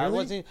TJ.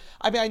 Really?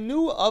 I mean, I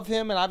knew of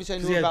him, and obviously I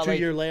knew He had a about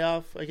 2-year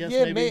layoff, I guess.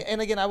 Yeah, maybe.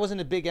 and again, I wasn't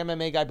a big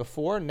MMA guy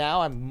before.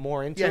 Now I'm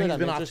more into Yeah, it. he's I'm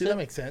been off too. interested. That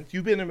makes sense.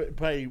 You've been in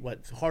probably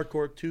what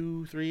hardcore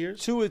 2-3 years.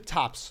 Two at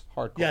tops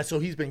hardcore. Yeah, so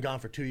he's been gone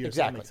for 2 years.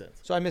 exactly. That makes sense.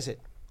 So I miss it.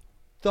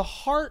 The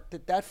heart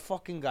that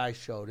fucking guy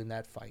showed in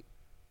that fight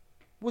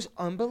was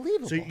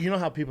unbelievable. So you know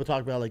how people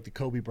talk about like the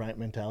Kobe Bryant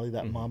mentality,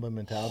 that Mamba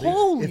mentality.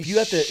 Holy if you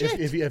have to, shit.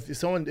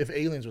 if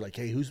aliens were like,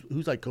 hey,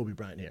 who's like Kobe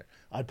Bryant here?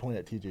 I'd point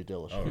at T.J.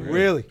 Dillashaw.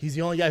 Really? He's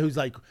the only guy who's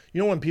like, you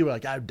know, when people are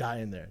like, I'd die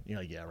in there. You're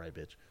like, yeah, right,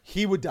 bitch.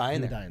 He would die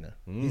in He'd there. die in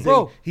there.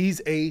 Bro.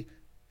 He's a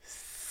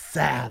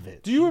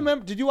savage. Do you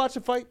remember? Did you watch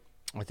the fight?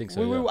 I think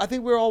so. I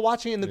think we were all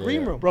watching in the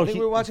green room. Bro, I think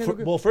we were watching in the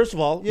green well, first of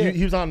all, Yeah.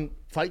 he was on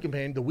Fight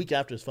Campaign the week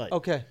after his fight.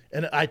 Okay.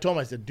 And I told him,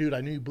 I said, dude,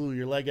 I knew you blew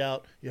your leg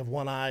out. You have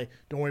one eye.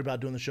 Don't worry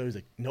about doing the show. He's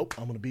like, nope,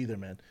 I'm going to be there,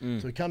 man.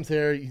 So he comes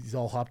here. He's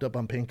all hopped up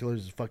on painkillers,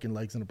 his fucking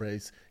legs in a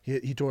brace.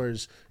 He tore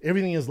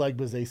everything in his leg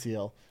was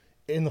ACL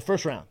in the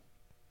first round.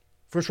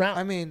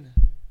 I mean,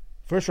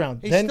 First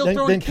round. He's Then still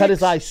throwing cut his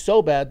kicks. eye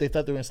so bad they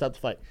thought they were going to stop the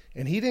fight.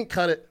 And he didn't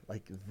cut it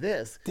like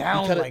this.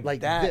 Down he cut like it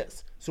like that.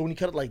 this. So when you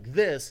cut it like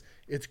this,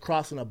 it's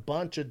crossing a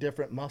bunch of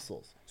different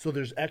muscles. So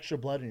there's extra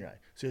blood in your eye.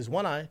 So he has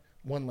one eye,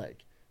 one leg.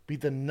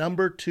 Beat the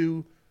number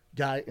 2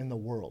 guy in the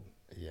world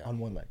on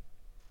one leg.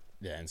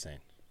 Yeah, insane.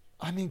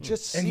 I mean,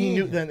 just And seeing he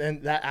knew him. then,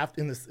 and that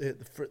after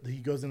he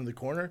goes into the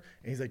corner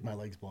and he's like, my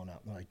leg's blown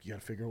out. And they're like, you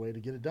got to figure a way to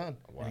get it done.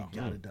 And he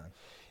got it done.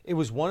 It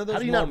was one of those How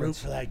do you not root moments.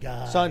 for that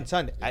guy?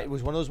 Son, it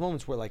was one of those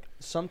moments where, like,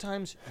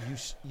 sometimes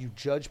you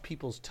judge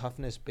people's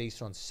toughness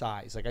based on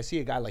size. Like, I see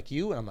a guy like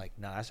you, and I'm like,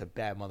 nah, that's a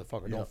bad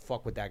motherfucker. Don't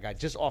fuck with that guy,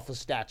 just off of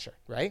stature,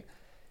 right?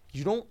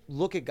 You don't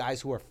look at guys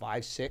who are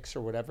 5'6"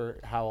 or whatever,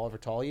 however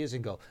tall he is,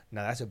 and go,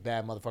 nah, that's a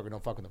bad motherfucker.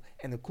 Don't fuck with him.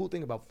 And the cool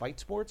thing about fight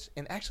sports,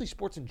 and actually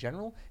sports in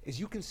general, is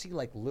you can see,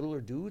 like,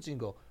 littler dudes and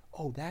go,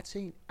 oh, that's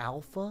an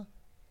alpha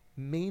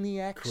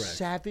maniac,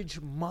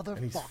 savage motherfucker.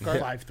 And he's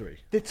 5'3".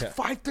 That's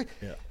 5'3".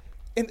 Yeah.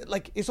 And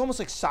like it's almost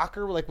like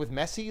soccer, like with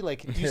Messi.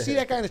 Like you see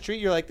that guy in the street,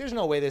 you're like, "There's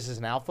no way this is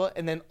an alpha."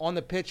 And then on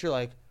the pitch, you're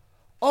like,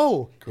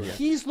 "Oh,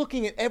 he's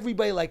looking at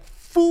everybody like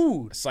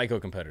food.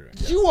 Psycho competitor.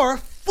 You are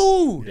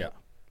food." Yeah.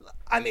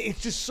 I mean, it's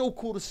just so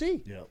cool to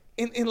see. Yeah.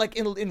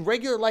 In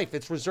regular life,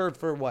 it's reserved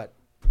for what?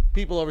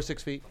 People over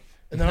 6 feet.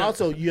 And then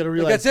also you got to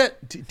realize that's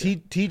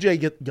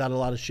TJ got a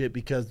lot of shit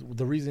because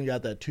the reason he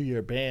got that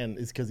 2-year ban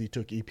is because he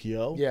took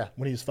EPO. Yeah.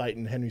 When he was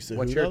fighting Henry Cejudo.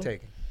 What's your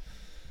take?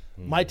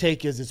 My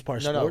take is it's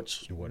part of No,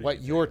 sports.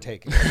 What you're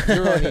taking?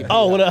 You're on EPO.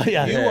 Oh, well,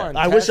 yeah. You are on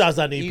I wish test, I was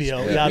on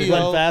EPO. Yeah, I'd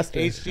run faster.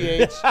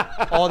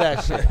 HGH, all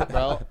that shit,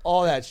 bro.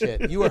 All that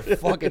shit. You are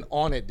fucking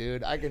on it,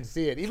 dude. I can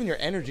see it. Even your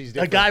energy's A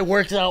different. guy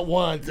works out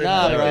once. and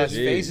Nah, like, bro, his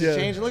face is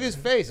changing. Look at his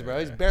face, bro.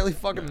 He's barely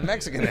fucking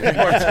Mexican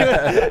anymore,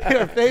 dude.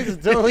 Your face is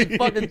totally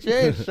fucking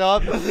changed,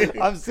 Sean.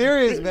 I'm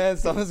serious, man.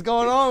 Something's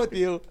going on with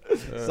you.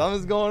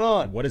 Something's going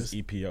on. What is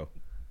EPO?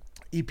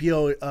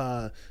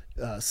 EPO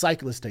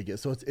cyclists take it,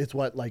 so it's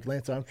what like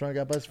Lance Armstrong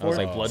got busted for. it's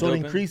like blood so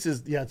doping? it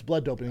increases, it's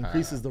blood doping. It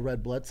increases the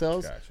red blood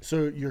cells,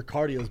 so your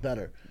cardio is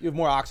better. You have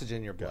more oxygen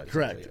in your blood.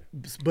 Correct.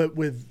 But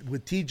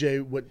with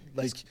TJ, what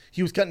like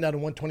he was cutting down to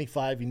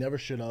 125. He never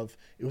should have.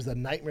 It was a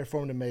nightmare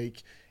for him to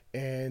make.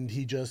 And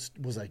he just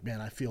was like,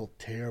 man, I feel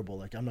terrible.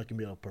 Like, I'm not going to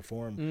be able to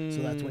perform. So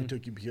that's when he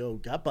took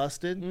EPO, got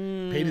busted,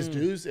 paid his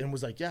dues, and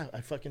was like, yeah,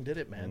 I fucking did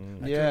it,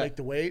 man. I couldn't make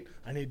the weight.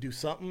 I need to do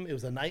something. It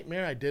was a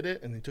nightmare. I did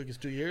it. And he took his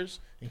 2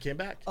 years and came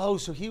back. Oh,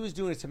 so he was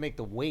doing it to make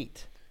the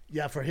weight.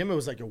 Yeah, for him, it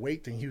was like a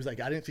weight thing. He was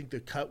like, I didn't think the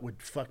cut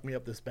would fuck me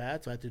up this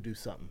bad, so I had to do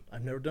something.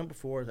 I've never done it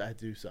before. So I had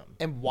to do something.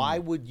 And why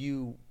would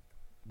you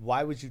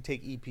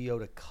take EPO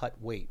to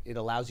cut weight? It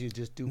allows you to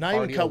just do Not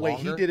cardio even cut weight.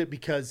 He longer? did it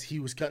because he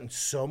was cutting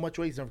so much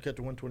weight. He's never cut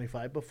to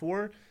 125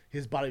 before.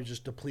 His body was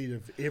just depleted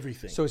of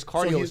everything. So his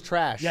cardio was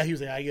trash. Yeah, he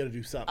was like, I got to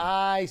do something.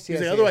 I see.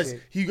 He's I like, see, I otherwise, see.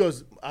 he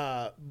goes,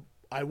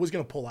 I was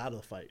going to pull out of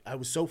the fight. I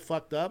was so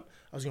fucked up.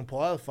 I was going to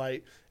pull out of the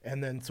fight.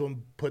 And then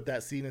someone put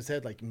that seed in his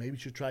head, like, maybe you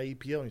should try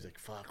EPO. And he's like,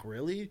 fuck,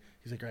 really?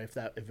 He's like, all right,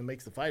 if it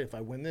makes the fight, if I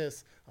win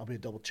this, I'll be a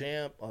double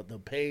champ. They'll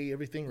pay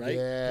everything, right?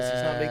 Because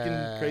he's not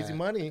making crazy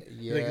money.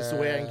 He's like, it's the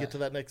way I can get to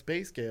that next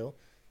pay scale.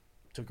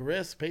 Took a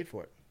risk, paid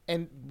for it.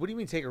 And what do you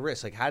mean take a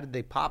risk? Like, how did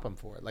they pop him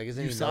for it? Like,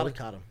 isn't he USADA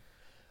caught him.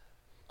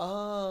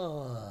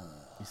 Oh.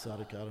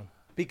 USADA caught him.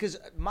 Because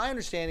my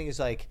understanding is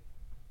like,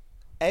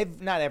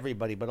 not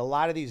everybody, but a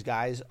lot of these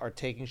guys are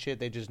taking shit.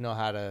 They just know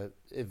how to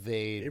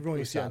evade. Everyone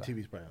you see on USADA. TV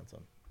is probably on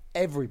something.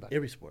 Everybody.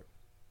 Every sport.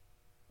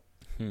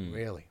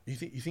 Really? You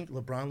think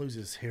LeBron loses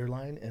his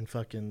hairline and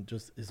fucking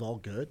just is all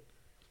good?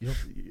 You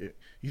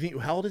think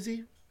how old is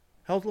he?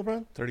 How old is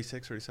LeBron?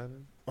 36,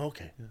 37.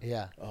 Okay.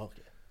 Yeah.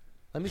 Okay.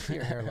 Let me see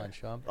your hairline,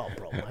 Sean. Oh,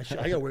 bro, I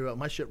gotta worry about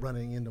my shit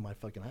running into my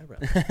fucking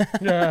eyebrows.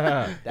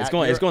 It's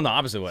going the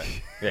opposite way.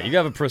 Yeah, you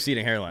have a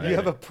proceeding hairline. You I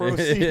have a think.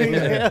 proceeding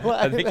hairline.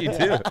 I think you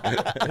do.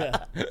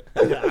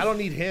 Yeah, I don't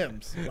need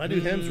hymns. When I do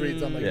hymns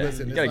reads, I'm like, Yeah.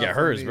 listen, You it's gotta not get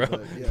for hers, me, bro.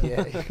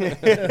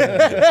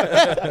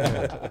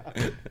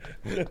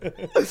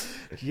 but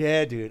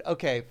Yeah, dude.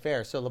 Okay,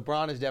 fair. So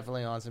LeBron is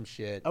definitely on some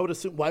shit. I would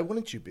assume. Why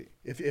wouldn't you be?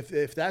 If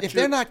that's If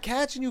they're not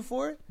catching you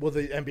for it, well,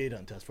 the NBA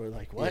doesn't test for it.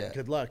 Like what? Yeah.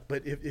 Good luck.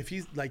 But if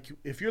he's like,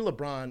 if you're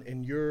LeBron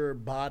and your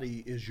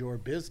body is your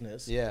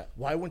business, Yeah.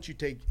 Why wouldn't you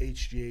take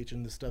HGH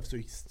and the stuff so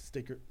you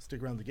stick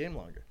around the game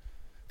longer?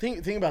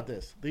 Think about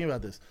this. Think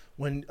about this.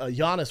 When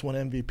Giannis won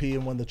MVP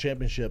and won the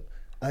championship,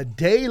 a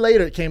day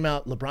later it came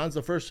out LeBron's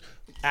the first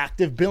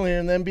active billionaire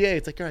in the NBA.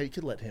 It's like, all right, you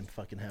could let him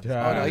fucking have it.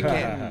 oh no, he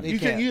can't. He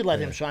can't. You let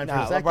him shine for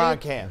Nah, a second. LeBron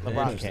can't.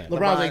 LeBron can't.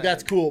 LeBron's like,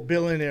 that's cool,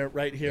 billionaire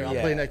right here. I'll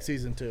Yeah. play next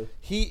season too.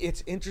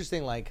 It's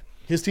interesting. Like,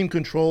 His team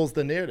controls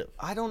the narrative.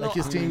 I don't know. Like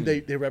his team,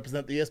 they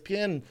represent the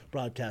ESPN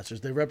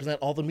broadcasters. They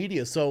represent all the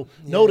media. So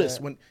notice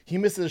when he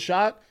misses a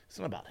shot, it's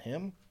not about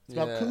him. It's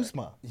about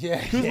Kuzma.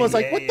 Yeah. Kuzma's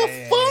like, what the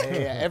fuck?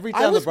 yeah. Every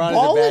I time was LeBron is a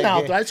balling bad out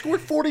game- there. I scored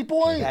 40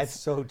 points. That's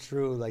so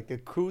true. Like the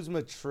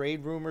Kuzma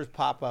trade rumors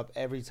pop up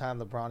every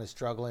time LeBron is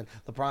struggling.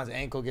 LeBron's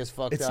ankle gets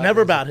fucked up. It's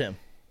never about him.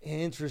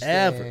 Interesting.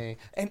 Ever.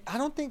 And I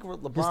don't think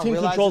LeBron His team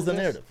realizes controls the this,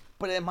 narrative.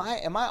 But am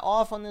I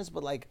off on this?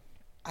 But like,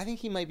 I think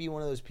he might be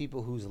one of those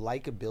people whose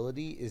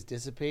likability is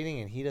dissipating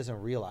and he doesn't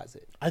realize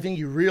it. I think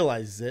he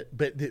realizes it,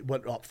 but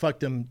what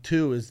fucked him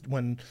too is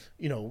when,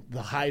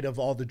 the height of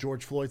all the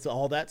George Floyd's,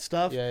 all that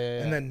stuff.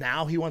 Yeah. And then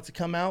now he wants to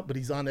come out, but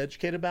he's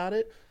uneducated about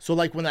it. So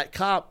like when that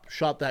cop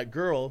shot that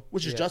girl,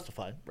 which is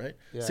justified, right?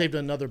 Yeah. Saved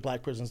another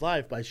black person's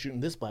life by shooting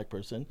this black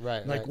person.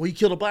 Right, Like, right. well, you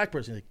killed a black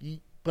person. Like,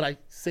 but I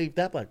saved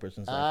that black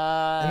person's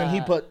life. And then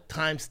he put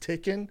times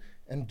ticking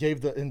and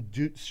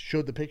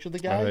showed the picture of the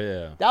guy. Oh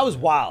yeah. That was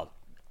wild.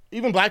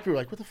 Even black people were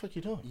like, what the fuck are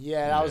you doing?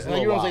 Yeah, that was a And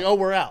little everyone's wild. like, oh,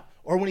 we're out.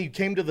 Or when he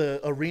came to the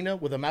arena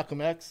with a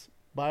Malcolm X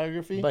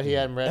biography. But he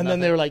hadn't read And then nothing.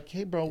 they were like,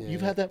 hey, bro, you've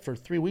had that for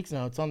 3 weeks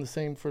now. It's on the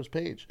same first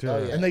page. Oh,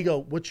 yeah. And they go,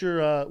 what's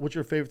your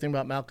favorite thing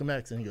about Malcolm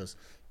X? And he goes,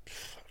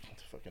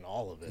 fucking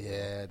all of it.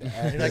 Yeah,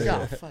 And you're like,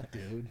 oh, fuck,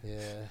 dude. yeah.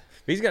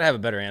 But he's got to have a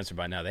better answer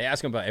by now. They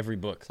ask him about every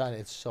book. Son,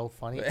 it's so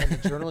funny. And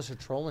the journalists are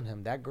trolling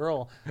him. That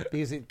girl,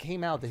 because it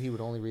came out that he would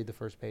only read the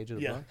first page of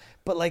the Yeah. book.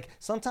 But like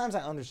sometimes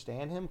I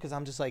understand him because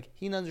I'm just like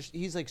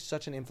he's like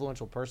such an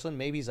influential person.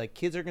 Maybe he's like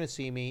kids are gonna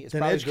see me. It's Then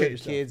probably educate good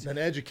yourself. kids Then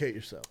educate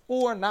yourself.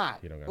 or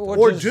not. don't got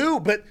Or just- do,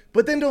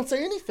 but then don't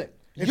say anything.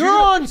 If You're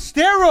on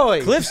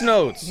steroids. Cliff's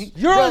notes.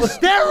 You're on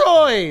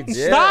steroids.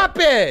 Yeah. Stop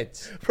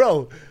it.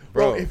 Bro,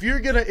 Bro. if you're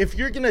gonna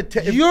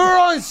You're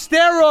on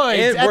steroids.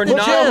 And at we're the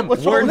not- gym.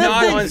 what's wrong with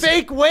lifting not on-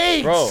 fake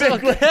weights. Bro,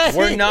 okay?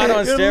 we're not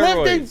on You're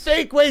lifting steroids.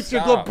 fake weights.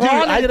 You're Stop.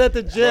 LeBroning it at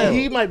the gym.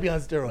 He might be on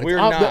steroids. We're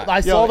not.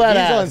 I saw that he's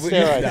ass. on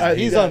steroids.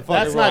 He's on fucking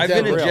That's not I've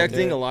dead been real, injecting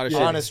dude. a lot of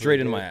shit Honestly, straight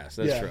into dude. my ass.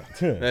 That's Yeah.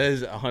 true. That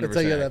is 100%. That's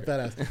how you get that fat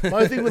ass. My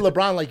other thing with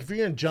LeBron, like if you're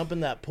gonna jump in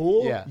that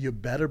pool, Yeah. you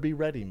better be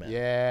ready, man.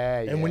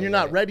 Yeah. And when you're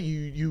not ready,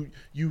 you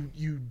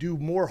do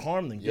more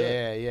harm than good.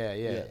 Yeah.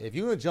 If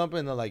you're gonna jump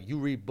in the like you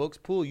read books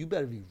pool, you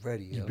better be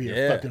ready. Yo. Be Yeah.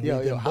 a fucking Yo,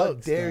 read them how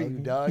books, dare dog. you,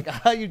 dog?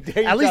 How you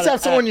dare you? At least try have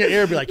to someone in act- your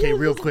ear be like, hey,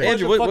 real quick.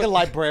 Bunch of Andrew, fucking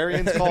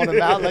librarians calling him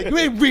out like you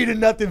ain't reading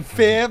nothing,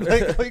 fam.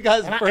 Like you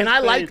guys. And I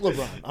like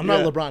LeBron. I'm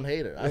not a LeBron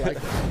hater. I like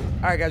him.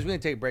 All right, guys, we're gonna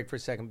take a break for a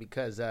second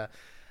because I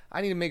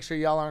need to make sure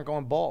y'all aren't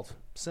going bald.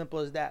 Simple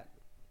as that.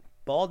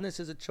 Baldness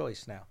is a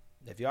choice now.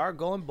 If you are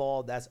going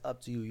bald, that's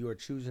up to you. You are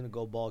choosing to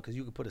go bald because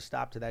you can put a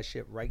stop to that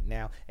shit right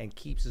now, and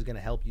Keeps is going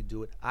to help you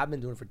do it. I've been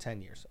doing it for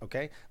 10 years,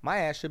 okay? My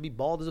ass should be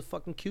bald as a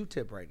fucking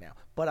Q-tip right now,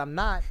 but I'm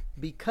not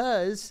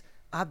because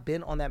I've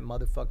been on that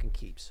motherfucking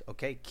Keeps,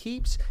 okay?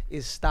 Keeps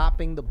is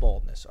stopping the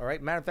baldness, all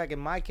right? Matter of fact, in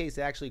my case,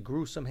 it actually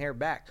grew some hair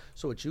back.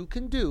 So what you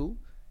can do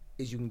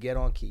is you can get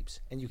on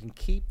Keeps, and you can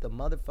keep the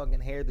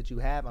motherfucking hair that you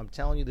have. I'm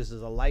telling you, this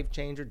is a life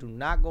changer. Do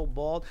not go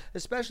bald,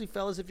 especially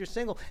fellas if you're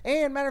single.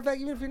 And matter of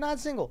fact, even if you're not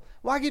single,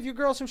 why give your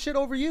girl some shit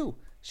over you?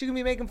 She can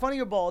be making fun of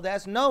your bald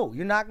ass. No,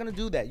 you're not going to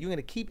do that. You're going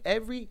to keep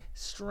every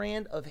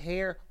strand of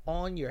hair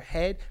on your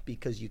head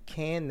because you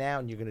can now,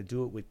 and you're going to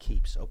do it with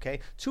Keeps, okay?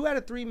 2 out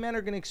of 3 men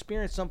are going to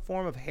experience some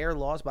form of hair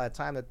loss by the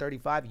time they're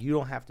 35. You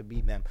don't have to be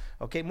them,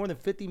 okay? More than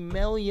 50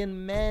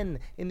 million men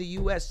in the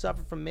U.S.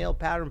 suffer from male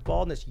pattern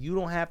baldness. You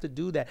don't have to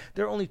do that.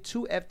 There are only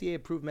 2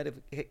 FDA-approved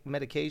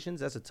medications,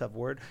 that's a tough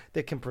word,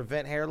 that can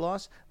prevent hair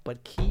loss,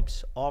 but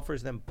Keeps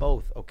offers them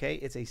both, okay?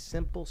 It's a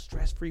simple,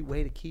 stress-free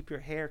way to keep your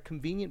hair,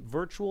 convenient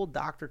virtual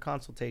doctor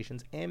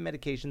consultations and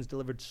medications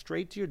delivered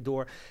straight to your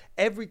door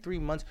every 3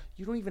 months.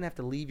 You don't even have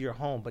to leave your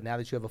home, but now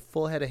that you have a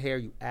full head of hair,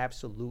 you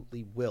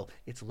absolutely will.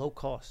 It's low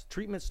cost.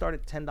 Treatments start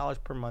at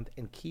 $10 per month,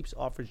 and Keeps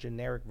offers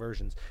generic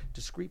versions,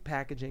 discreet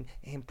packaging,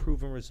 and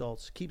proven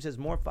results. Keeps has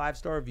more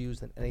 5-star reviews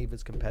than any of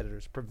its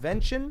competitors.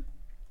 Prevention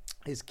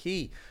is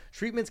key.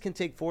 Treatments can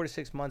take 4 to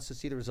 6 months to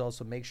see the results,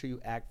 so make sure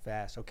you act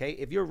fast, okay?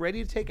 If you're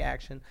ready to take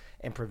action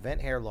and prevent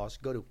hair loss,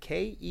 go to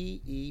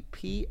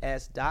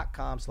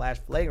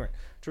keeps.com/flagrant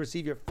to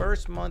receive your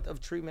first month of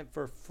treatment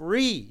for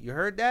free. You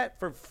heard that?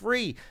 For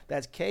free.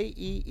 That's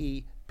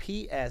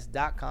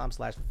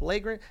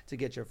keeps.com/flagrant to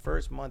get your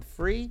first month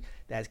free.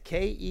 That's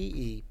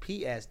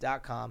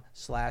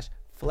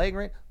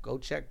keeps.com/flagrant. Go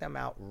check them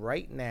out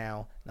right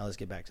now. Now let's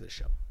get back to the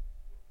show.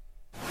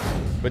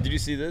 But did you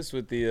see this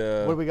with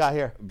the What do we got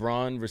here?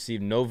 Braun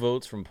received no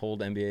votes from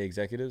polled NBA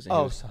executives? And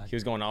Oh, he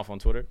was going off on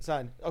Twitter.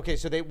 Son, okay,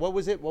 so what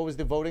was it? What was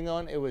the voting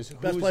on? It was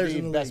Best who's players the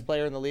in the best league.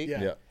 player in the league?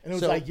 Yeah. Yeah. And it was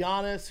So- like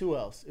Giannis. Who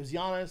else? It was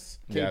Giannis.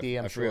 KD, Yeah,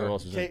 I'm I forget sure. who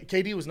else was in.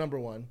 KD was number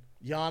 1.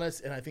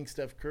 Giannis, and I think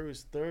Steph Curry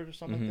was 3rd or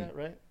something like that,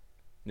 right?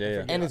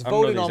 Yeah. And it's I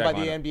don't know voted the on by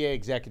exact the lineup. NBA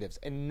executives,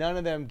 and none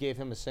of them gave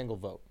him a single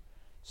vote.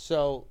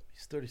 So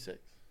He's 36.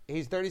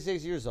 he's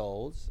 36 years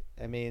old.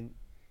 I mean,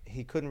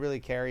 he couldn't really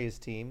carry his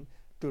team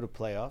through the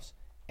playoffs,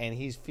 and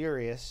he's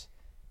furious,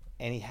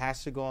 and he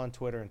has to go on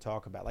Twitter and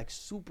talk about, like,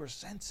 super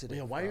sensitive.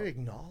 Yeah, why bro. are you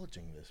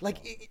acknowledging this?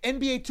 Like, bro?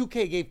 NBA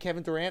 2K gave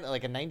Kevin Durant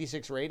like a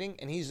 96 rating,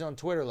 and he's on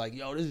Twitter like,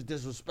 "Yo, this is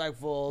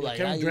disrespectful." Yeah, Like,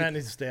 Kevin how you- Durant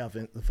needs to stay off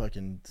the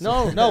fucking.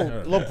 No,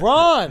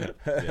 LeBron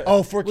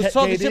Oh, for was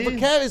talking KD? shit for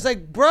Kevin. It's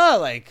like, bruh,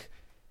 like,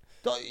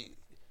 don't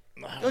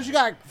you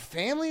got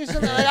family or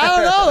something? Like, I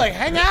don't know. Like,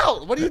 hang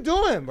out. What are you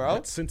doing, bro?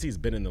 But since he's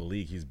been in the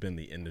league, he's been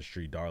the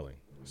industry darling.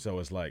 So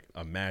it's like,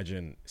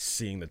 imagine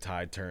seeing the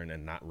tide turn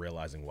and not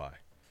realizing why.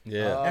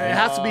 Yeah. And it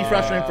has to be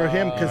frustrating for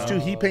him because too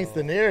he paints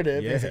the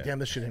narrative. And he's Yeah. like, damn,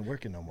 this shit ain't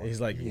working no more.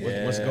 He's like,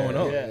 what's going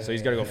on? Yeah. So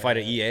he's got to go fight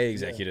an EA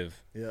executive,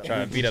 Yeah.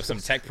 try to beat up some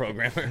tech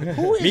programmer.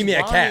 Who is Meet me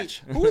at Ronnie- Catch.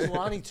 Who is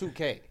Ronnie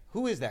 2K?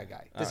 Who is that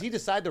guy? Does he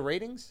decide the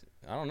ratings?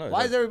 I don't know.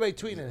 Why is everybody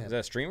tweeting at Is him? that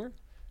a streamer?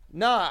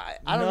 No, I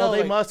don't no, know. they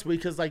like, must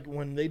because like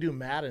when they do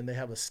Madden, they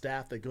have a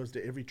staff that goes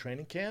to every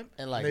training camp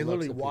And, like, they looks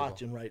literally at watch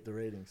people. and write the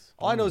ratings.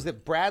 All I know is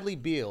that Bradley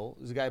Beal,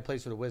 who's the guy who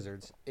plays for the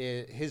Wizards,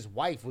 his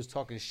wife was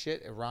talking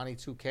shit at Ronnie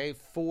 2K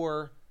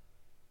for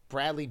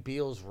Bradley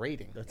Beal's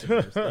rating. That's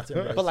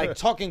embarrassing. But like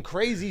talking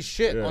crazy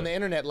shit Yeah. on the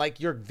internet, like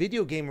your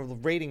video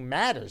game rating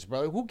matters,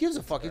 bro. Who gives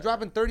a fuck? You're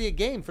dropping 30 a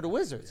game for the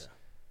Wizards.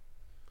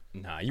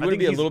 Nah, you wouldn't think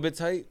be a he's- little bit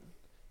tight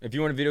if you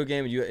won a video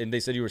game and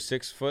they said you were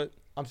 6 foot.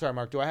 I'm sorry,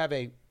 Mark. Do I have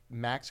a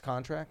max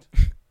contract?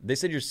 They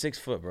said you're 6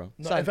 foot, bro.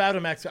 No, Son, if I had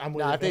a max, I'm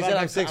with Nah, you. if they I said had a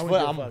I'm max, 6 I foot,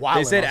 wouldn't I'm give a fuck. wild.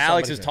 They said on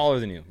Alex somebody. is taller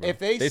than you. Bro. If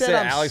they said said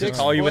I'm Alex is 6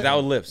 taller you foot-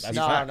 without lips.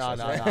 No.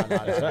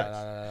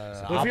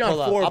 But if I'll you're on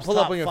pull up. Forbes I'll pull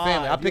up top on your 5,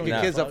 family. I'll you pick your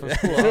don't kids give up a from fuck.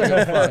 school. I don't give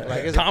a fuck.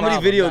 Like, it's a Comedy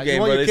problem. video Now, game,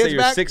 want bro. your They say kids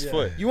you're back? 6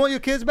 foot. You want your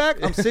kids back?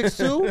 I'm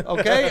 6'2",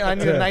 okay? And I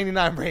need a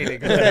 99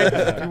 rating, okay?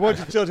 If you want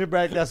your children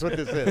back, that's what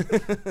this is.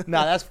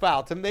 Nah, that's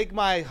foul. To make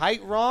my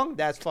height wrong,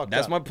 that's fucked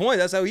That's up. my point.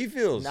 That's how he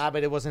feels. Nah,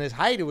 but it wasn't his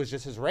height. It was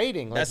just his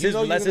rating. Like, That's you his-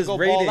 know you're that's gonna his go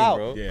rating, ball out.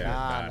 bro. Yeah,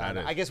 Nah, that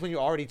is. I guess when you're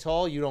already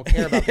tall, you don't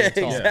care about being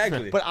tall.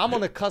 Exactly. But I'm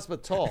on the cusp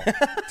of tall.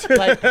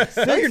 Like,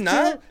 No, you're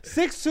not.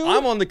 6'2"?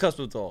 I'm on the cusp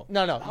of tall.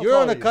 No, How you're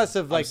tall on the are you? cusp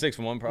of I'm like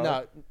 6'1", probably.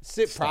 No,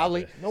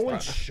 probably. No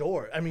one's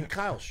short. I mean,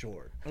 Kyle's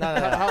short. No.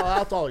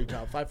 How tall are you,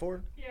 Kyle?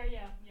 5'4"? Yeah, and you.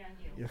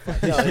 You're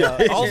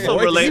Also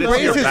He related to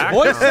raised your his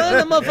background. voice, son.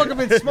 That motherfucker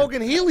been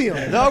smoking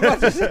helium. Dog, what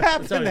just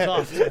happened how he there?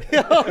 talks. Yo,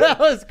 that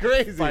was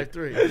crazy.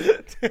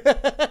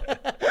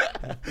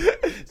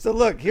 5'3". So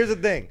look, here's the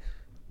thing.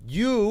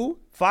 You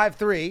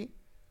 5'3",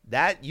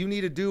 that you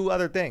need to do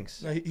other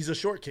things. No, he's a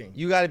short king.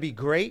 You got to be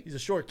great. He's a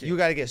short king. You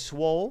got to get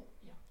swole.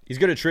 He's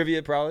good at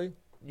trivia, probably.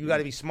 You got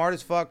to be smart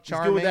as fuck, He's good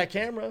charming. with that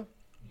camera.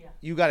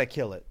 You got to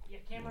kill it. Yeah,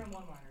 camera and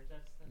one-liners.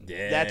 That's the...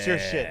 Yeah. That's your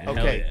shit. Hell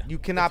Okay. yeah. You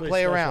cannot That's what play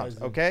he around. specializes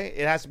in. Okay.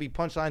 It has to be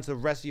punchlines the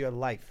rest of your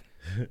life.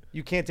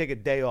 You can't take a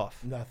day off.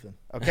 Nothing.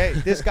 Okay,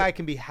 this guy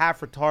can be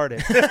half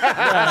retarded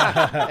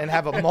and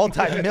have a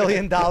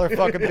multi-million-dollar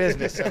fucking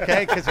business.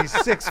 Okay, because he's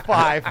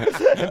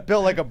 6'5" and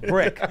built like a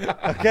brick.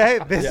 Okay,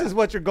 this is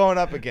what you're going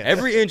up against.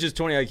 Every inch is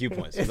 20 IQ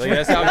points. Like,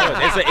 that's how it goes.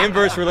 It's an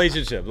inverse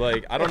relationship.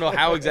 Like, I don't know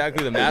how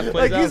exactly the math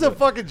plays like he's out. a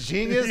fucking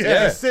genius. Yeah.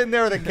 And he's sitting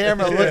there with a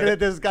camera looking at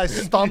this guy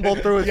stumble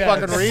through his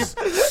fucking reef.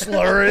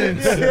 slurring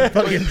and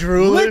fucking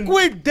drooling.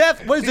 Liquid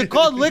death. What is it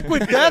called?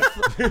 Liquid death?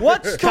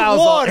 What's the Calzone.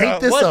 water?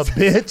 Ain't this What's a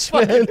bitch,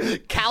 man?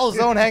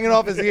 calzone hanging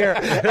off his ear?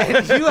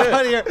 And you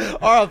out here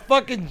are a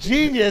fucking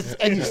genius,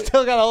 and you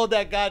still gotta hold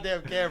that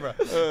goddamn camera.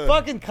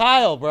 Fucking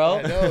Kyle, bro.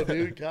 I know,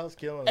 dude. Kyle's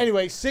killing it.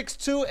 Anyway,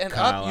 6'2" and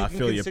Kyle, up, you I can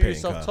feel your consider pain,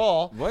 yourself Kyle.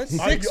 tall. What?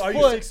 6 Are you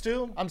foot.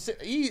 6'2"? I'm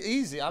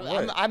easy.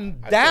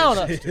 I'm down.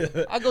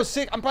 I go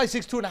 6. I'm probably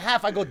 6'2" and a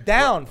half. I go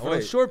down for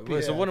a short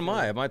piece. So what am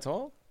I? Am I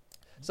tall?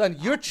 Son,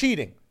 you're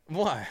cheating.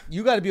 Why?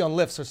 You got to be on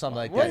lifts or something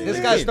like What that. do This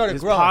you guy mean? started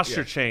His growing.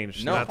 posture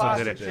changed. No, That's what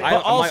did it. I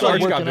also also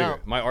arch got working bigger.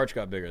 out. My arch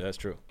got bigger. That's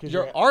true.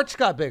 Your arch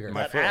got bigger.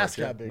 My That foot ass arch,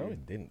 yeah. got bigger. No,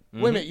 it didn't.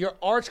 Wait a minute, your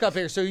arch got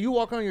bigger. So you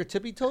walk on your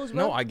tippy toes,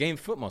 bro? No, I gained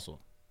foot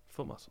muscle.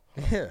 Foot muscle.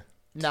 Yeah.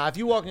 Nah, if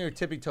you walk on your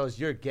tippy toes,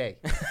 you're gay.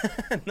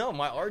 No,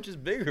 my arch is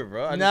bigger,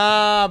 bro.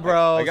 Nah,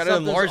 bro. I got an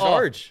something's enlarged off.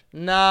 arch.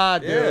 Nah,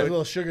 dude. There's a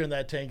little sugar in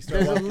that tank.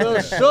 There's a little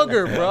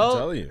sugar, I'm bro.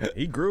 telling you,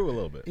 he grew a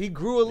little bit. He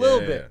grew a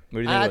little Yeah. bit.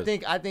 What do you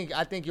think it was?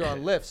 I think you're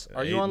on lifts.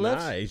 Are you on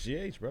lifts? Nah,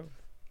 HGH, bro.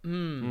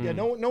 Yeah,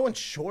 no one's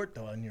short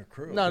though on your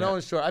crew. No, no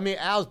one's short. I mean,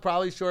 Al's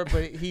probably short,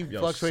 but he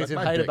fluctuates suck in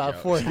my height dick, about yo.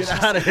 4 inches.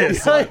 Get out of here,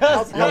 son. Yo,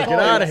 get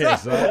out of here,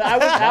 son.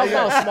 I was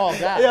a small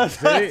guy.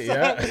 See?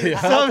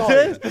 Yeah.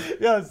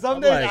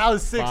 Some days like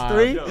Al's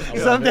 6'3".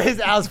 Some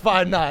days Al's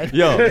 5'9".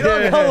 Yo, You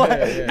don't know what-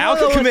 Al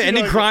can commit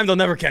any crime, they'll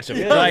never catch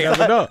him. Like,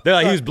 never know. they're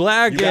like, he was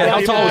black. Yeah,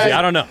 how tall was he?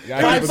 I don't know.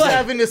 Gotta keep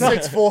him- 5'7" to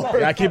 6'4".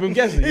 gotta keep him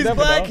guessing. You He's never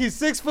black. know. He's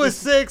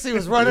 6'6". He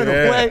was running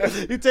Yeah. away.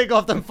 You take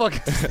off them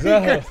fucking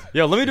sneakers.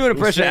 Yo, let me do an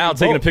impression of Al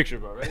taking a both. picture,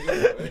 bro.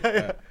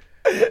 Right?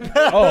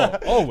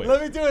 Always.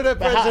 Let me do an How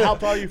impression.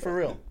 tall are you for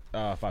real?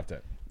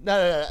 5'10".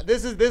 No.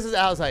 This is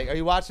Al's height. Are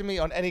you watching me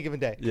on any given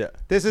day? Yeah.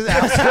 This is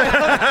Al's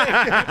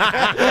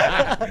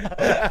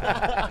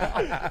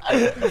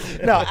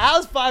No,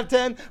 Al's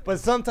 5'10", but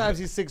sometimes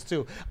he's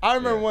 6'2". I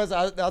remember once,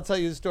 I'll tell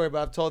you the story,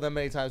 but I've told them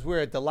many times. We were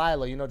at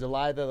Delilah. You know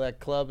Delilah, that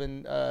club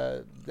in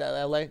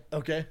L.A.?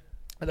 Okay.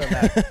 It doesn't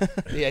matter.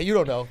 Yeah, you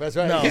don't know. That's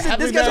right. No. He's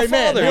This guy's a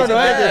father. You don't know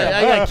anything.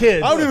 I got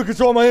kids. I don't even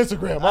control my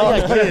Instagram. I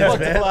got kids, Fuck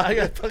man. Delilah. I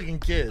got fucking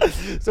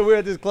kids. So we're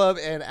at this club,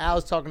 and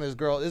Al's talking to this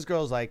girl. This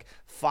girl's like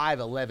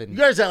 5'11". You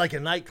guys at like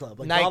a nightclub,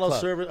 like bottle Nightclub.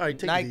 service. All right,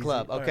 take it easy.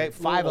 Nightclub, All okay? right,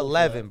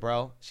 5'11",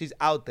 bro. She's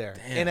out there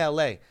in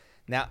L.A.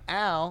 Now,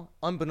 Al,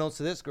 unbeknownst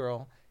to this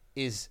girl,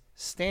 is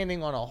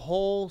standing on a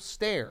whole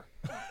stair.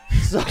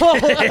 So is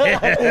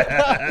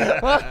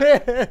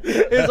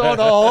on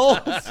a whole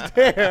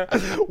stair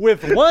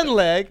with one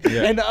leg,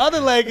 and the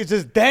other leg is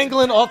just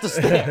dangling off the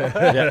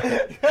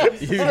stair.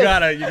 You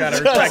gotta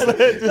respect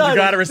it. You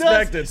gotta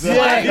respect it, son.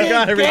 You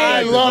gotta I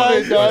respect it. love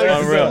it, dog.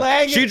 That's unreal.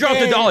 Slanging She dropped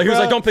game, $1. He was bro.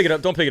 like, don't pick it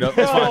up. Don't pick it up.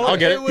 It's fine. I'll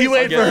get it. was- He I'll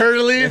waited get for it. her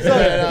to leave.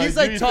 He's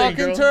like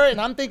talking to her,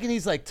 and I'm thinking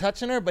he's like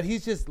touching her, but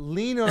he's just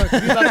leaning on her.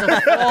 She's about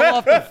to fall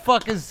off the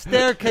fucking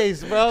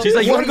staircase, bro. She's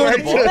like, you want to go to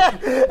the bar?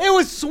 It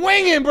was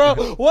swinging, bro.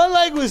 One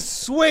leg was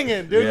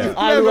swinging, dude. Yeah.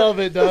 I love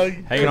it, dog.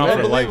 Hanging on for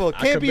life. Unbelievable.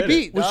 Can't be committed.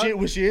 beat, Was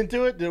dog. she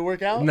into it? Did it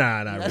work out?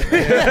 Nah, not really.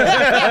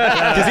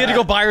 Because he had to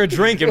go buy her a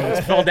drink and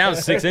fell down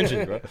 6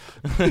 inches, bro.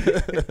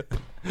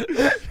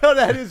 No,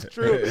 that is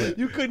true.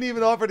 You couldn't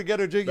even offer to get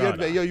her a drink. You had to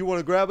be like, yo, you want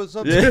to grab us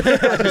something?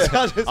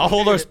 I'll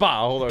hold her spot.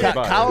 I'll hold her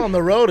spot. Kyle on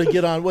the road to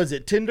get on, was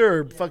it Tinder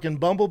or fucking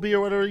Bumblebee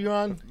or whatever you're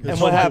on? And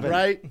what happened?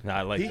 Right? Nah,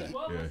 I like He-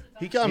 that.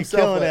 He got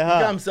himself killing it, huh?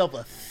 he got himself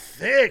a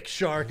thick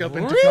shark up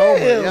in Really? Tacoma.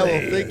 Yeah, well,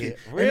 thicky.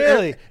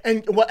 Really?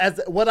 And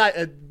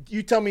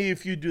you tell me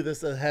if you do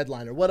this as a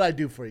headliner. What I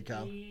do for you,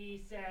 Kyle?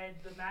 He said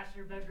the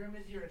master bedroom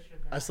is yours from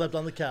I now. slept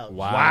on the couch.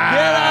 Wow.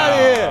 Get out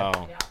of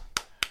here. Yeah.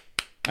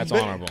 That's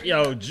honorable.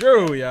 Yo,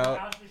 Drew, yo.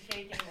 House was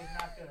shaking. It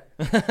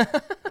was not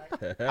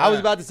good. I was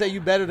about to say you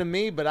better than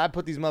me, but I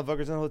put these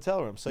motherfuckers in a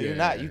hotel room. So you're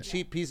not. You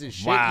cheap piece of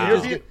shit. Wow. You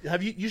just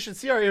get- You should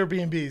see our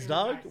Airbnbs,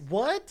 dog.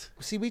 What?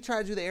 see, we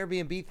tried to do the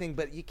Airbnb thing,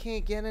 but you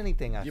can't get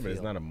anything, I Yeah, but it's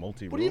feel. not a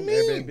multi-room What do you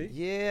mean? Airbnb.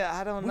 Yeah,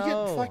 I don't We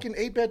know. get fucking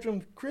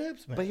 8-bedroom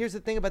cribs, man. But here's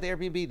the thing about the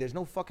Airbnb. There's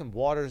no fucking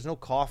water. There's no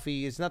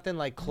coffee. It's nothing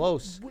like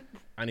close.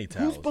 I need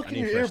towels. Who's booking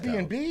I need your fresh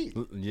towels.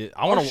 Airbnb? Yeah,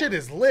 I Our want shit to.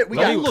 is lit. We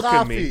Let got me look at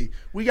coffee. me.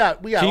 We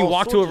got. Can you all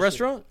walk to a sorts of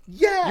restaurant?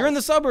 shit. Yeah. You're in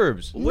the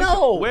suburbs.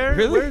 No. Where?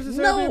 Really? Where's this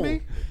No.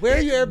 Airbnb? Where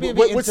are you Airbnb?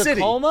 What in city?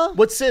 Tacoma?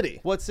 What city?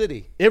 What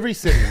city? Every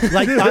city.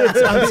 Like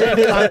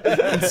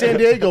in San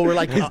Diego, we're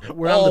like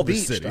we're on All the the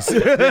beach. cities.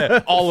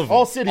 dog. All of them.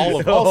 All cities. All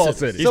of them. All All cities.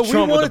 cities. So He's we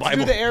Trump with wanted the to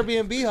do the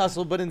Bible. Airbnb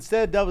hustle, but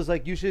instead Dub was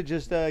like, you should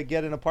just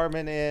get an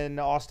apartment in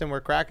Austin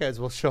where crackheads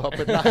will show up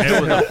at night.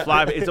 It was a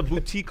fly. It's a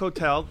boutique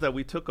hotel that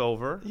we took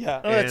over. Yeah.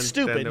 Oh, that's And-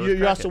 stupid. there was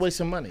You're also crackheads.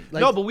 wasting money.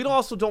 Like, No, but we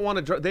also don't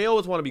want to. They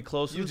always want to be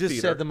close to You the just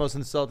theater. said the most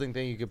insulting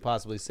thing you could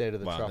possibly say to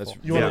the Wow, truffle.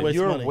 that's- you want to Yeah. waste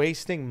You're money.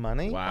 wasting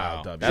money?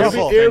 Wow, That's that's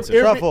Truffle.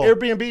 offensive. Truffle.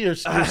 Airbnb, you're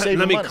saving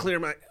Let me money. clear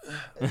my.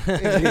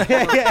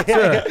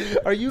 Yeah.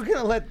 Are you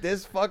gonna let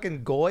this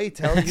fucking goy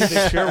tell you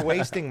that you're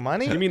wasting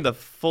money? You mean the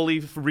fully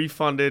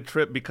refunded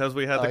trip because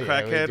we had the Oh, yeah, we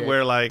crackhead? did.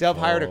 Where like Dub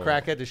hired a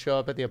crackhead to show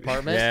up at the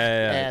apartment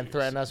Yeah. and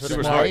threaten us with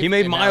Super a smart. knife. He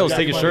made and now Miles we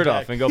take his got shirt money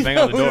off and go bang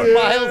on the door.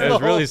 Miles It the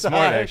was really whole smart,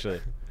 time.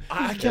 actually.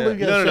 I can't believe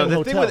you guys No. stay in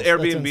The thing with hotels. That's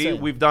Airbnb,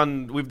 insane. we've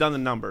done the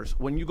numbers.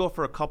 When you go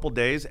for a couple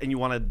days and you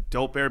want a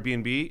dope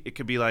Airbnb, it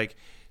could be like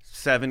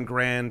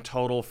 $7,000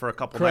 total for a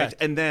couple Correct.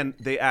 nights, and then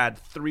they add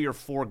 $3,000 or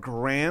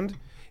 $4,000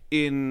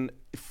 in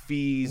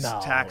fees, No,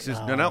 taxes.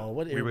 no. No.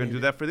 What We were going to Airbnb? do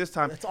that for this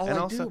time. That's all and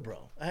I also, do,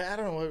 bro. I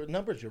don't know what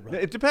numbers you're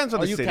running. It depends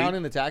on Are the you city.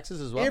 counting the taxes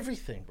as well?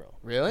 Everything, bro.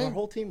 Really? Our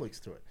whole team looks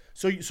through it.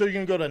 So you're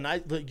gonna go to a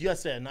nice, like you guys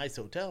stay at a nice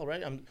hotel,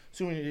 right? I'm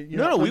assuming you're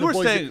No, not we putting the were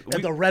boys staying-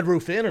 at the Red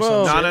Roof Inn or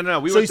Well, something. No.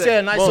 We So were you stay at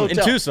a nice Well, in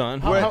hotel.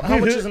 Tucson. How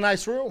much is a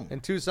nice room?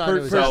 In Tucson, For-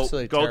 it was for-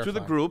 absolutely Go terrifying. through the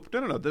group.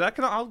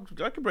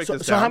 No. I can break So,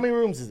 this so down. how many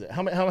rooms is it?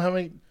 How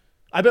many?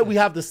 I bet we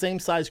have the same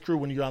size crew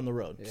when you're on the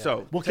road.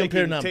 So we'll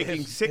compare numbers.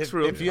 Taking six If,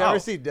 rooms. if you ever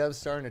see Dev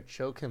starting to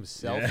choke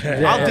himself,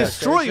 I'll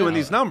destroy you in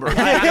these numbers.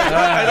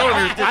 I don't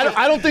understand.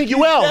 I don't think you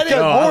will. Getting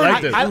No, horny. I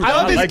like this. I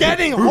I was like this.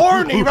 getting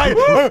horny, right?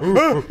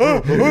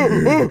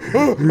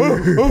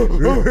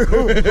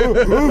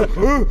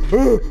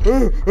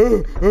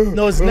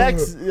 No, his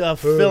neck's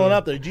filling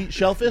up there. Do you eat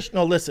shellfish?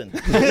 No, listen.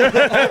 Because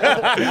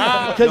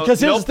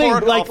here's no the thing,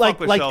 pork, I'll fuck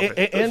with like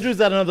shellfish.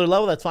 Andrew's at another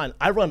level. That's fine.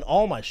 I run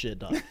all my shit,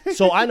 dog.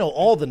 So I know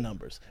all the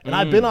numbers, and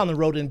I've been on the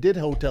road and did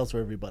hotels for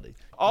everybody. New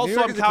Also,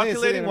 York I'm is the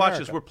cleanest city in calculating. Watch this.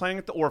 America. We're playing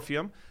at the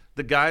Orpheum.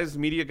 The guys,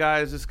 media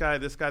guys, this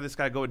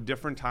guy go at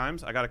different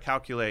times. I got to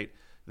calculate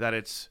that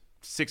it's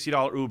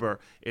 $60 Uber.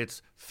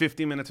 It's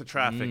 50 minutes of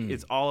traffic.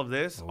 It's all of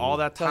this, all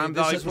that Tell you, time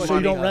this value is for what So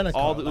you money, don't rent a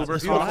car. all the Uber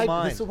This is what stuff.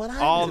 I- this is what I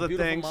all do. the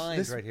Beautiful things.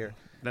 minds right here.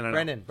 No.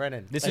 Brennan.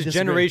 This I is disagree.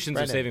 generations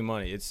of Brennan. saving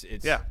money. It's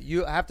Yeah.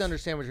 You have to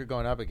understand what you're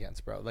going up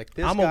against, bro. Like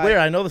this I'm guy, aware.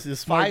 I know this is a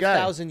smart guy.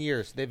 5,000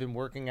 years they've been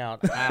working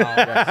out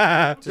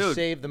how to Dude,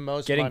 save the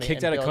most getting money kicked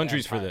and out of build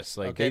countries for empires. this.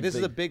 Like, Okay, this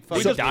is a big We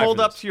fucking. just die pulled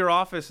for up this. to your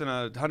office in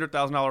a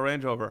 $100,000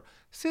 Range Rover.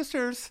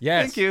 Sisters,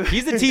 Yes, thank you.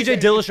 He's the TJ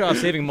Dillashaw of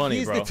saving money,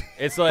 He's bro. the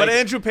It's like but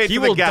Andrew paid he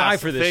for the will gas. die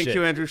for this Thank shit.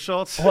 you, Andrew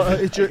Schultz. Well,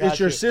 it's your got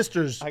you.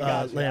 sister's I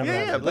got you. land. Yeah,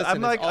 rover. yeah, but Listen,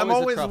 I'm like, it's I'm always a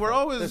always, truffle. we're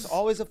always There's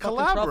always a fucking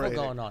truffle collaborating.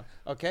 going on.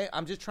 Okay,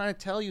 I'm just trying to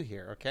tell you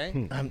here.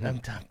 Okay, I'm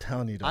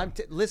telling you. Dog.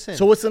 listen.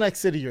 So what's the next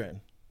city you're in?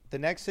 the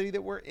next city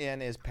that we're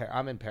in is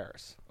I'm in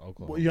Paris.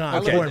 Well, you're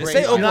not Okay, Jordan.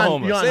 say You're not-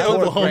 Oklahoma. You're not Say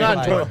Jordan. Oklahoma. You're not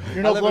Great Jordan. life. You're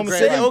in I live a Oklahoma great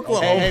City. life.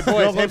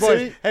 Hey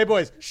boys, hey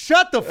boys,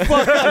 shut the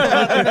fuck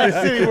up. The next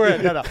city we're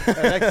in. No. The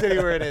next city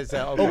we're in is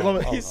Oklahoma.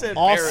 Oklahoma. He said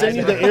I'll Paris. send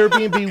you the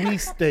Airbnb we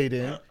stayed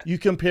in. You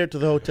compare it to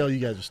the hotel you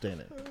guys are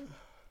staying in.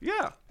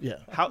 Yeah. Yeah,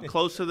 How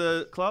close to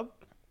the club?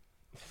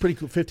 pretty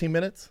cool. 15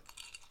 minutes.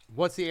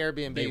 What's the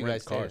Airbnb They you rent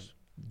guys stay in? cars.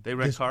 They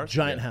rent This cars.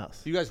 giant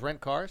house. Do you guys rent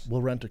cars?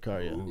 We'll rent a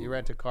car. Yeah. You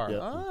rent a car. Yeah.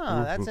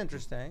 Ah, that's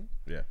interesting.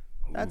 Yeah.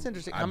 That's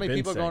interesting. How I've many been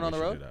people are saying going on we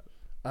the should do road?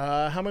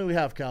 that. How many we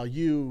have, Kyle?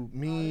 You,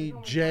 me,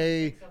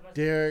 Jay,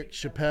 Derek,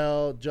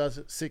 Chappelle,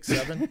 just 6,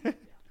 7.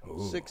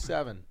 6,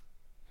 7.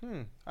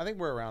 I think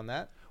we're around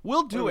that.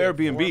 We'll do What are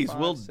we at, Airbnbs. 4, 5,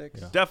 we'll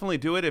 6? definitely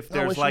do it if No,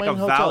 we there's should like rent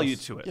a hotels. value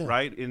to it, Yeah.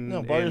 right? In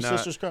No, borrow your in,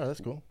 sister's car. That's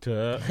cool.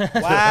 Wow.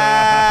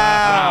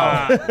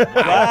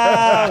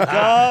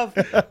 wow,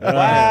 Dove.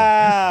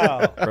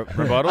 Wow.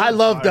 Rebuttal? I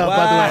love Dove, by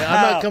the way.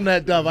 I'm not coming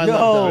at Dove. I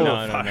love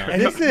Dove. No.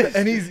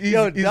 And, he's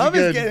Yo, he's Dove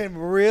good. is getting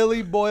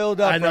really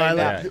boiled up I know. right I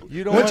now. love it.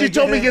 You don't Once wanna you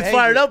told me he get gets him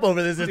fired angry. up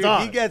over this, it's Dude,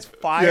 on. he gets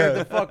fired Yeah.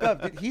 the fuck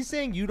up. He's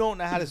saying you don't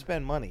know how to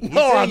spend money. He's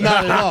No, saying I'm you not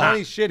spend at all.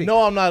 money shitty.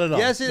 No, I'm not at all.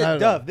 Yes, it is. Not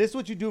at all. Dove, this is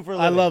what you do for a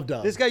I living. love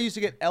Dove. This guy used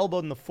to get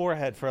elbowed in the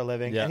forehead for a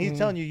living, Yeah. and he's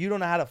telling you you don't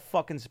know how to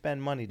fucking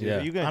spend money, dude. Yeah.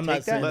 Are you going I'm to not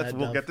take saying that? that.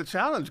 We'll Dove. get the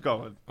challenge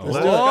going. Let's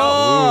Let's do it.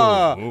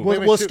 Oh. Ooh, ooh. We'll-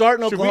 Wait, we'll should- start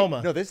in should we-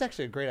 Oklahoma. No, this is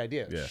actually a great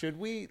idea. Yeah. Should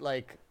we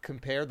like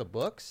compare the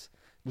books?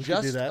 could do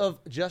Just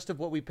that. of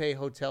what we pay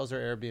hotels or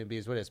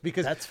Airbnbs. What it is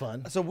because That's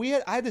fun. So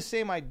I had the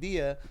same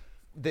idea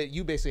that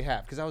you basically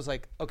have because I was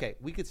like, okay,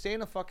 we could stay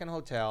in a fucking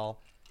hotel,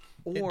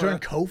 or During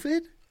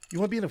COVID? You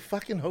want to be in a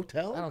fucking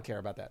hotel? I don't care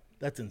about that.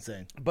 That's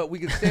insane. But we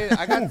could stay.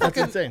 I got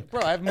fucking insane.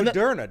 bro. I have And that-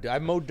 Moderna. Dude. I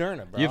have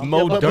Moderna, bro. You have I'm-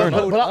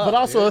 Moderna. But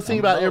also, dude. the thing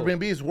I'm about low.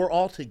 Airbnb is we're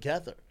all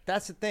together.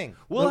 That's the thing.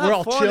 We'll We're have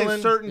all fun in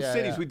chilling. certain Yeah,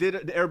 cities. yeah. We did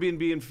an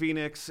Airbnb in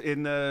Phoenix,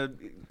 in the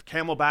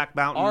Camelback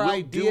Mountain. Our we'll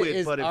idea do it,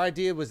 is but if, our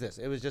idea was this.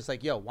 It was just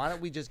like, yo, why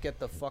don't we just get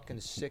the fucking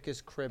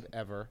sickest crib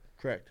ever?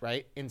 Correct.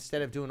 Right?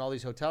 Instead of doing all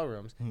these hotel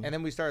rooms. And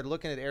then we started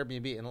looking at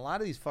Airbnb, and a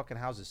lot of these fucking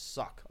houses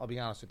suck. I'll be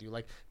honest with you.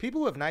 Like,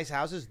 people who have nice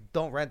houses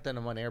don't rent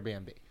them on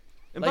Airbnb.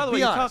 and Like, by the way, be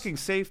you're honest. talking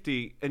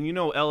safety, and you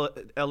know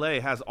LA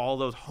has all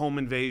those home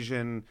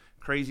invasion,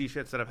 crazy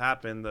shits that have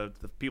happened. The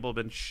people have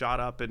been shot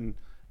up in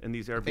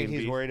these Airbnbs. I think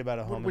he's worried about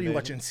a home What were you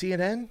invasion. watching,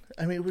 CNN?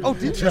 I mean, Oh,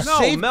 did you No, save?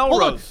 Hold on.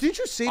 Melrose. Did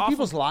you save Awful.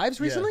 people's lives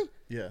recently?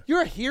 Yeah.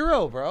 You're a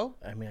hero, bro.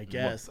 I mean, I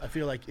guess. I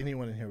feel like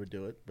anyone in here would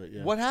do it, but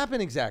yeah. What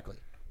happened exactly?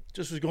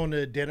 Just was going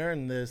to dinner,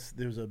 and there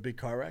was a big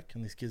car wreck,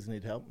 and these kids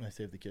need help, and I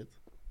saved the kids.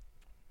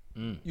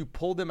 You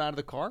pulled them out of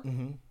the car?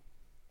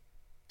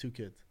 2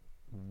 kids.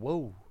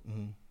 Whoa.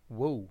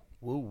 Whoa.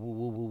 Whoa, whoa,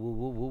 whoa, whoa,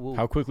 whoa, whoa, whoa.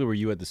 How quickly were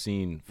you at the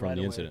scene from Right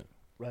the away. incident?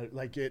 Right,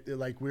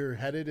 like we were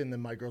headed, and then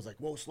my girl's like,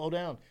 "Whoa, slow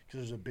down," because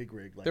there's a big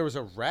rig. Like, There was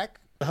a wreck?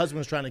 the husband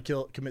was trying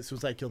to commit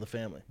suicide, kill the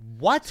family.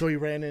 What? So he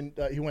ran in.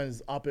 He went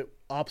his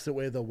opposite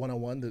way of the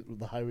 101,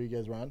 the highway you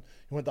guys were on.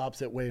 He went the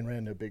opposite way and ran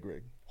into a big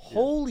rig.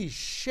 Holy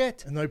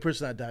shit. And the only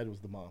person that died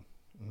was the mom.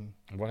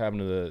 What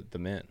happened to the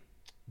man?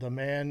 The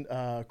man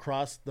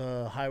crossed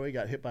the highway,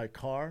 got hit by a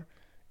car,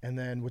 and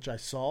then which I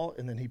saw,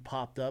 and then he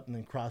popped up and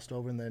then crossed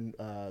over, and then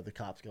the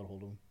cops got a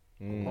hold of him.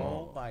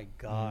 Oh, my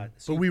God.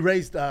 But we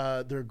raised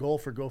their goal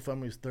for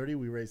GoFundMe was 30.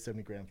 We raised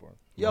 70 grand for him.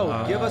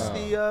 Yo, give us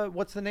the,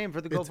 what's the name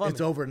for the GoFundMe?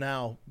 It's over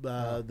now.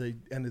 They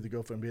ended the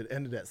GoFundMe. It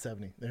ended at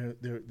 70.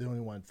 They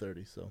only wanted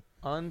 30. So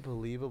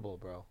Unbelievable,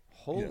 bro.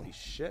 Holy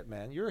shit,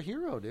 man. You're a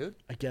hero, dude.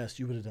 I guess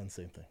you would have done the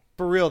same thing.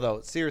 For real,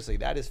 though. Seriously,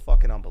 that is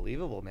fucking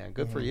unbelievable, man.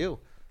 Good for you.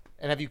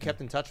 And have you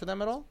kept in touch with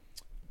them at all?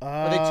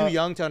 Are they too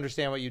young to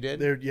understand what you did?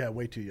 They're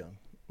way too young.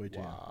 Way too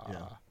young.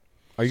 Yeah.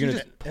 Are you So gonna?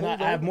 just And I pulled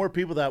have over? more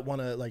people that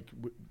want to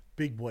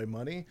big boy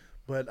money,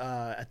 but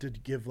I had to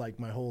give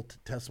my whole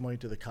testimony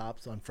to the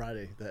cops on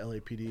Friday, the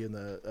LAPD and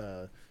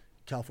the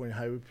California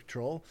Highway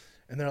Patrol,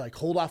 and they're like,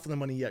 hold off on the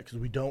money yet because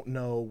we don't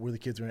know where the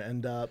kids are going to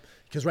end up.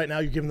 Because right now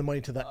you're giving the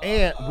money to the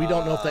aunt, we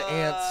don't know if the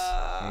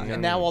aunt's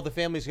And now all the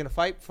family's going to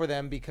fight for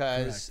them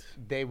because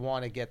they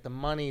want to get the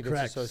money that's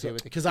correct. associated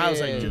with the kids. Because I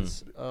was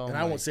like, Oh and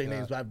I my won't say God.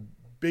 names, but I have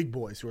big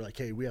boys who are like,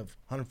 hey, we have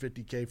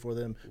 150K for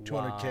them,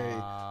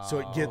 200K, so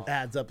it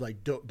adds up.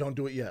 Like, don't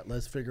do it yet.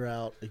 Let's figure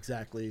out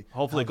exactly.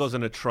 Hopefully, it goes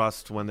into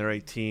trust when they're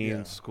 18.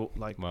 Yeah. School,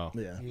 like, Wow.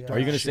 Yeah. Are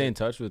you gonna stay in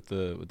touch with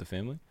the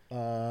family?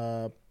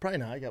 Probably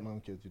not. I got my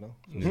own kids,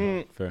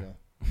 Fair.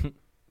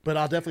 But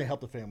I'll definitely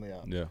help the family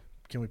out. Yeah.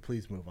 Can we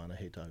please move on? I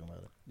hate talking about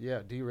it.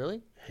 Yeah, do you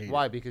really? Hate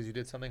Why? Because you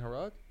did something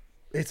heroic?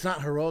 It's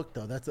not heroic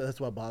though. That's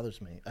what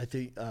bothers me. I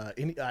think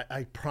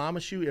I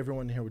promise you,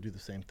 everyone here would do the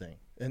same thing.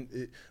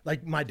 And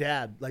like my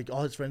dad, like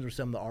all his friends were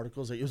sending the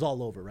articles. Like, it was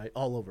all over, right?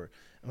 All over.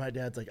 And my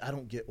dad's like, I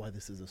don't get why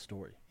this is a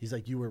story. He's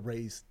like, you were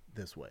raised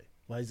this way.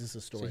 Why is this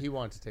a story? So he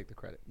wanted to take the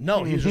credit.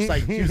 No, he was just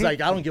like, I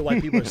don't get why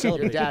people are Your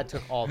celebrating. dad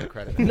took all the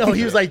credit. No,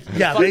 he was like,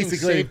 yeah, Fucking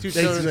basically, saved 2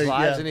 children's basically,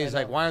 lives, yeah. and he's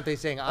like, why aren't they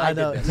saying I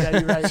know. did this? Yeah,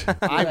 you're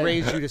right. I You're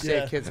raised right. you to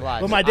save kids'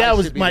 lives. But my I dad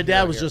should be the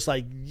hero was here. just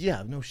like,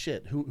 yeah, no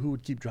shit. Who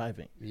would keep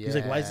driving? He's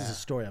like, why is this Yeah. a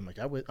story? I'm like,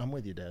 I'm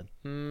with you, Dad.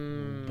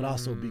 But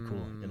also be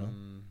cool, you know.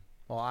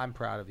 Well, I'm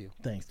proud of you.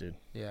 Thanks, dude.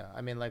 Yeah,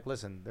 I mean, like,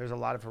 listen, there's a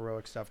lot of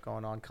heroic stuff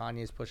going on.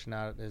 Kanye's pushing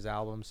out his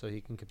album so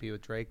he can compete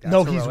with Drake. That's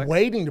No, heroic. he's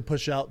waiting to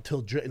push out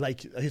till Drake.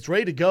 Like, it's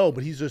ready to go,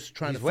 but he's just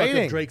trying He's to fuck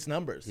waiting. up Drake's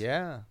numbers.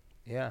 Yeah,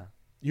 yeah.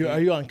 Are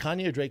you on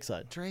Kanye or Drake's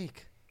side?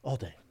 Drake All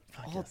day.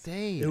 Fuck all yes.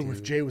 day, If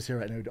dude. Jay was here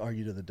right now, we'd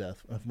argue to the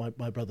death. If my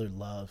brother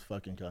loves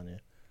fucking Kanye.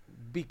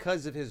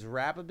 Because of his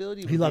rap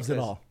ability. He loves it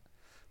because all.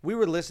 We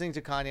were listening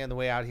to Kanye on the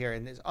way out here,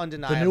 and it's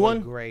undeniably The new one?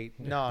 great.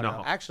 No,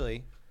 No.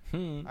 actually,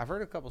 I've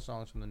heard a couple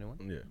songs from the new one.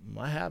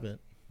 Yeah, I have it.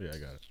 yeah, I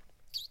got it.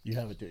 You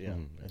have it too. Yeah,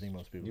 I think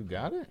most people. You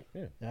got it?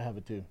 Yeah, I have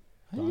it too.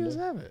 How you guys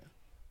have it?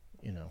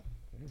 You know.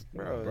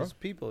 Bro, it's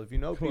people. If you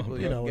know people,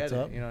 You you know get what's it.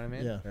 up. You know what I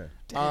mean?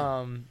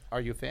 Yeah.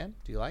 Are you a fan?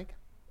 Do you like?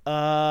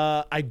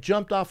 I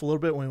jumped off a little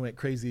bit when we went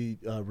crazy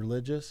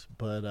religious,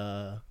 but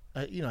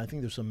I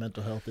think there's some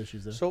mental health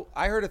issues there. So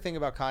I heard a thing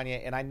about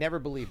Kanye, and I never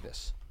believed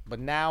this, but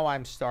now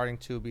I'm starting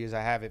to because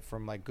I have it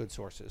from like good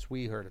sources.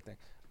 We heard a thing.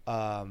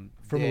 From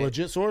a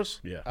legit source?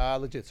 Yeah.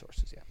 legit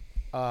sources, yeah.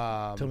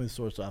 Tell me the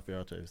source off here.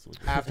 I'll tell you it's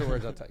legit.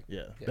 Afterwards, I'll tell you.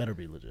 Yeah, better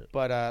be legit.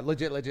 But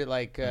legit,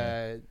 like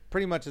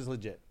pretty much as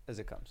legit as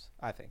it comes,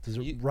 I think. Does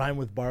it rhyme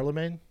with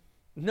Barlamain?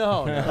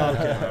 No,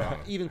 no,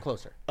 even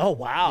closer. Oh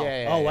wow!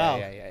 Yeah, oh wow!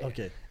 yeah.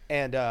 Okay,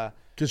 And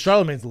because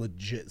Charlemagne's a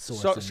legit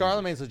source. so in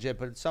Charlemagne's legit,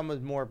 but some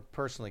is more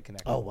personally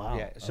connected. Oh, wow.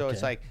 Yeah. So it's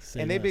Okay. like,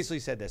 Say and they less. basically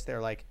said this.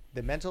 They're like,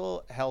 the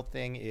mental health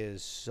thing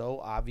is so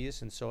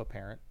obvious and so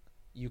apparent.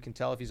 You can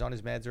tell if he's on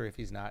his meds or if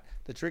he's not.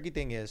 The tricky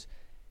thing is,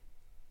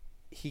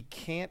 he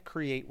can't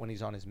create when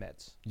he's on his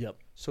meds. Yep.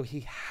 So he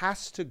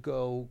has to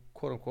go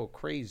quote unquote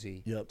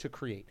crazy Yep. to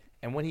create.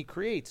 And when he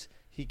creates,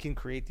 he can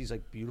create these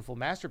like beautiful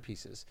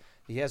masterpieces.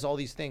 He has all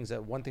these things.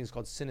 One thing's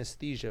called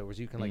synesthesia, where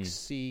you can like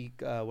see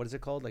what is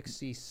it called? Like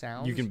see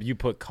sounds. You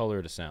put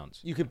color to sounds.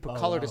 You can put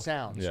color to wow.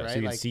 sounds, Yeah, right? so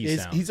you can like, see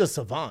sounds. He's a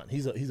savant.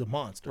 He's a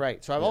monster.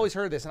 right. So I've always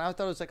heard this, and I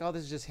thought it was like, oh,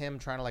 this is just him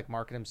trying to like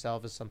market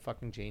himself as some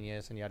fucking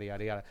genius and yada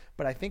yada yada.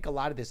 But I think a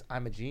lot of this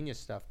 "I'm a genius"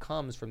 stuff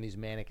comes from these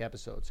manic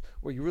episodes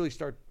where you really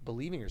start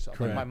believing yourself.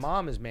 Like my Correct.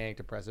 mom is manic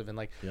depressive, and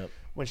like Yep.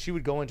 when she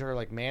would go into her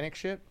like manic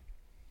shit,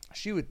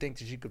 she would think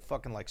that she could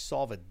fucking like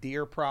solve a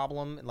deer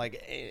problem. Like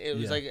it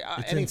was Yeah. like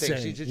It's anything.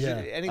 insane. She just Yeah.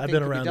 anything I've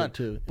been could around be done. it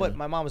too. But Yeah.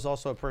 my mom was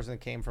also a person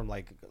that came from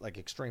like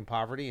extreme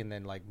poverty and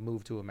then like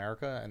moved to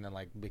America and then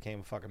like became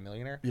a fucking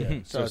millionaire.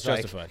 Yeah. So it's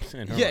like- justified.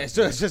 in her Yeah, mind.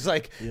 so it's just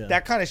like Yeah.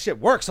 that kind of shit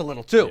works a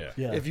little too.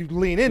 Yeah. If you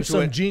lean There's into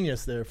some it.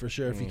 genius there for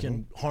sure if you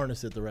can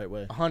harness it the right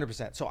way.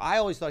 100%. So I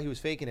always thought he was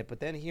faking it, but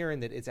then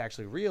hearing that it's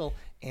actually real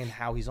and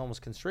how he's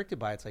almost constricted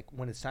by it, it's like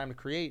when it's time to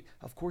create,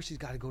 of course he's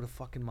got to go to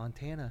fucking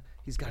Montana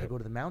he's got to go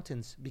to the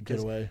mountains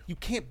because away. you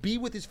can't be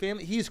with his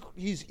family.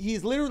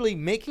 He's literally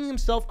making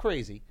himself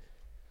crazy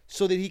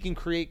so that he can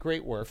create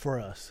great work For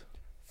us.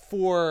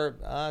 for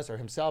us or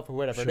himself or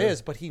whatever it Sure.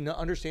 is. But he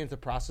understands the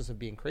process of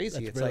being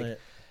crazy. That's It's brilliant. like,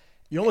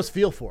 You almost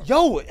feel for him.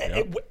 yo,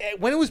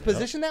 when it was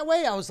positioned that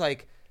way, I was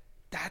like,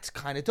 that's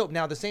kind of dope.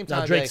 Now at the same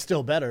time, Now Drake's like,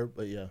 still better,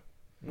 but yeah.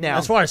 now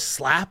As far as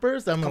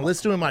slappers, I'm gonna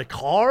listen to in my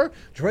car.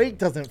 Drake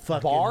doesn't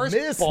fucking bars,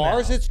 miss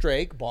bars, now. it's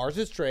Drake. Bars,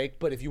 it's Drake.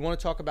 But if you want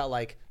to talk about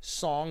like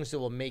songs that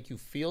will make you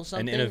feel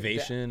something, And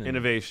innovation. and-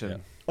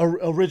 Innovation.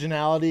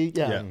 Originality,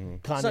 yeah, Yeah.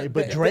 Kanye. So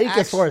but the Drake,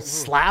 as far as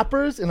actual-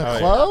 slappers in a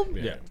club,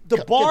 Yeah. the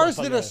Get bars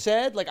the fuck that are out.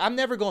 said, like I'm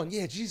never going,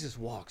 yeah, Jesus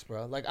walks,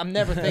 bro. Like I'm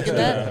never thinking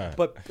that.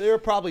 But there are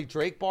probably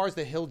Drake bars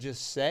that he'll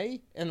just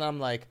say, and I'm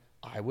like,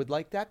 I would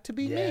like that to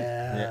be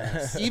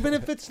Yes. me, even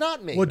if it's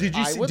not me. Well, did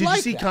you I see? would Did like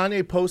you see that.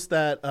 Kanye post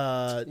that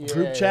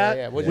group Yeah, chat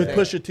yeah. What'd with you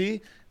Pusha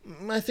T?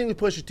 I think with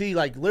Pusha T,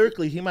 like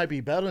lyrically, he might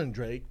be better than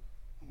Drake.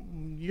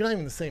 You're not even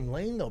in the same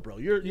lane though, bro.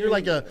 You're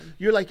like a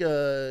you're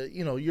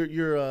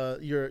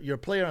a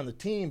player on the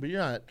team, but you're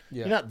not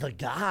the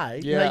guy.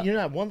 Yeah. You're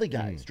not one of the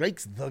guys.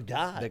 Drake's the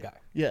guy. The guy.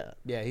 Yeah.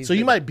 Yeah, he's So you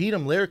the- might beat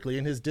him lyrically,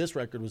 and his diss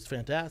record was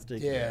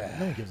fantastic. Yeah.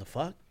 No one gives a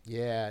fuck.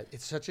 Yeah,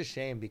 it's such a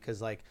shame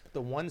because like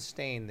the one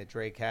stain that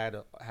Drake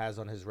has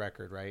on his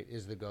record, right,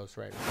 is the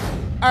ghostwriter.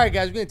 All right,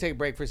 guys, we're gonna take a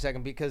break for a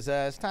second because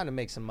it's time to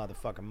make some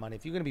motherfucking money.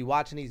 If you're gonna be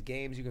watching these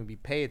games, you're gonna be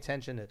pay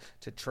attention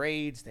to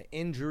trades, to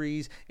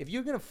injuries. If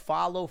you're gonna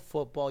follow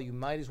football, you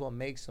might as well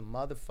make some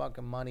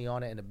motherfucking money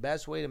on it. And the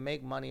best way to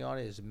make money on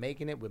it is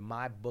making it with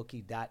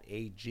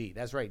mybookie.ag.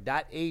 That's right,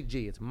 .ag.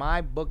 It's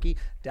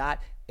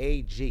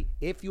mybookie.ag.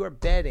 If you are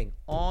betting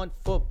on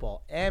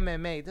football,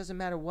 MMA, it doesn't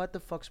matter what the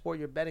fuck sport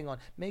you're betting on,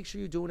 make sure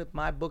you're doing it with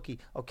MyBookie,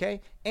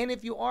 okay? And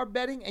if you are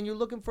betting and you're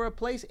looking for a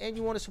place and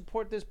you want to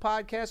support this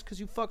podcast because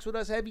you fucks with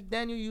us heavy,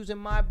 then you're using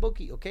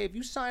MyBookie, okay? If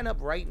you sign up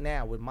right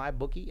now with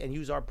MyBookie and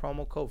use our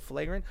promo code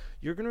Flagrant,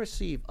 you're going to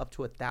receive up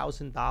to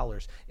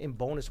 $1,000 in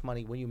bonus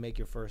money when you make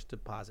your first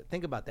deposit.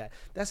 Think about that.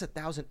 That's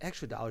 $1,000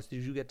 extra dollars that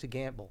you get to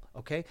gamble,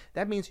 okay?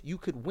 That means you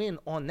could win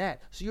on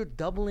that. So you're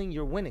doubling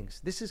your winnings.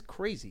 This is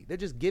crazy. They're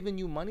just giving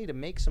you money to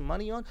make some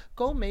money on.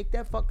 Go make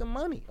that fucking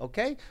money,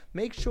 okay?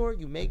 Make sure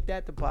you make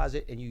that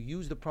deposit and you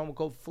use the promo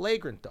code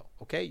Flagrant, though,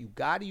 okay? You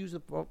got to use the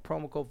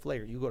promo code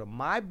Flagrant. You go to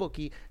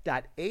mybookie.ag,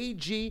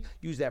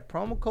 use that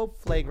promo code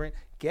Flagrant,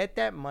 get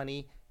that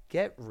money,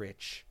 get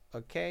rich,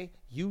 okay?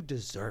 You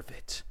deserve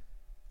it.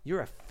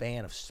 You're a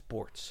fan of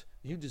sports.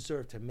 You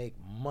deserve to make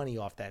money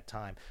off that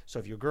time. So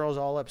if your girl's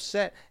all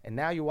upset and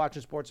now you're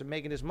watching sports and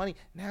making this money,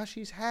 now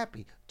she's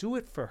happy. Do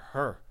it for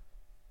her.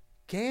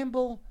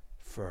 Gamble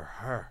for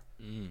her.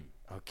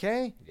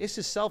 Okay? This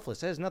is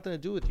selfless. It has nothing to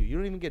do with you. You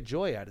don't even get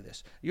joy out of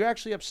this. You're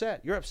actually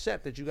upset. You're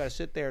upset that you got to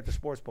sit there at the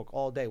sports book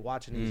all day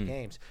watching these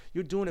games.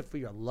 You're doing it for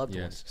your loved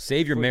Yes. ones.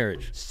 Save your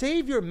marriage.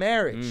 Save your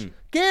marriage.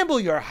 Gamble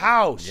your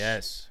house.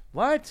 Yes.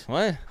 What?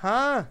 What?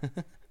 Huh?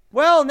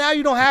 Well, now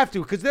you don't have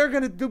to because they're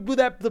going to do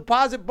that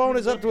deposit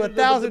bonus up to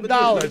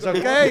 $1,000,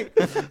 okay?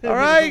 All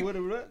right?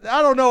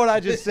 I don't know what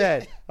I just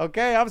said,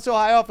 okay? I'm so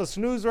high off of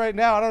snooze right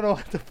now, I don't know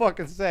what to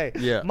fucking say.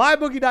 Yeah.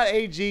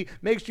 MyBookie.ag.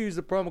 Make sure you use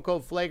the promo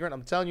code Flagrant.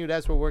 I'm telling you,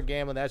 that's where we're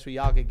gambling. That's where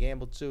y'all can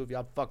gamble, too, if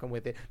y'all fucking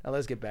with it. Now,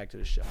 let's get back to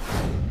the show.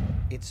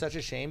 It's such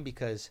a shame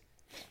because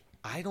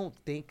I don't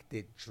think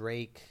that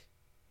Drake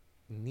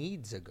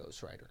needs a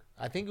ghostwriter.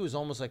 I think it was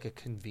almost like a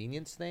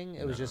convenience thing.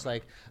 It was just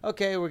like,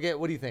 okay, what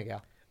do you think,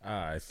 Al?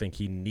 I think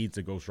he needs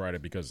a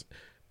ghostwriter because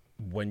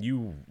when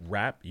you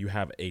rap, you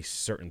have a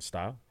certain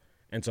style.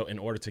 And so in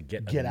order to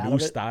get Get a out new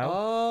of it?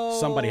 style,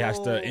 somebody has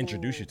to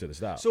introduce you to the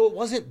style. So it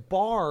wasn't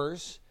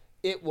bars,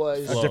 it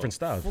was a different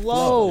style.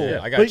 flow. Yeah,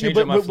 I got to change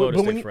up my flow to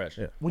stay fresh.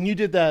 When you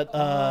did that,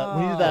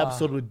 that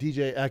episode with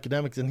DJ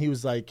Academics, and he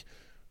was like,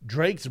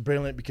 Drake's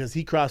brilliant because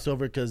he crossed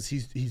over because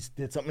he's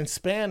did something in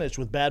Spanish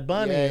with Bad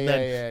Bunny, and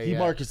then he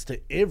markets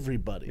to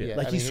everybody. Yeah,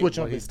 Like I he's mean,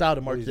 switching what up he- his style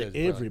to what he market does to is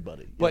brilliant.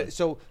 everybody. But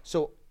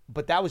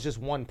but that was just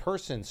one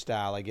person's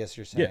style, I guess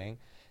you're saying.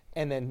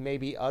 And then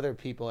maybe other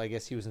people, I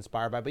guess he was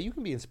inspired by. But you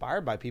can be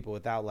inspired by people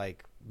without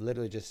like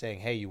literally just saying,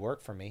 "Hey, you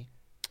work for me."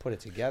 Put it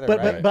together,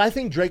 right? But I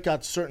think Drake got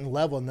a certain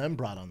level and then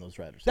brought on those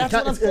writers. That's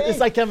what I'm saying. It's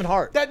like Kevin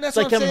Hart. That's it's what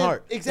like I'm Kevin saying.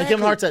 Hart. Like Exactly.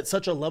 Kevin Hart's at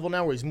such a level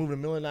now where he's moving a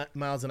million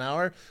miles an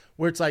hour,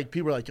 where it's like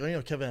people are like,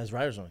 Kevin has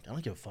writers. I'm like, I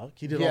don't give a fuck.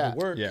 He did all the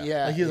work.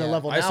 Yeah. Like he's at a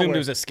level I now assumed where it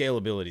was a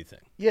scalability thing.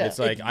 Yeah, It's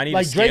like, it- I need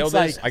like to scale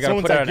Drake's this. like- I got to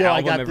someone's put out like, an yo, I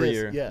album got every this.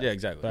 year. Yeah. Yeah,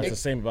 exactly. That's the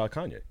same about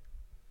Kanye.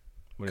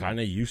 What do you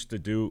mean? Kanye used to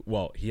do,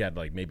 well, he had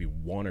like maybe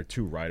one or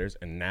two writers,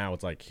 and now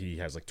it's like he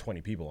has like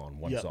 20 people on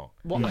one song.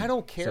 Well, I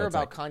don't care So it's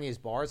about like- Kanye's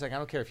bars. Like, I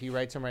don't care if he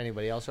writes them or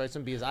anybody else writes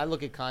them because I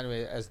look at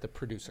Kanye as the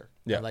producer.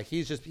 Yeah. And, like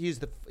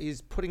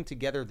he's putting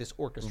together this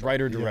orchestra.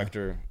 Writer,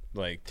 director,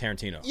 like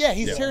Tarantino. Yeah,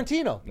 he's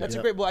Tarantino. That's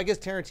a great. Well, I guess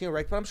Tarantino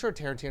writes, but I'm sure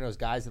Tarantino's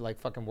guys that like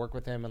fucking work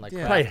with him and like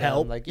craft Probably them,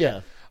 help, Like,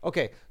 yeah.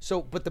 Okay,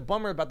 so but the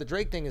bummer about the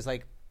Drake thing is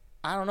like,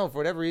 I don't know, for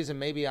whatever reason,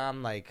 maybe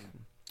I'm like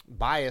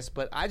biased,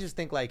 but I just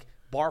think like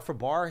bar for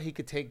bar, he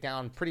could take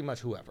down pretty much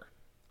whoever.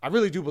 I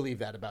really do believe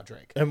that about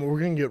Drake. And we're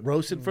gonna get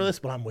roasted for this,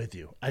 but I'm with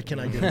you. I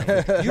cannot get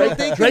it. You don't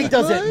think Drake he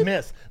doesn't could?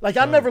 miss. Like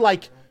I'm never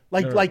like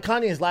Like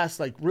Kanye's last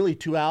like really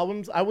 2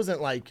 albums, I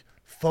wasn't like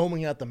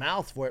foaming at the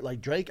mouth for it. Like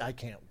Drake, I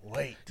can't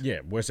wait. Yeah,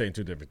 we're saying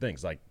two different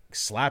things. Like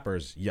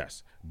slappers,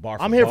 yes. Bar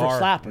for I'm here bar,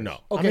 for slappers. No.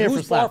 I'm Okay, here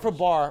who's for bar slappers. for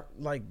bar?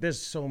 Like there's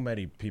so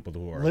many people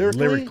who are Lyrically?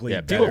 lyrically Yeah,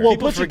 better. better. Well,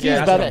 People Pusha T's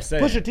forget. better. That's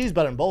what I'm saying. Pusha T's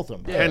better than both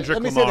of them. Kendrick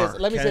Let me say Lamar.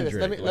 this. Let me say this.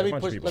 Kendrick, Let me like, a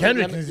bunch push. of people. Let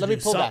me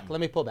Kendrick pull back. something. Let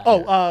me pull back.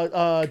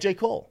 Oh, J.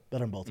 Cole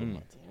better than both of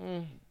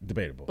them.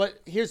 Debatable. But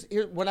here's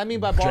what I mean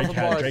by bar for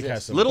bar is Drake this.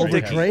 has some. Little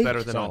Drake Dicky Drake?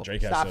 better than all.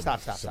 Drake has Stop, some,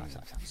 stop, some,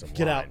 stop, some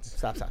Get out. lines.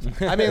 Stop.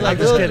 I mean, like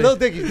just kidding. Lil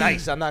Dicky's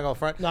nice. I'm not gonna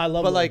front. No, I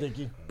love but Lil like,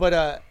 Dicky.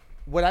 But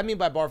what I mean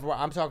by bar for bar,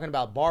 I'm talking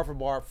about bar for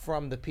bar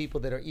from the people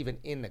that are even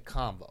in the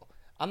convo.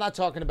 I'm not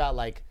talking about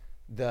like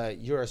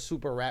you're a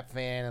super rap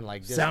fan and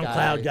like this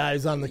SoundCloud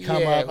guys on the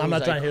come up. I'm who's,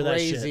 not trying to hear that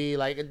crazy, shit.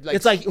 Like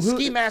It's like who-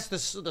 Ski Mask, the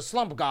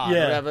slump god, Yeah.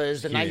 or whatever,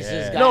 is the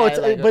nicest guy. No, it's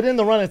like, but in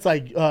the run, it's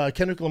like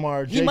Kendrick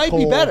Lamar. J. He might be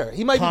Cole, better.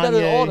 He might be better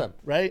than all Kanye, them.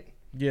 right?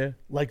 Yeah.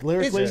 Like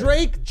lyrically, it's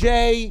Drake,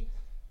 Jay,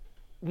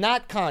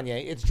 not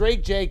Kanye. It's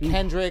Drake, Jay,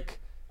 Kendrick,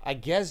 I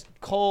guess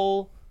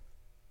Cole.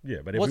 Yeah,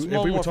 but What's if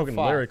one we were more for talking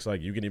five? lyrics, like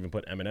you can even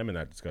put Eminem in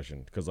that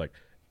discussion because like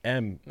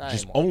M Not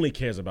just anymore. only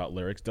cares about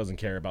lyrics, doesn't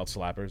care about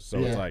slappers. So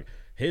Yeah. it's like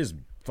his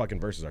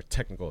fucking verses are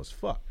technical as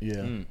fuck.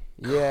 yeah.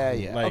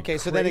 Yeah. Like, Okay,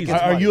 so then it crazy.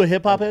 gets Are muddy. you a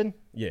hip hop head?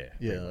 Yeah.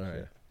 Yeah, pretty much, all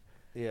right.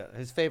 Yeah,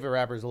 his favorite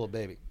rapper is Lil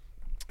Baby.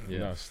 Yeah.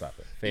 No, stop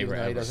it. Even Favorite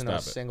though he ever. doesn't know a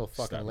Stop it. single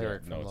fucking Stop it.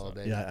 lyric No, from it's Lil not.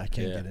 Baby. Yeah, I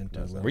can't Yeah. get into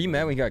That's it. not- Were you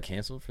mad when he got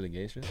canceled for the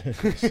gay shit?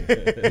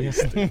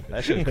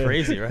 That shit's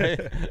crazy, right?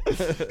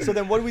 So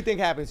then, what do we think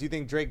happens? You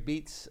think Drake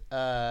beats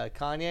Kanye?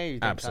 Or you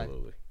think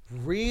Absolutely.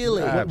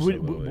 Really?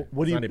 Absolutely. What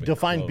do It's you not even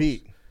define close.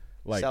 beat?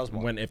 Like Sells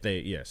more. when if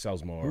they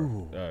sells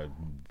more,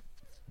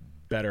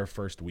 better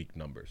first week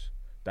numbers.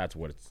 That's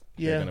what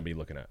they're Yeah. gonna be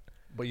looking at.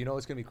 But you know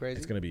what's gonna be crazy?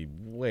 It's gonna be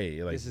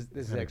way like This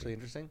is actually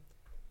interesting.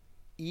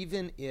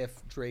 Even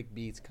if Drake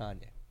beats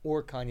Kanye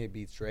or Kanye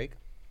beats Drake,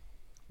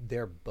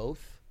 they're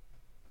both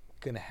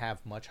gonna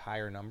have much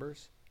higher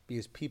numbers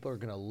because people are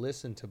gonna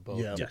listen to both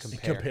Yeah, to Yes.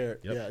 compare.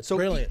 Yep. Yeah, it's So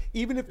brilliant.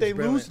 even if they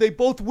brilliant. lose, they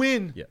both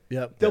win. Yeah.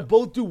 Yep. They'll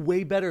both do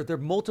way better. They're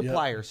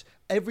multipliers.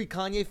 Every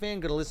Kanye fan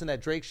gonna listen to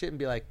that Drake shit and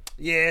be like,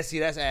 "Yeah, see,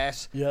 that's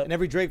ass." Yep. And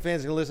every Drake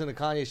fan's gonna listen to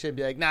Kanye shit and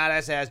be like, "Nah,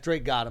 that's ass.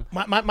 Drake got him."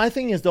 My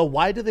thing is though,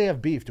 why do they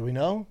have beef? Do we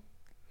know?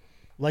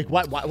 Like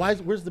why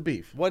where's the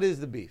beef? What is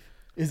the beef?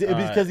 Is it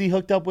because he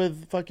hooked up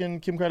with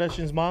fucking Kim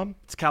Kardashian's mom?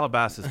 It's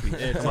Calabasas beef.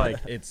 it's like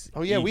it's.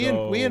 Oh yeah,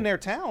 ego. we in their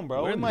town,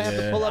 bro. We might have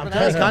to Yeah. pull up and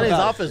Because ask them Kanye's about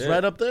it. office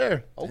right up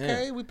there.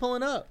 Okay, we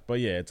pulling up. But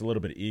yeah, it's a little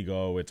bit of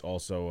ego. It's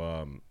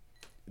also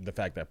the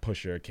fact that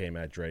Pusha came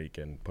at Drake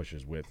and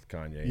Pusha's with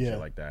Kanye and Yeah. shit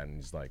like that, and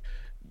he's like,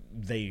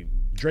 Drake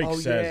Oh,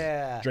 says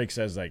yeah. Drake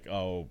says like,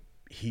 oh,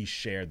 he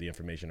shared the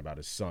information about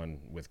his son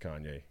with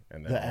Kanye,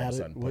 and then The all of a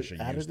sudden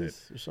Pusha used it.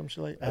 Adonis or some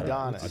shit like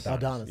Adonis.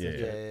 Adonis. Yeah.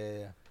 that's right.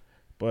 Yeah.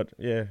 But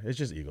yeah, it's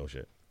just ego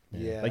shit.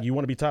 Yeah. Like you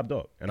want to be top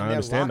dog, and I They're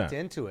understand locked that.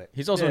 into it.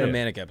 He's also in Yeah. a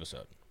manic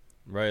episode,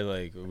 right?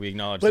 Like we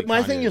acknowledge. But that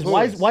my Kanye thing is, Who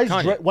why is? is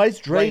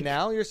Kanye. Drake Right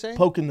now, you're saying?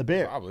 poking the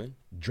bear? probably.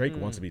 Drake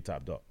wants to be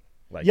top dog.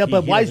 Like Yeah, he-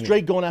 but he why is doesn't-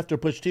 Drake going after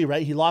Push T?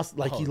 Right? He lost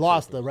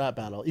the rap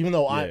battle. Even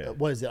though Yeah.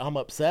 what is it? I'm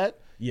upset.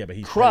 Yeah, but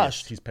he's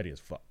crushed. He's petty as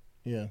fuck.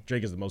 Yeah.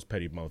 Drake is the most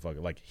petty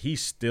motherfucker. Like he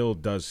still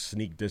does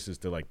sneak disses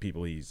to like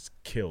people he's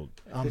killed.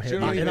 I'm But here, you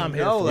don't and even I'm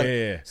here know, for like, it.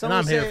 Yeah. Someone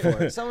And I'm here saying-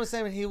 for it. Someone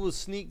saying he will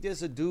sneak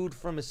diss a dude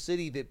from a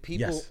city that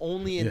people Yes.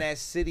 only in Yeah. that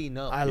city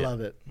know. I love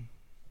it.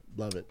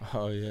 Love it.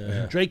 Oh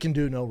yeah. Drake can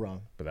do no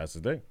wrong. But that's the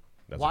thing.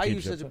 That's Why what are you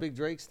keeps such a upset. big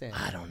Drake stan?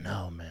 I don't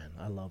know, man.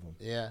 I love him.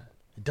 Yeah.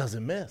 He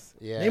doesn't miss.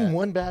 Yeah. Name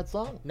one bad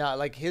song. No,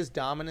 like his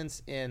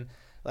dominance in,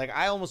 like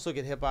I almost look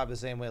at hip hop the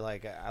same way.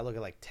 Like I look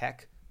at like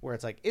tech, where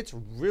it's like it's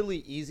really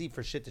easy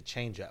for shit to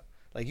change up.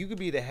 Like you could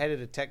be the head of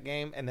the tech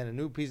game, and then a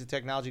new piece of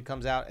technology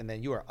comes out, and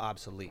then you are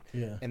obsolete.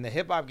 Yeah. And the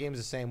hip hop game is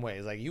the same way.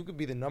 It's like you could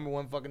be the number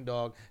one fucking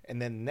dog,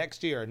 and then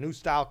next year a new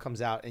style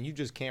comes out, and you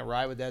just can't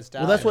ride with that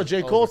style. Well, that's and what it's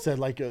J. Cole over. said,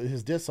 like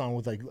his diss song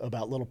with like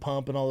about Lil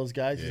Pump and all those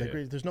guys. He's Yeah.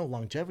 like, there's no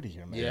longevity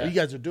here, man. Yeah. What you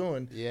guys are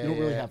doing, Yeah, you don't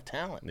really yeah. have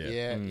talent.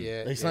 Yeah,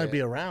 yeah. They just yeah. not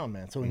be around,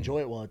 man. So enjoy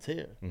it while it's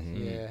here.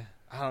 Yeah,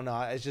 I don't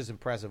know. It's just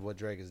impressive what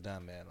Drake has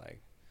done, man.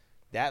 Like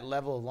that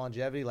level of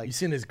longevity. Like You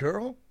seen his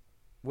girl?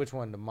 which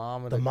one? The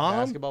mom of The the mom?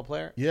 basketball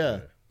player? Yeah.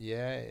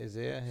 Yeah, is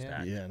it?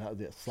 Yeah, Yeah, no,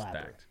 yeah, slapper.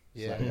 Stacked.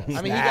 yeah. Slapper.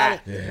 I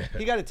mean,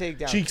 he got to take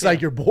down. Cheeks Kim.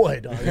 like your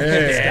boy, dog.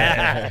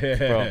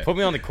 Bro, put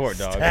me on the court,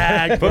 dog.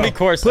 Tag, Put bro. me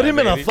court. Put him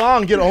in a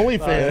thong, get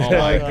OnlyFans. Oh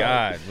my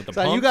god, with the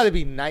So you pumps? got to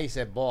be nice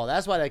at ball.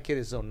 That's why that kid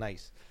is so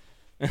nice.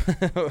 You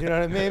know what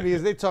I mean?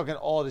 Because they talking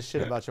all this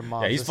shit about your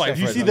mom. Yeah, he's fighting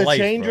Did you for see his the life,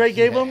 chain bro. Drake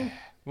gave him?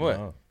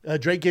 What?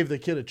 Drake gave the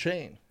kid a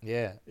chain.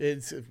 Yeah.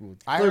 It's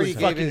I heard he clearly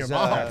gave fucking his your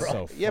mom, uh, bro.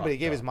 So yeah, but he fucked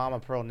gave up. his mom a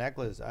pearl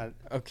necklace.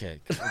 Okay.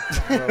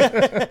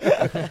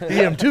 He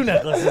gave him 2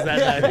 necklaces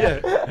that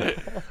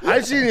night.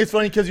 I seen it's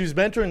funny because he was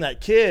mentoring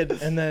that kid,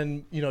 and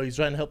then he's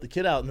trying to help the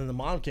kid out, and then the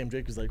mom came.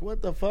 Drake was like,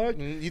 "What the fuck?"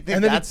 You think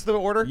And then that's the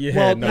order? Yeah,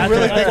 Well, no, that's,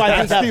 really that's think what I that's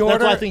think the happened. That's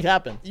order? what I think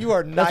happened. You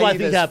are That's what I naive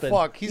think as happened.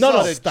 fuck. He no, saw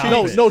no, the stop.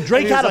 cheeks. No, Drake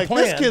And he had was a like,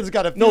 plan. This kid's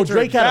got a No, future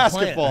Drake in had a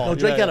basketball. plan. No,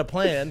 Drake Yeah. had a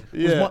plan.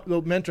 Yeah.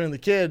 Was mentoring the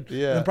kid.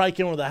 Yeah. And then probably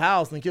came over to the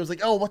house, and the kid was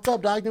like, "Oh, what's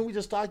up, dog?" Then we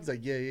just talked. He's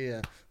like,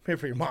 "Yeah." Pray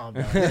for your mom.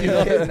 Dog.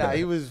 Nah,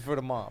 he was for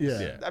the mom.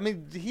 Yeah. I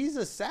mean, he's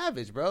a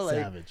savage, bro. Like,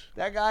 Savage.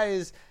 That guy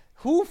is.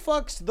 Who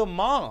fucks the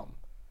mom?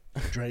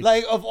 Drake.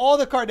 Like, of all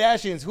the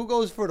Kardashians, who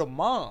goes for the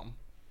mom?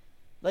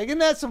 Like, isn't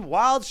that some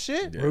wild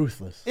shit?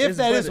 Ruthless. If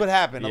that is what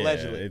happened, Yeah,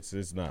 allegedly.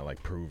 it's not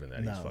like proven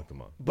that No. he's fucked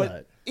him up.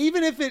 But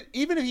even if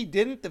he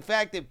didn't, the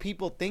fact that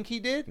people think he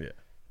did, Yeah.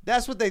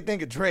 that's what they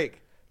think of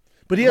Drake.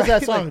 But he has that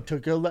Right, song, like-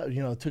 took a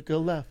left, took a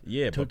left.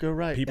 Yeah, took but a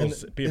right. people And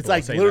s- people it's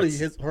like say literally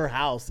that's- her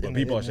house. But in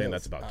people the are saying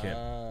hills. that's about Kim.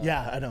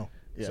 Yeah, I know.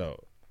 Yeah.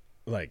 So,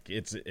 like,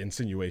 it's an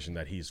insinuation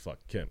that he's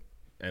fucked Kim,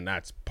 and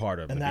that's part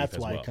of And the that's beef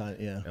as why well.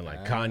 Kanye- yeah. And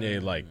like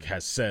Kanye, like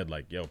has said,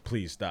 like, yo,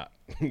 please stop,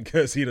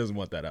 because he doesn't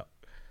want that out.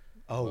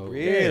 Oh,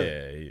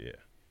 really?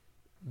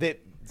 Yeah.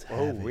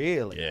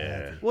 Really?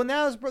 Yeah. Well,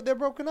 now they're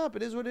broken up.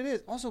 It is what it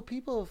is. Also,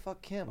 people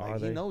fuck him. Like,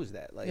 he they? knows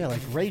that. Like, Yeah,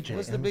 like Ray J.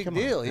 What's I the mean, big come on.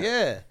 deal?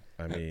 Yeah.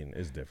 I mean,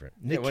 it's different.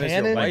 Nick when it's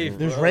your Cannon. wife,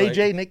 There's bro, Ray like,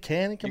 J, Nick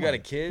Cannon. Come you got on.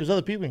 a kid? There's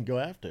other people you can go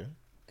after.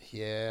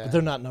 Yeah. But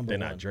they're not number They're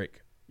one. not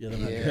Drake. Yeah, they're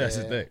not. Yeah. That's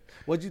the thing.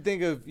 What'd you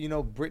think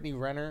of, Brittany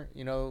Renner?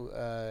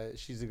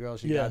 She's the girl.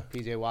 She Yeah. got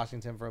PJ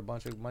Washington for a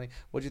bunch of money.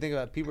 What'd you think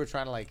about people are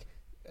trying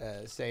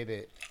to say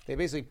that they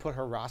basically put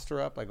her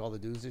roster up, like all the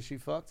dudes that she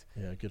fucked,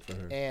 Yeah, good for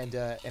her. and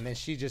then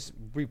she just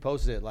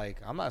reposted it like,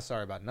 I'm not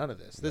sorry about none of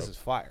this. This is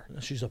fire.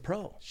 She's a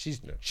pro.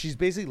 She's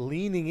basically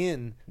leaning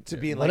in to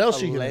being What like else a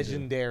she gonna do?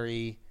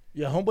 legendary.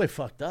 Yeah, homeboy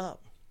fucked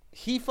up.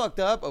 He fucked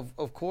up,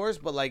 of course,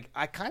 but like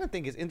I kind of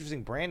think it's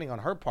interesting branding on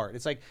her part.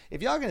 It's like,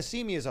 if y'all gonna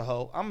see me as a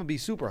hoe, I'm gonna be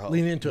super hoe.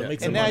 Lean into it.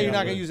 Make some and now money you're out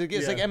not of gonna it. use it again.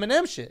 It's Yeah. like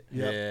Eminem shit.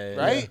 Yep.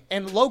 Right?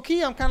 And low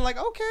key, I'm kind of like,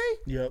 okay.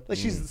 Yep. Like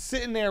she's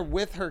sitting there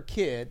with her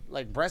kid,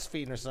 like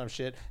breastfeeding or some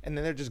shit, and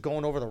then they're just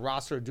going over the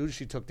roster of dudes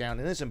she took down,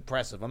 and it's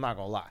impressive. I'm not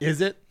gonna lie.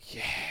 Is it?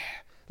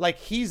 Like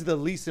he's the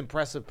least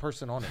impressive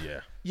person on it. Yeah.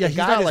 Yeah, the he's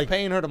guy not that's like.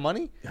 paying her the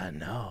money. I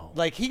know.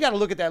 Like he got to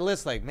look at that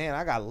list. Like, man,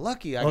 I got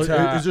lucky. Oh, is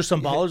there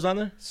some ballers on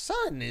there?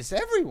 Son, it's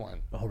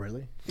everyone. Oh,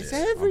 really? It's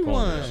I'm calling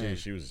everyone. her.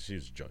 She was a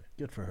joy.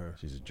 Good for her.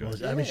 She's a joy.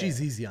 Well, I mean, she's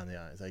easy on the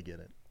eyes. I get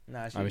it.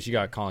 Nah, I mean, she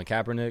got Colin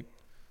Kaepernick.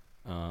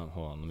 Hold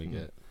on, let me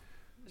get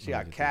she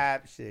got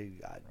Cap. She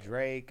got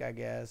Drake. I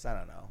guess I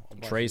don't know. A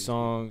bunch Trey of these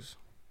Songs.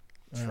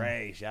 people.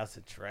 Trey, shouts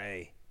to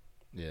Trey.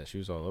 Yeah, she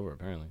was all over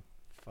apparently.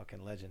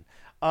 Fucking legend.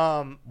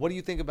 What do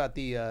you think about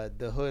the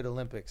Hood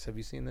Olympics? Have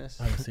you seen this?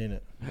 I haven't seen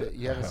it.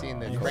 You haven't seen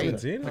the I haven't crate?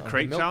 seen it. The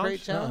crate milk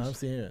challenge? crate No, I challenge? haven't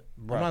seen it.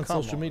 Bruh, I'm on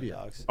come social media.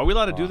 dogs. Are we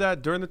allowed to do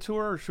that during the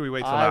tour, or should we wait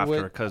till I after?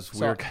 would- Because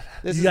so, we're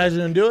this You is- guys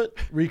gonna do it?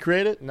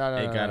 Recreate it? No,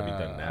 It no, gotta no, be no,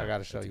 done no, now. I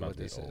gotta show It's you about what to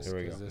be this old. is. Here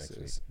we 'cause go, this next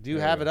is- week. Do you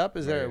There we have it go. up?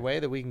 Is there Right a here. way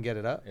that we can get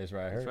it up? It's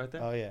right It's here. right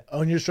there. Oh yeah.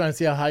 Oh, and you're just trying to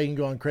see how high you can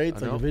go on crates,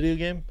 I like a know. video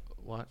game?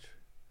 Watch.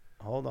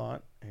 Hold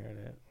on. Here it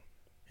is.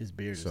 His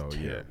beard is So,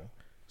 yeah. terrible.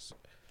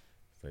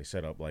 They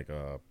set up like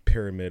a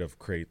pyramid of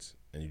crates,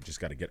 and you just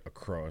got to get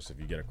across. If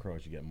you get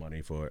across, you get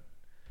money for it.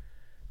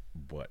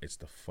 But it's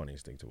the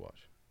funniest thing to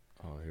watch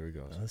Oh, here we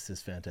go. Oh, this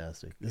is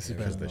fantastic. This is better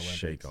because than the the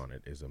shake Olympics. on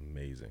it is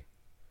amazing.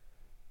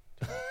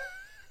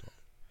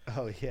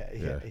 Oh yeah.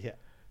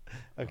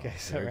 Okay,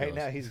 so there it right goes.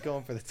 now he's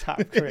going for the top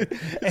crate,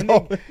 and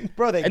they,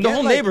 bro, they And the get,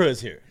 whole like, neighborhood's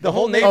here. The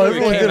whole Oh, neighborhood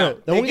everyone's came doing out.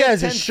 it. The They one get guy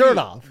has 10 his shirt feet.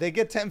 off. They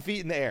get 10 feet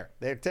in the air.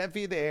 They're 10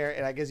 feet in the air,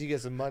 and I guess you get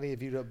some money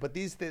if you do. But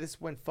this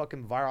went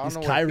fucking viral. I These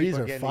don't know where Kyries people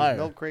are are getting fire. these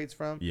milk crates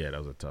from. Yeah, that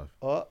was a tough.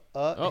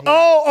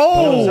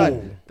 Oh!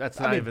 Son, That's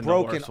I not mean, even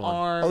broken the worst one.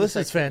 arms. Oh, this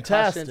like is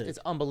fantastic. concussions. It's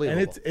unbelievable.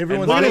 And it's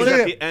everyone's money doing at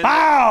it. the end.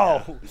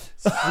 Bow!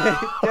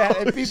 Yeah,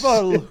 and people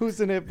are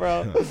losing it,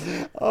 bro.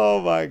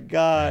 Oh my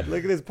god!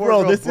 Look at this poor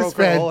Bro, girl. this is broke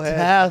her whole head.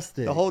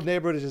 fantastic. The whole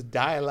neighborhood is just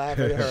dying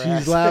laughing at her. She's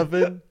ass.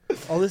 laughing.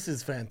 Oh, this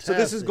is fantastic. So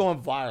this is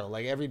going viral.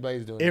 Like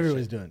everybody's doing. this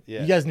Everybody's shit. doing it.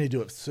 Yeah. You guys need to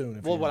do it soon.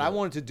 If Well, you're what gonna I do it.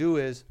 wanted to do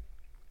is,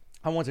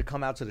 I want to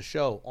come out to the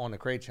show on the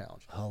crate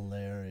challenge.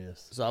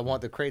 Hilarious. So I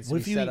want the crates to What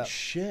be if you set eat up.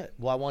 shit?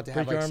 Well, I want to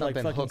Break have your like arm like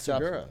something fucking hooked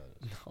up. Segura.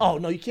 Oh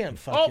no, you can't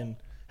fucking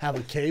have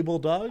a cable,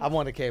 dog. I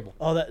want a cable.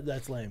 Oh,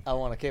 that's lame. I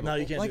want a cable. No,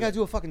 you can't Well, I do gotta it.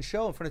 do a fucking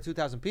show in front of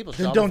 2,000 people.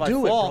 Then Sean, don't if I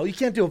do it, fall- bro. You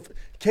can't do a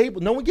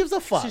cable. No one gives a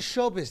fuck. This is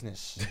show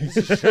business. This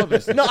is show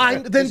business. No,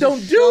 then This is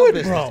don't show do it,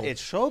 business. bro.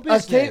 It's show A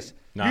business.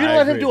 Nah, You're gonna I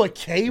let him agree. do a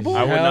cable?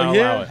 I would Hell not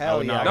yeah. allow it. I Hell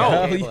would yeah. not I No. got a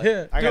Hell cable.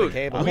 yeah. I got a Dude,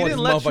 cable. we want didn't this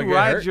let motherfucker you get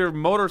ride hurt. your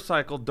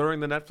motorcycle during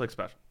the Netflix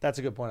special. That's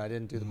a good point. I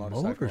didn't do the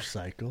motorcycle.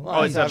 Motorcycle.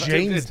 Oh, He's it's a-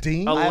 James it's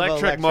Dean. I have an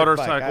Electric electric bike. I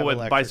motorcycle have with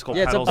electric. bicycle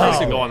Yeah, it's a pedals that you can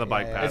bicycle. go on the Yeah,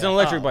 bike yeah, pad. It's an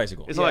electric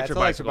bicycle. It's Yeah, electric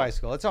bicycle.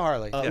 bicycle. It's a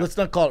Harley. Let's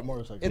not call it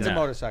motorcycle. It's a Nah.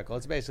 motorcycle.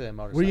 It's basically a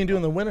motorcycle. What are you gonna do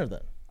in the winter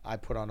then? I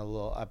put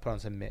on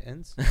some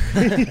mittens.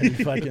 You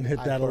fucking hit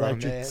I that put on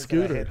electric mittens,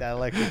 scooter. I hit that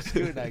electric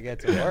scooter and I get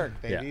to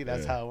work, baby. Yeah.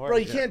 That's how it works. Bro,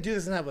 you can't do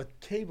this and have a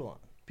cable on.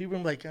 People are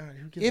like,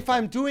 who gives If a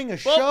I'm doing a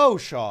show,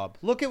 Shab,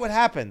 look at what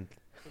happened.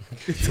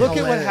 Look at what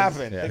hilarious.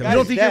 happened. Yeah. The You guy's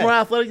don't think dead. you're more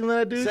athletic than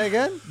that, dude? Say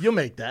again? You'll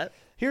make that.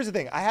 Here's the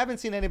thing. I haven't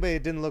seen anybody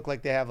that didn't look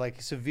like they have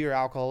like severe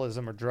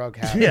alcoholism or drug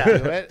habits. Yeah. do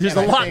it. There's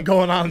And a I lot think-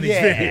 going on in these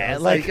yeah,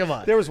 videos. like Come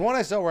on. There was one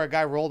I saw where a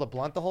guy rolled a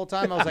blunt the whole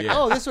time. I was like,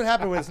 oh, this would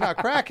happen when it's not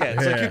crackheads.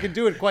 Like Yeah. you can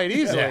do it quite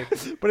easily.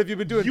 But if you've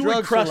been doing You would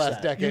drugs for the crush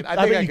last that. decade, You- I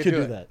think bet I you could could do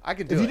do it. that. I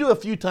could do If it. you do it a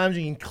few times,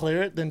 you can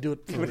clear it. Then do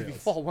it for But if you real.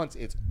 fall once,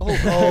 it's over.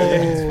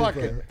 It's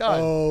fucking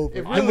done. Over. It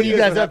And when really you is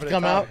guys what have to happened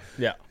come Tommy. out,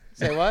 Yeah.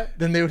 Say what?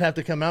 Then they would have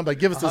to come out, but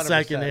give us a 100%.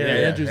 second here.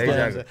 Yeah, Andrew's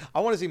exactly. done. I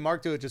want to see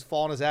Mark do it, just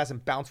fall on his ass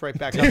and bounce right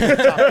back up. To the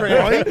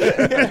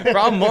top.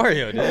 Problem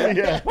Mario, dude.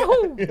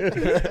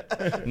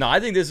 Yeah. No, I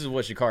think this is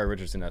what Sha'Carri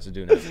Richardson has to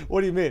do now.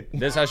 What do you mean?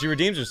 This is how she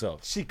redeems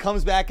herself. She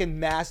comes back and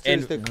masters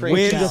And the crate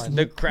wins challenge.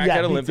 the crack Yeah,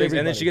 at beats Olympics, and then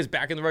everybody. she gets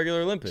back in the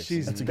regular Olympics.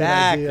 She's That's a good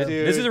back, idea.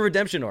 dude. This is a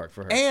redemption arc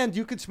for her. And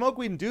you could smoke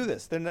weed and do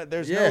this.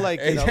 There's Yeah, no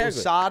exactly.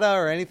 USADA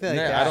or anything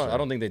like Nah, that. I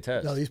don't think they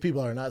test. No, these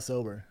people are not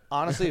sober.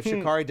 Honestly, if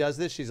Sha'Carri does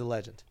this, she's a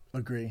legend.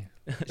 Agree.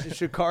 If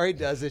Sha'Carri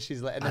does this,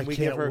 and then I we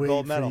can't give her a wait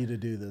gold for medal. you to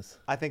do this.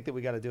 I think that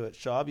we got to do it.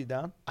 Shab, you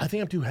down? I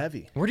think I'm too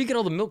heavy. Where do you get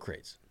all the milk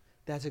crates?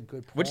 That's a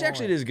good point. Which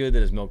actually is good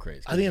that it's milk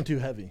crates. I think I'm too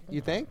heavy.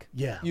 You think?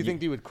 Yeah. You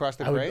think you would crush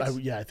the I would, crates?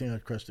 yeah, I think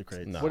I'd crush the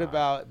crates. What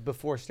about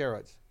before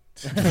steroids?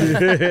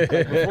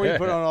 Before you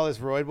put on all this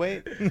roid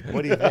weight,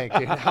 what do you think,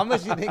 dude? How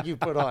much do you think you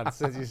put on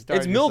since you started?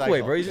 It's your milk cycle?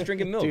 weight, bro. You're just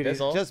drinking milk. Dude, That's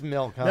it's all. just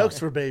milk. Huh? Milk's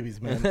for babies,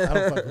 man. I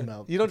don't fuck with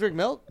milk. You don't drink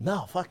milk?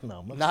 No, fuck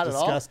no. Milk's Not at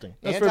all. disgusting.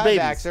 That's for babies.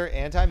 Anti-vaxxer,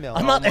 anti-milk.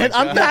 I'm not. Oh my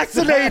I'm God.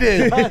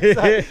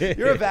 vaccinated.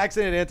 You're a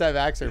vaccinated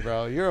anti-vaxxer,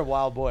 bro. You're a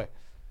wild boy.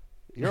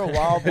 You're a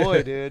wild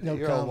boy, dude. No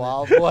You're comment. a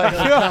wild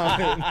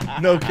boy.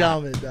 No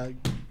comment, dog.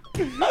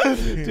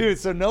 Dude,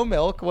 so no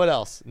milk. What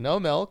else? No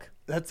milk.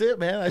 That's it,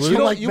 man. I You, should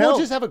don't, like you milk.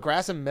 won't just have a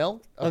grass and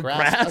milk? a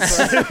grass?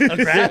 grass. A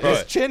grass.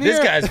 Bro, chin this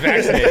here. guy's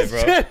vaccinated,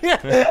 bro.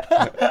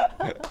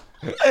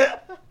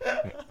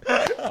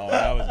 Oh,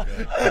 that was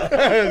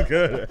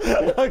good.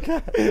 That was good.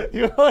 Okay.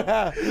 You won't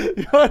have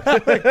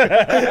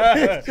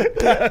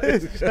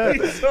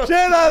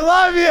Jen, I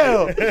love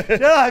you.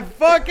 Jen, I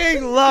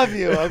fucking love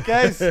you,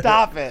 okay?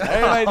 Stop it.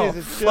 Everybody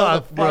needs to chill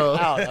fuck, the fuck bro.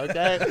 out,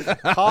 okay?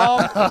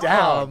 Calm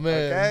down,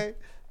 man. okay?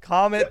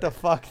 Calm it the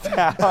fuck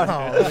down,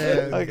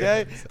 man.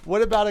 okay?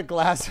 What about a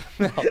glass of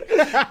milk?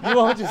 You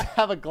won't just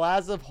have a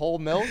glass of whole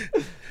milk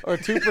or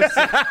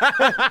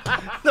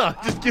 2%? No,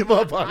 just give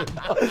up on it.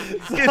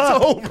 It's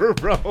over,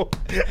 bro.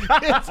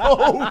 It's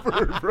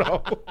over,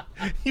 bro.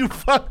 You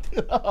fucked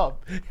it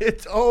up.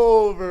 It's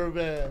over,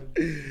 man.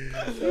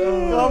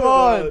 Come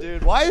on,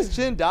 dude. Why is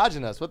Chin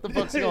dodging us? What the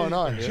fuck's going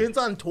on, dude? Chin's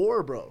on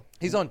tour, bro.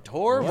 He's on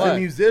tour? He's a What?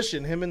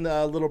 musician. Him and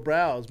Little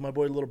Brows, my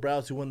boy Little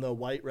Brows, who won the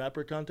white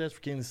rapper contest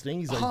for King of the Sting.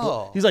 He's like,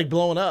 Oh. he's like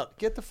blowing up.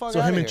 Get the fuck So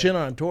outta him here. and Chin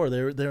are on tour.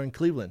 They're in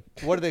Cleveland.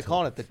 What are they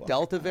calling it? The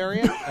Delta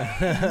variant?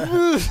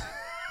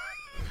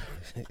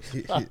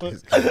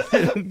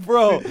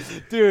 Bro,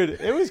 dude,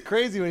 it was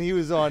crazy when he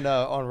was on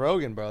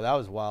Rogan, bro. That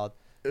was wild.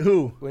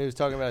 Who? When he was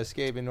talking about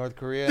escaping North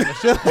Korea and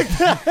shit like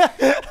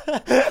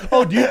that.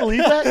 Oh, do you believe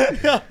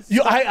that?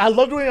 I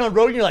loved when you're on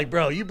Rogan. You're like,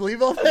 bro, you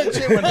believe all that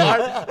shit? When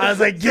I was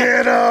like,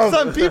 get him.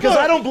 Some people, Because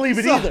I don't believe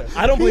it either.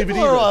 I don't believe it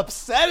People are either.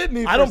 upset at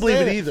me. I for don't believe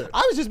saying it either.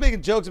 I was just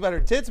making jokes about her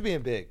tits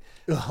being big.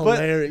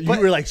 Hilarious. but-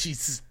 You were like,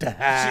 she's She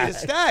stacked. was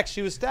stacked.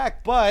 She was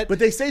stacked, but But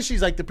they say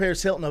she's like the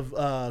Paris Hilton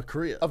of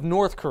Korea. of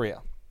North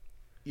Korea.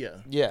 Yeah.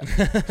 Yeah,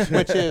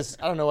 which is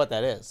I don't know what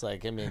that is.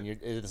 Like, I mean,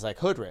 it's like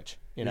hood rich,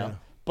 you know. Yeah.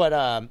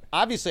 But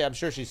obviously, I'm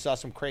sure she saw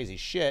some crazy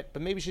shit.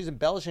 But maybe she's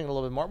embellishing it a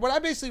little bit more. When I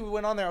basically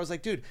went on there, I was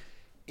like, dude,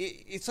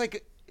 it's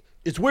like.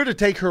 It's weird to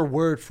take her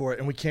word for it,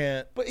 and we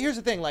can't. But here's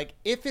the thing: like,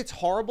 if it's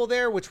horrible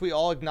there, which we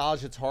all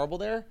acknowledge it's horrible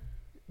there,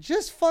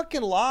 just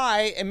fucking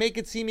lie and make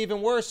it seem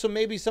even worse. So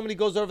maybe somebody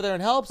goes over there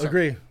and helps her.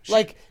 Agree.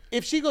 Like,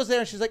 if she goes there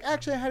and she's like,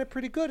 actually, I had it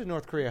pretty good in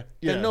North Korea,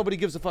 then Yeah. nobody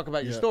gives a fuck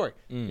about your Yeah. story.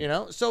 You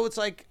know? So it's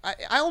like,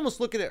 I almost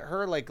look at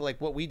her like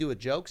what we do with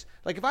jokes.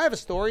 Like, if I have a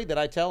story that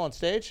I tell on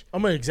stage,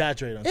 I'm gonna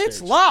exaggerate on it's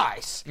stage.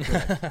 lies.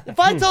 If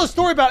I tell a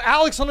story about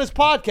Alex on this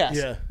podcast,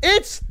 Yeah.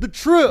 it's the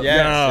truth.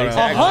 Yes, No, no.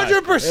 exactly.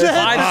 100%.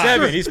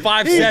 5'7". He's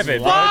 5'7". He's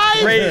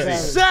It's crazy.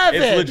 5'7"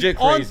 It's legit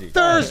crazy. on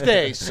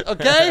Thursdays.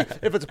 Okay,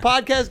 if it's a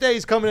podcast day,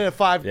 he's coming in at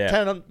 5'10",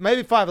 Yeah.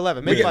 maybe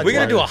 5'11", maybe We're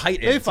gonna 5'12". do a height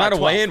in. Maybe It's not a 5'12".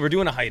 weigh in. We're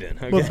doing a height in.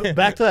 Okay? But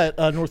back to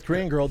that North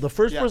Korean girl. The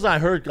first Yeah. person I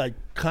heard like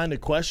kind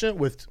of question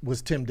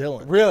was Tim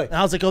Dillon. Really? And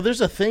I was like, oh,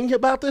 there's a thing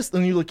about this.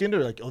 Then you look into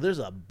it, like, oh, there's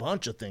a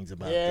bunch of things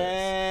about this.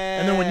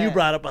 And then when you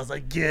brought up, I was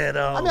like, get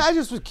him. I mean, I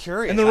just was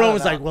curious. and then I Ron don't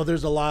was know. like, well,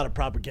 there's a lot of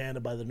propaganda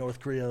by the North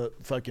Korea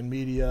fucking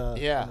media.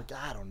 Yeah. I'm like,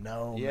 I don't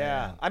know.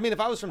 yeah. Man. I mean, if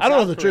I was from I don't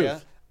know South the Korea,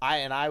 truth.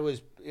 I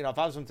was, if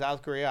I was from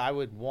South Korea, I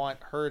would want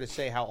her to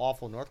say how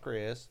awful North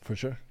Korea is, For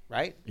sure.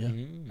 right? Yeah.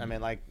 I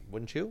mean, like,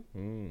 wouldn't you?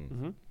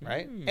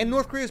 Right? And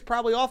North Korea is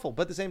probably awful,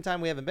 but at the same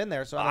time, we haven't been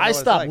there, so I don't know I what it's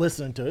stopped like.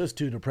 listening to it. It was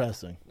too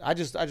depressing. I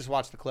just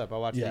watched the clip. I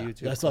watched Yeah. the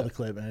YouTube. I saw the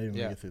clip. clip, and I didn't Yeah.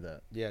 even get through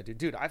that. Yeah,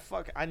 dude, I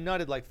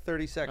nutted like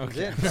 30 seconds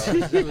in. Bro.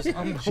 It was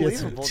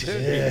unbelievable,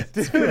 dude. Yeah.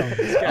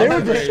 They were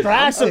I'm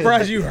distracted.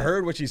 surprised you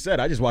heard what she said.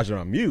 I just watched it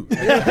on mute.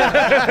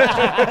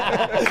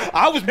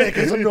 I was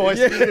making some noise.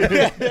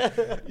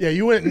 Yeah,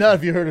 you went nuts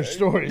if you heard her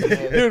story.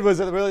 man. Dude, was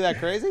it really that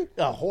crazy?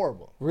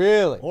 Horrible.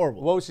 Really?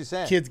 Horrible. What was she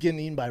saying? Kids getting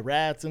eaten by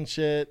rats and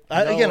shit. No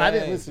I way,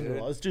 didn't listen to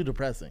dude. it. It's too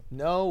depressing.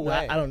 No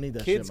way. I don't need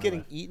that Kids shit in my getting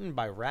life. eaten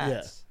by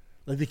rats.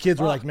 Like the kids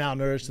were like Fuck.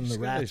 malnourished and the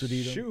rats would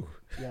eat them. Shoe.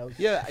 Yeah,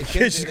 Yeah,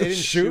 kids, they didn't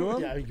shoot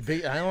them?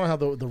 yeah, I don't know how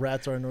the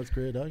rats are in North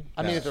Korea, dog.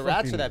 I mean, if the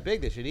rats are that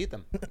big, they should eat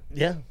them.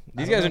 Yeah.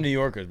 These guys are New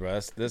Yorkers, bro.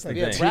 That's the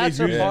Yeah, thing. rats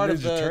are Teenage part of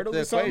Mutant Ninja the Turtles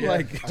or something?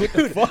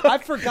 equation. Like, Dude, I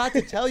forgot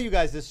to tell you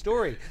guys this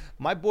story.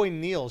 My boy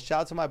Neil,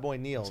 shout out to my boy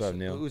Neil, What's up,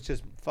 Neil? who's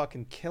just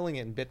fucking killing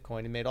it in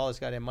Bitcoin. He made all this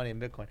goddamn money in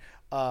Bitcoin.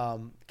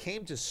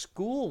 Came to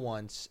school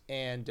once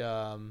and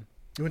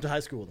You went to high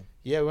school with him.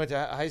 yeah, we went to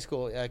high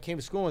school. Came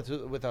to school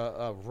with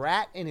a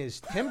rat in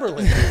his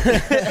Timberland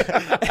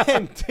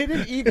and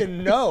didn't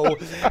even know.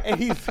 And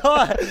he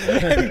thought,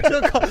 and he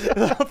took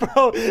off,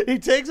 bro, he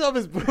takes off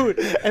his boot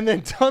and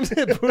then dumps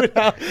the boot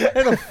out,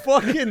 and a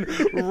fucking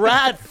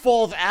rat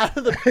falls out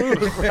of the boot,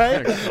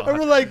 right? And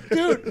we're like,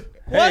 dude,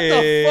 what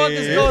the fuck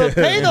is going on?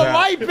 Pay the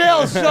light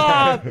bill,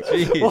 Sean!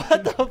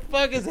 What the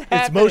fuck is happening?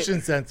 It's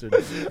motion censored.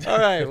 All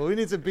right, well, we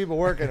need some people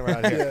working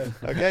around here.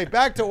 Okay,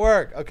 back to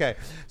work. Okay,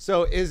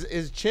 so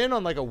is Chin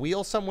on like a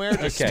wheel somewhere?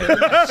 Just Okay. spinning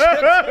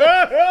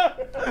that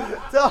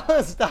shit? Tell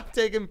him, stop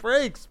taking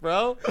breaks,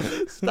 bro.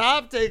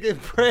 Stop taking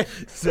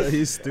breaks. So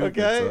he's stupid.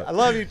 Okay, so. I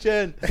love you,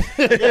 Chin.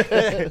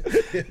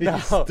 No,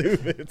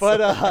 Stupid.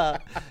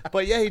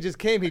 but yeah, he just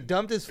came. He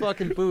dumped his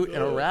fucking boot,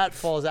 and a rat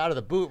falls out of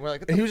the boot. And we're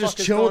like, what the And he was fuck just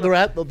is chilling with the going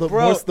on? rat the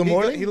Bro, most of the he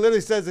morning.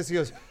 literally says this. He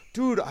goes,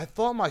 dude, I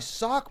thought my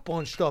sock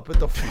bunched up at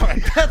the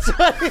front. That's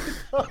what he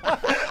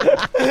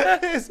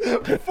thought. His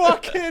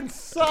fucking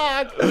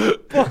sock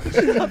bunched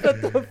up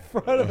at the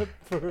front of the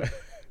boot.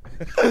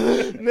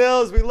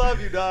 Nils, we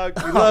love you, dog.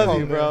 We love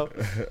you, bro.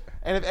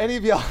 And if any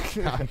of y'all,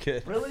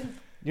 Really?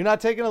 you're not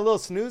taking a little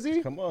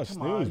snoozy? Come on,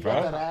 snooze, You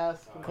got that bro.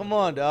 ass. Come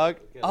on, dog.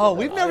 Oh,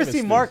 we've never even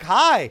seen snooze. Mark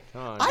high.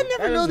 on, I dude.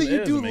 never That know that doesn't-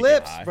 you it do doesn't make it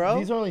lips, high. bro.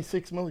 These are only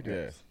 6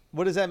 milligrams.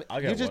 What does that mean? I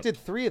You got just one. did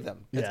 3 of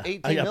them. That's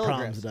 18 I got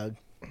milligrams. problems, Doug.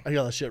 I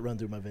got that shit run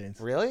through my veins.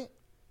 Really?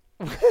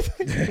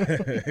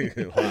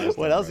 What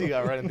What else you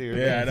got running through your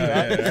Yeah, I veins?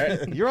 know. Yeah,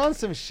 right? You're on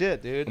some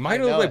shit, dude. Am I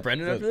gonna know look like it.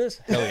 Brendan after this?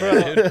 Hell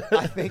yeah, dude.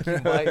 I think you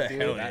might,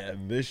 dude. Hell yeah.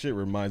 This shit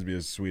reminds me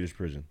of Swedish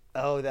prison.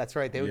 Oh, that's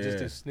right. They would just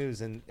Yeah. do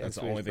snooze and That's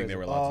the Swedish only thing they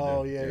were prison. allowed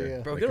Oh, to do. yeah, yeah.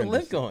 Bro, They get a couldn't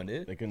lip do- going,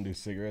 dude. They couldn't do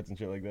cigarettes and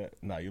shit like that.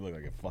 Nah, you look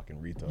like a fucking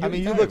retard. I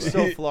mean, you look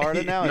so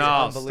Florida now. It's No,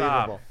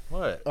 unbelievable.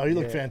 What? Oh, you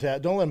look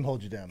fantastic. Don't let him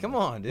hold you down. Come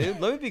man. on, dude.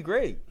 Let me be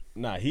great.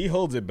 nah, he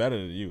holds it better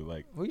than you.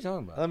 Like What are you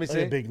talking about? Let me I got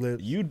see. big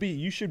lips.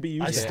 you should be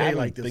used I to stay having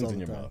like this things all in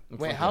the your time. mouth.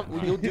 Wait, how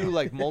you'll do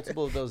like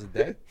multiple of those a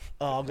day?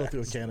 Oh, I'll go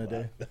through a can a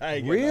day. I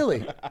ain't getting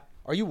Really?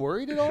 Are you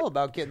worried at all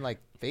about getting like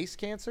face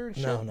cancer and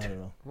shit? No, not at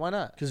all. Why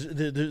not? Because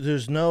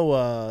there's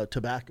no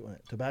tobacco in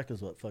it.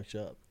 Tobacco's what fucks you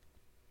up.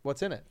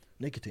 What's in it?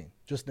 Nicotine.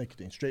 Just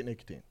nicotine. Straight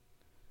nicotine.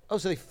 Oh,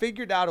 so they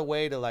figured out a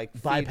way to like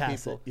feed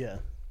Bypass people. it. Yeah.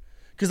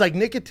 Because like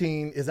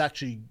nicotine is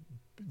actually,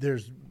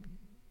 there's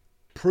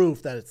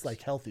proof that it's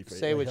like healthy for you.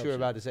 Say like, what you were helps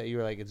about to say. You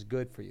were like, it's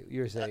good for you.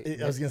 You were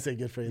saying. I was gonna say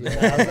good for you. I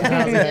was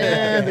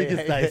like, it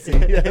gets dicey.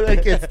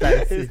 It gets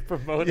dicey.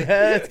 promoting.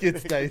 Yeah, it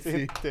gets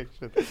dicey.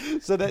 addiction.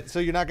 So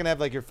you're not gonna have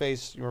like your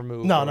face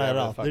removed. No, or not at whatever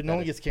all. the fuck No that one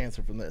is. gets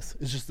cancer from this.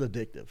 It's just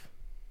addictive.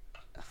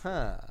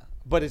 Huh.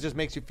 But it just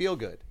makes you feel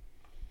good,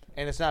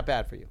 and it's not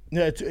bad for you.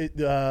 Yeah,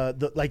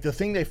 the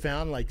thing they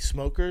found, like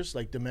smokers,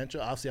 like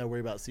dementia. Obviously, I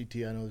worry about CT.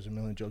 I know there's a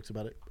million jokes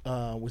about it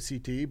with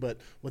CT, but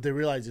what they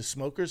realized is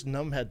smokers, none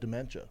of them had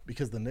dementia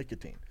because of the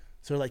nicotine.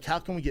 So like, how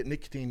can we get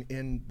nicotine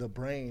in the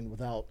brain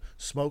without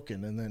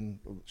smoking, and then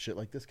shit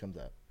like this comes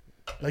out?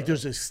 Like,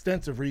 there's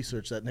extensive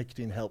research that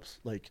nicotine helps,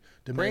 like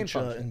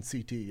dementia function. and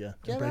CT. Yeah,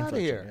 Get and brain outta function,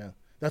 here. Yeah,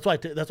 that's why.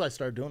 That's why I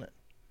started doing it.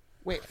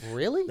 Wait,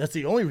 really? That's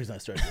the only reason I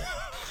started doing it.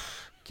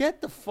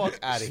 Get the fuck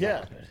out of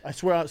here. Yeah, I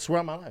swear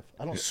on my life.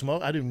 I don't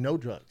smoke. I do no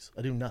drugs.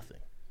 I do nothing.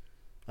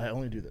 I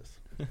only do this.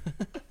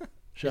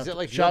 Is it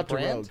like your shout to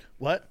brand? Rogue.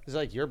 What? Is it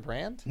like your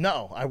brand?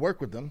 No, I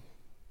work with them,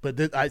 but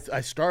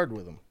I started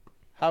with them.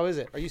 How is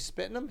it? Are you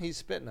spitting them? He's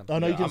spitting them. Oh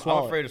no, you can I'm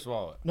swallow. afraid it. to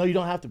swallow it. No, you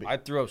don't have to be. I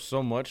threw up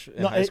so much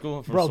in no, high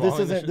school from bro, this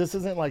swallowing isn't shit. this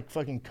isn't like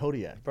fucking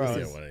Kodiak. Bro, This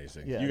Yeah, is- one of these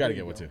things. yeah, you there got to you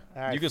get one go. too.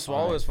 All right, You can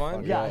swallow, it's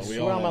fine. yeah, I we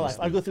swear all on my know life, this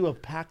I go through a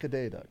pack a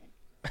day, Doug.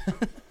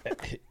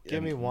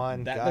 Give me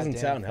one. That doesn't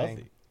goddamn sound thing.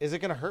 healthy. Is it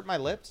gonna hurt my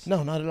lips?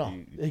 No, not at all.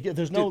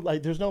 There's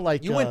no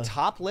like. You went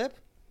top lip?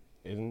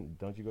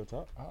 Don't you go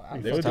top?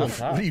 I'm They were top. doing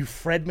top. What are you,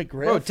 Fred McGriff?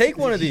 Bro, take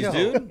one of these, Yo.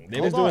 dude. They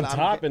Hold was doing on, I'm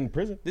top get- in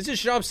prison. This is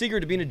Shab's secret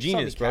to being a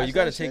genius, bro. Somebody You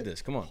got to catch take that this.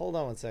 shit? Come on. Hold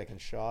on one second,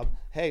 Shab.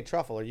 Hey,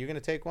 Truffle, are you gonna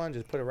take one?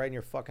 Just put it right in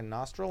your fucking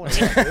nostril. Or what,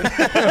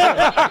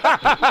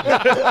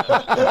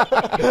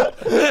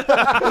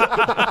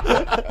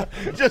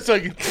 Just so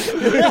you.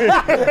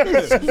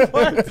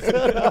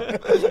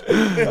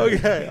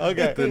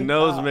 okay. The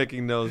nose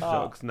making nose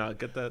jokes. Now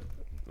get that.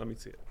 Let me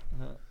see it.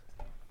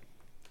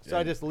 So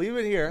I just leave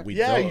it here. We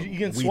Yeah, don't- you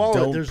can we swallow it.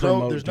 don't There's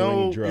promote no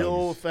doing drugs.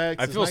 ill effects.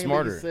 I It's feel not gonna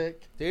make you smarter.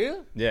 sick. Do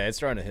you? Yeah, it's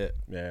starting to hit.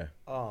 Yeah.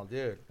 Oh,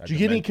 dude. That Did you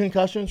get any dement-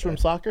 concussions from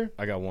soccer?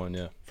 I got one,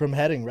 yeah. From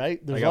heading,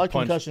 right? There's I a lot got of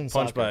punched, concussions.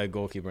 punched by a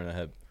goalkeeper in the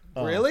head.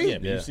 Really? Yeah,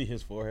 but Yeah. you see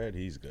his forehead,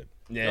 he's good.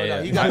 Yeah, No,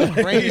 yeah. he got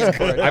the brain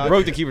for it, I dog.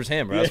 broke the keeper's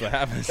hand, bro. That's what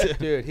happens.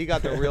 Dude, he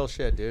got the real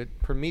shit, dude.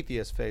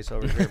 Prometheus face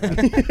over here, man.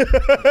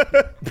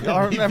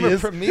 Y'all remember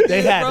Prometheus,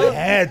 They had bro?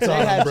 heads They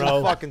on had them, bro.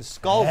 some fucking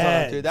skulls on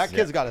him, dude. That Heads.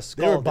 kid's got a They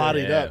skull. were dude.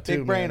 bodied Yeah. up too.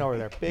 Big brain man. over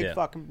there. Big Yeah.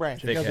 fucking brain.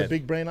 Check out the head.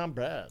 big brain on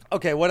Brad.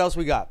 Okay, what else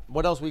we got?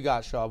 What else we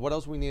got, Shaw? What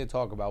else we need to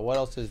talk about? What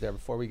else is there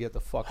before we get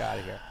the fuck out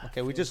of here?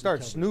 Okay, we just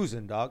started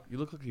snoozing, dog. You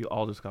look like you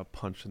all just got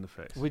punched in the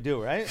face. We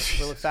do, right?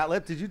 Little fat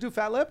lip. Did you do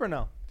fat lip or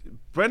no?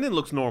 Brendan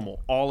looks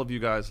normal. All of you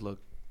guys look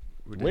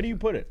ridiculous. Where do you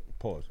put it?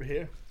 Pause.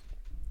 Here.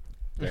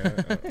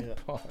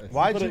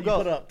 Why'd Put you it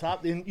go? up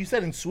top. You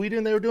said in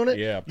Sweden they were doing it?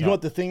 Yeah, up You know top.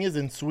 what the thing is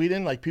in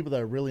Sweden? Like people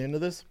that are really into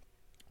this.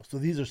 So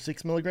these are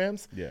 6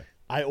 milligrams. Yeah.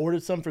 I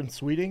ordered some from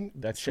Sweden.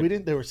 That shit-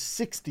 Sweden, they were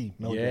 60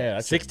 milligrams. Yeah,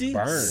 that's 60. 60?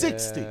 Burn.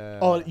 60.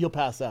 Oh, you'll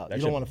pass out. That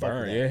You don't shit want to fuck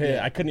burn. with that.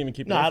 Yeah, I couldn't even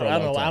keep. No, it in I for don't, a I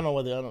long don't know. I time. don't know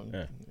whether I don't.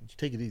 Yeah. Just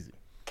take it easy.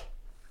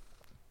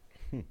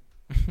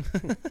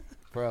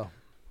 Bro,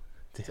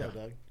 What's up,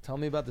 dog? tell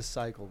me about the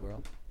cycle,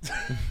 bro.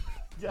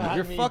 Yeah,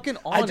 You're fucking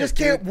on I it, just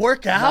dude. can't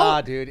work out.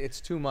 Nah, dude, it's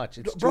too much.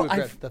 It's Bro, too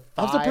aggressive. The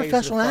I was a thighs are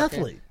professional fucking-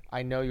 athlete.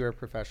 I know you're a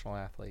professional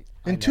athlete.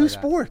 I In know 2 that.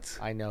 sports.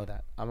 I know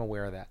that. I'm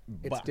aware of that.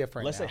 It's But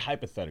different. Let's now. say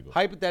hypothetical.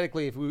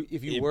 Hypothetically, if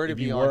you were to if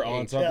be you on, were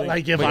on eight- something,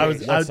 like if but I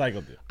was, what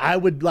cycle did? I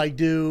would like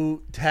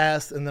do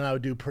tests and then I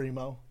would do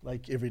primo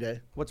like every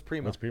day. what's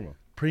primo? What's primo?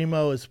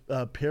 Primo is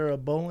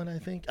parabolin, I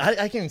think. I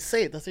can't even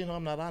say it. That's how you know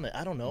I'm not on it.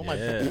 I don't know.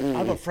 Yeah. I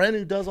have a friend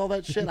who does all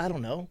that shit. I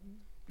don't know.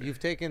 You've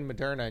taken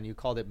Moderna and you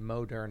called it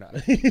Moderna.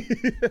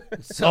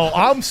 Oh,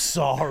 I'm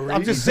sorry.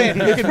 I'm just saying,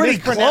 you It's can pretty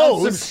mispronounce some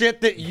close.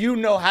 shit that you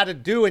know how to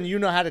do and you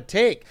know how to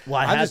take. Well,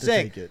 I I'm had just to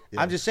saying, take it,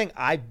 yeah. I'm just saying,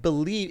 I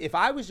believe if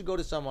I was to go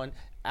to someone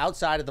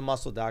outside of the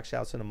Muscle Doc,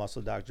 shouts to the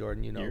Muscle Doc,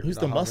 Jordan, you know. Who's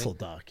the homie. muscle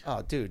doc?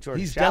 Oh, dude, Jordan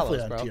He's Shallows,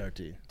 definitely on bro.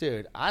 TRT.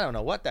 Dude, I don't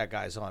know what that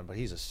guy's on, but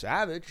he's a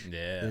savage.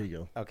 Yeah. There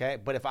you go. Okay,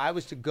 but if I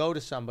was to go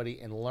to somebody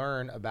and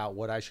learn about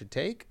what I should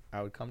take,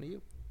 I would come to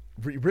you.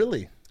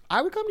 Really?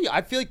 I would come to you.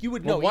 I feel like you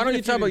would know. Well, why even don't you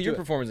if talk about didn't your do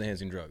it. performance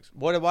enhancing drugs?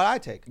 What I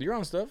take? You're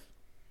on stuff.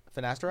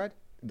 Finasteride?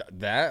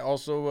 That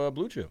also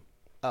Blue Chew.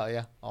 Oh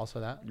yeah,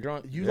 also that. You're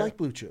on. You yeah. like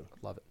Blue Chew?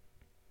 Love it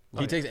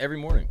He takes every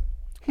morning.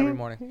 every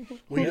morning.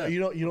 Well, you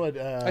know what?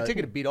 I take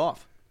it to beat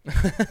off.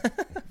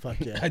 Fuck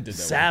yeah. I did that one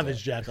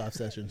Savage jack off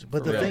sessions.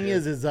 But the real. thing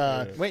is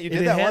Wait, you it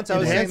did that once? I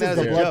was saying that enhances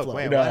as the a blood joke. flow.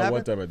 Wait, You what know, happened?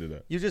 one time I did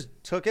that. You just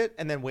took it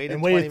and then waited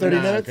And waited 20 30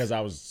 minutes. minutes? Because I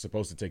was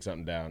supposed to take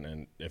something down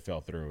and it fell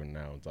through, and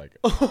now it's like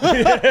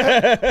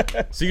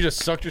So you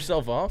just sucked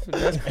yourself off?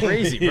 That's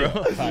crazy, bro.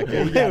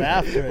 We got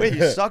after it. Wait,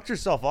 you sucked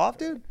yourself off,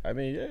 dude? I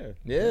mean, yeah,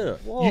 Yeah.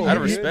 You- Out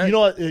of you- respect. You know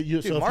what?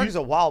 Dude, So if Mark is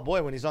you, a wild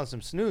boy when he's on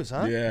some snooze,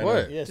 huh? yeah.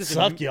 What? yeah, just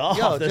suck a- you off.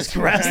 yo, That's just-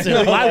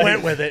 aggressive. I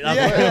went with it. I'm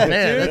like, Yeah, oh,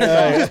 man. dude.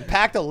 that's- You just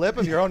packed a lip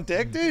of your own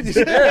dick, dude.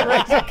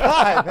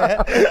 God,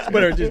 man.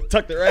 Better just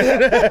tucked it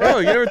right. Bro,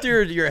 you never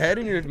threw your head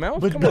in your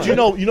mouth? Come But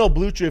on. you know,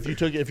 Blue Chew.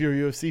 If you're a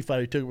UFC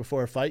fighter, you took it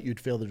before a fight, you'd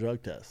fail the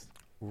drug test.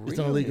 It's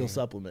an illegal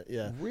supplement,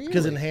 yeah,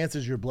 because it Really?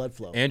 enhances your blood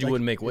flow. And you Like,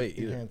 wouldn't make weight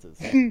it either. enhances.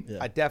 Yeah.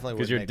 I definitely would.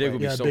 Because your make dick weight. would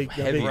be Yeah, so big,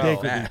 heavy. big and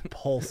dick would fat. be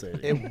pulsating.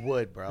 It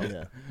would, bro.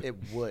 Yeah. It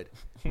would.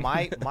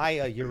 My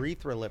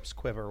urethra lips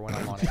quiver when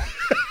I'm on it.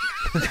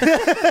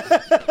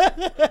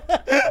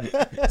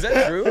 Is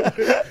that true?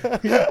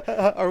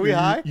 Are we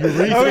high?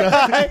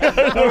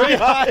 Urethra. Are we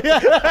high?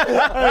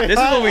 This is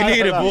what we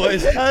needed,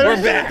 boys.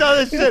 We're back. Done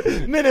this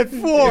shit. Minute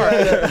 4.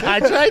 I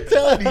tried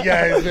telling you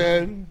guys,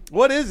 man.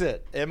 What is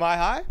it? Am I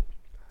high?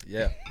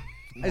 Yeah.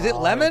 Is it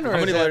lemon or How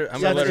is many it? letters? How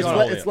Yeah, many letters? it's, on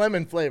le- it? it's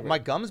lemon flavor. My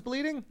gums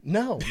bleeding?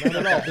 No, not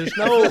at all. There's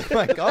no,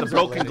 My gums are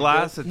Broken bleeding,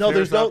 glass. dude. that no,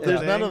 there's tears no, up there's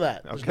the none thing? of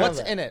that. There's Okay. none of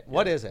What's that. in it?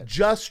 What is it?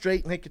 Just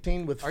straight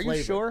nicotine with Are you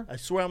flavor. sure? I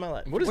swear on my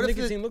life. What does What if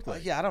nicotine it- look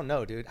like? Yeah, I don't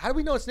know, dude. How do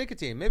we know it's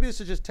nicotine? Maybe this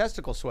is just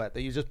testicle sweat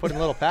that you just put in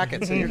little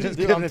packets and you're just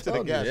Dude, giving I'm it to the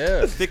telling you. guests.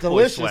 Yeah. Thick boy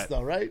Delicious sweat.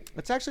 though, right?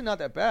 It's actually not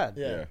that bad.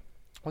 Yeah.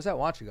 What's that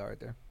watch you got right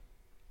there?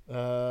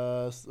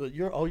 So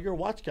you're a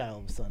watch guy all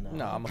of a sudden now.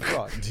 No, I'm a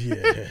fraud.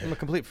 Yeah. I'm a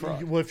complete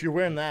fraud. Well, if you're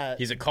wearing that,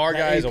 He's a car that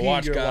guy. He's a AP,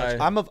 watch you're guy.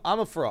 watch- I'm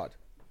a fraud.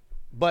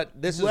 But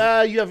this is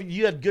Well,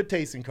 you had good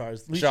taste in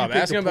cars. At least Shop. you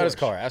picked Ask a him about his Porsche.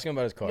 car. Ask him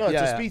about his car. No, it's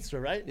Yeah, a yeah.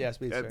 speedster, right? yeah,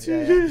 speedster. That's-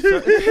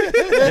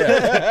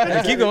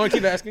 Hey, keep going.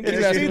 Keep asking. Keep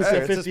It's a asking. speedster.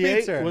 It's a 58?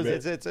 speedster. Was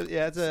it? It's a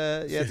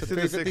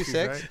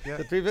 356. right? Yeah.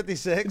 The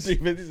 356.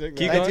 Keep going.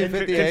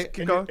 1958.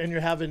 Keep going. And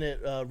you're having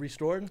it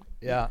restored.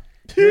 Yeah.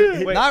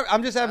 Wait. Not,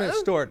 I'm just having it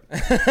stored.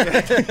 There's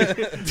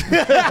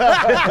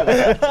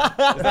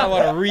not a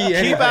lot of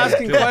Keep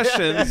asking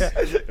questions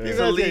to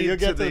You'll lead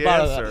get to the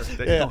bottom of answer. that.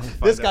 that Yeah. you'll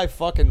find This out. guy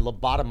fucking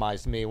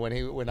lobotomized me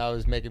when I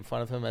was making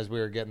fun of him as we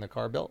were getting the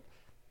car built.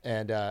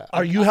 And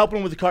Are you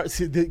helping with the car?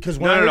 Because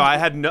No. I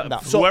had no.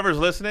 So- Whoever's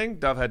listening,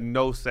 Dove had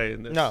no say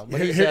in this. no,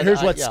 but he said,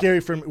 Here's what's yeah. scary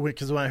for me,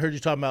 because when I heard you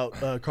talking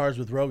about cars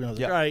with Rogan, I was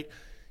like, Yeah. all right,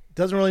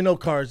 doesn't really know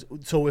cars.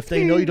 So if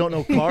they know you don't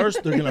know cars,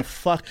 they're gonna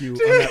fuck you on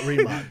that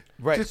remod.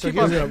 Right. Just So keep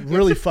They're here's gonna the-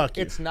 really fuck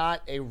you. it's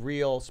not a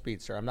real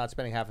speedster. I'm not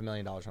spending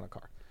 $500,000 on a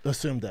car.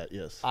 Assume that,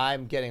 yes.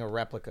 I'm getting a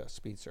replica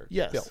speedster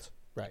Yes. built.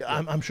 Right.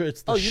 I'm sure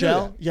it's the Oh, you knew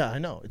shell. that? Yeah, I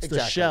know. It's the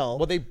Exactly. shell.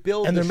 Well, they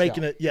build and the they're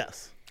making shell. it.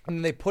 Yes. And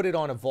then they put it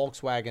on a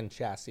Volkswagen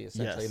chassis,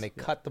 essentially, Yes. and they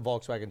cut the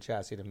Volkswagen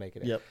chassis to make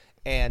it in. Yep.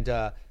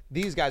 And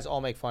these guys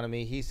all make fun of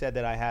me. He said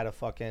that I had a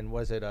fucking,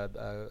 was it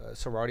a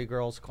sorority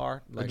girl's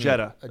car? Like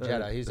Jetta. A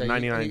Jetta. He's a like,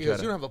 99 he goes,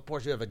 Jetta. you don't have a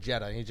Porsche, you have a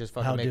Jetta. And he just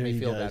fucking How made dare me you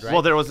feel guys. bad, right?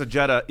 Well, there was a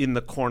Jetta in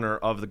the corner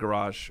of the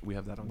garage. We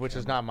have that on Which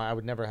is camera. not my, I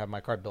would never have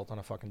my car built on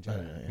a fucking Jetta.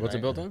 What's it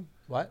Right? built on?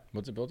 What?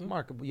 What's it built on?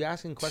 Mark, you're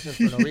asking questions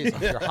for no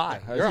reason. You're high.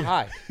 You're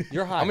high.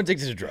 You're high. I'm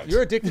addicted to drugs.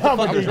 You're addicted to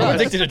fucking I'm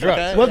drugs. addicted to drugs.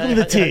 Okay? Welcome to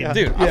the team.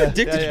 Dude, I'm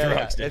addicted Yeah, to yeah,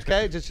 drugs, yeah. dude.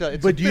 Okay, just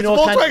it's, But do you it's know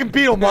what Volkswagen kind-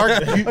 Beetle, Mark?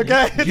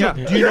 okay.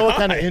 Do you know what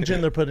kind of engine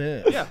they're putting in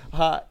it? Yeah.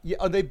 Yeah,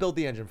 oh, they built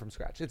the engine from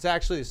scratch. It's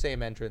actually the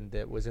same engine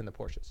that was in the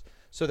Porsches.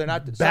 So they're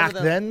not some Back of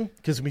them- then,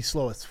 because it'd be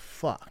slow as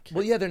fuck.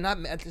 Well, yeah, they're not.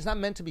 It's not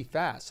meant to be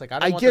fast. Like I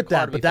don't I want get the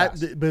car that, to be but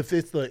fast. but if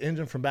it's the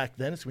engine from back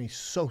then, it's gonna be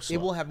so slow.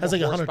 It will have more Has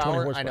like horsepower.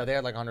 120 horsepower. I know they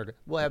have like 100.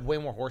 We'll have way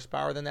more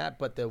horsepower than that,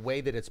 but the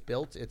way that it's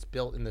built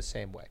in the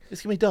same way.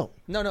 It's gonna be dope.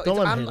 No, Don't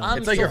let me hate on it.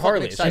 It's like so your fucking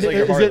Harley. It's just excited. like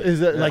your Harley.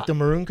 Is it like the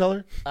maroon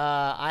color,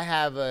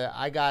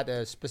 I got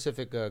a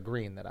specific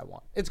green that I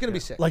want. It's gonna be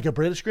sick. like a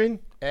British green?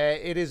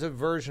 It is a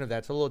version of that.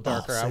 It's a little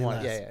darker. I say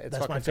want. less. Yeah, it's That's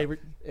fucking my tough.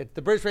 favorite.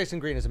 The British Racing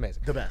Green is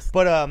amazing. The best.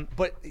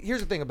 But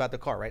here's the thing about the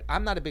car, right?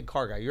 I'm not a big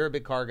car guy. You're a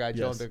big car guy.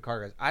 Joe, Yes. and a big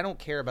car guy. I don't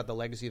care about the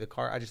legacy of the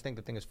car. I just think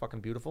the thing is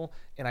fucking beautiful,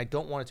 and I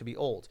don't want it to be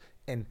old.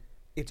 And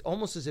it's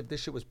almost as if this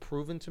shit was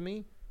proven to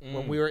me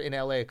when we were in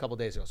LA a couple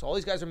days ago. So all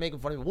these guys are making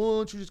fun of me. Well, why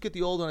don't you just get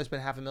the old one? I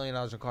spent $500,000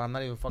 on a car. I'm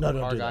not even a fucking No,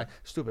 don't car do guy. that.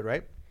 Stupid,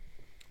 right?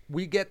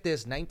 We get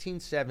this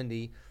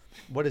 1970,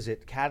 what is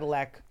it?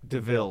 Cadillac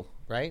DeVille.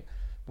 right?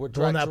 We're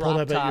The one that pulled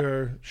drop up at top. your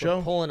We're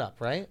show? pulling up,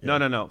 right?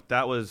 No.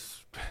 That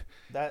was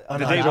That, On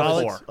The that day was-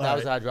 hydraulics? before. That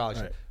was the Alright. hydraulics.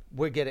 Alright.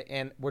 We're getting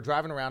and we're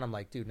driving around. I'm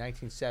like, dude,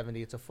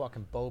 1970. It's a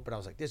fucking boat. But I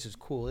was like, this is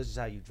cool. This is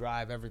how you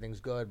drive.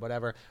 Everything's good.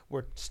 Whatever.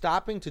 We're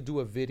stopping to do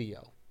a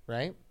video,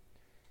 right?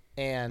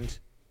 And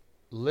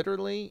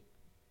literally,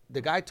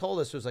 the guy told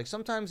us, it was like,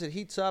 sometimes it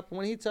heats up.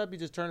 When it heats up, you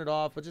just turn it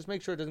off, but just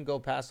make sure it doesn't go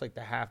past like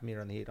the half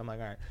meter on the heat. I'm like,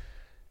 all right.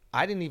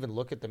 I didn't even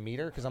look at the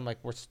meter because I'm like,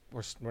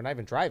 we're not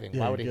even driving.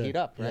 Yeah, Why would it you're heat good.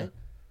 up, right? Yeah.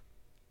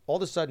 All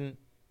of a sudden,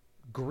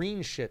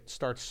 green shit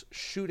starts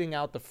shooting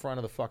out the front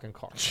of the fucking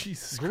car.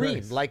 Jesus green,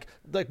 Christ. like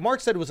Mark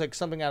said, it was like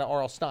something out of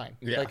R.L. Stein.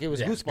 Yeah, Like it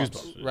was yeah, Goosebumps,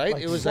 Goosebumps. right?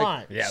 Like it was slime.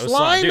 like Yeah, it was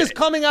slime Dude, is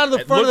coming out of the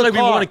it front of looked the like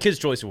car. we won a Kids'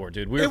 Choice Award,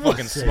 dude. We were It was-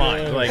 fucking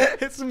smart.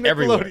 Like It's some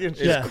everywhere. Nickelodeon It's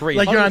shit. Yeah, crazy.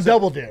 like you're on 100%.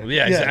 Double Dare.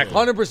 Yeah, exactly.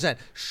 100%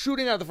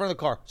 shooting out of the front of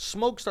the car.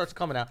 Smoke starts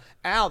coming out.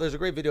 Al, there's a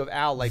great video of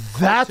Al like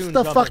That's cartoon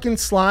the jumping. fucking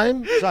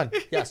slime. Son,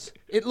 yes.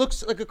 It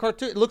looks like a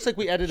cartoon. It looks like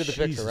we edited the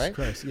picture, Jesus right?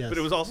 Christ, yes. but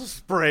it was also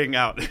spraying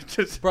out.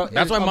 Just Bro,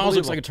 That's why Miles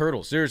looks like a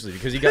turtle. Seriously,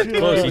 because he got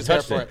close, he was there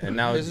touched for it, and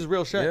now this is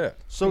real shit. Yeah.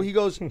 So he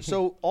goes.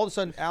 So all of a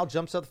sudden, Al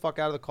jumps out the fuck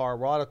out of the car.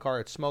 We're out of the car.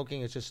 It's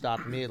smoking. It's just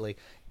stopped immediately.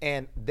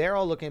 And they're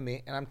all looking at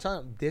me, and I'm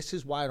telling them, this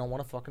is why I don't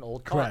want a fucking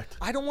old car. Correct.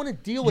 I don't want to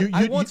deal with.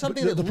 I want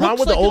something that the looks problem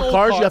with like the an old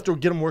cars, car. you have to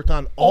get them worked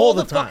on All all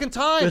the time. fucking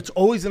time. It's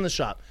always in the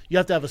shop. You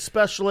have to have a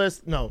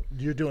specialist. No,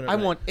 you're doing it. I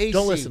right. want AC.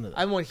 Don't listen to that.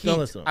 I want heat. Don't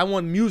listen to I them.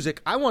 want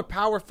music. I want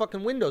power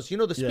fucking windows. You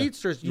know the Yeah.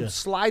 speedsters, you Yeah.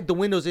 slide the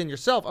windows in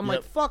yourself. I'm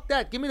like, Yep. fuck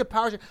that. Give me the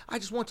power. I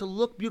just want to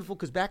look beautiful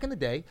because back in the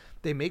day,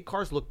 they made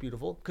cars look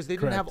beautiful because they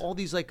didn't have Correct. all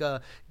these like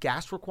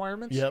gas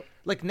requirements. Yep.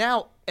 Like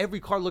now, every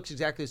car looks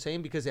exactly the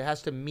same because it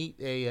has to meet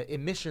a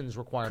emissions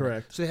requirement.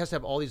 Correct. So it has to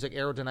have all these like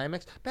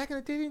aerodynamics. Back in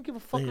the day, they didn't give a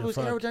fuck if it was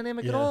fuck. aerodynamic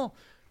at Yeah. all.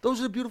 Those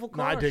are the beautiful No,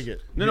 cars. I dig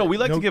it. No, we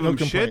like No- to give no him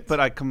shit, complaints. but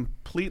I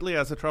completely,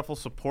 as a Truffle,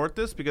 support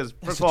this because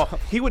first of all,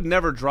 he would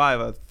never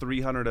drive a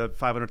 $300,000 to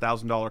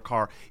 $500,000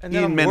 car And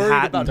then in I'm worried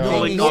Manhattan, about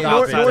pulling hanging up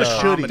out at nor a should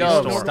he. comedy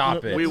Dog, store.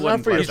 stop it. We It's wouldn't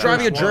not for do your He's that.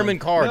 driving a first German one.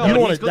 car. No, dog. You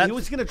don't he's want he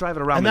was going to drive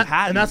it around and,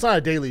 Manhattan. and that's not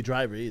a daily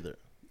driver either.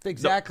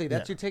 Exactly.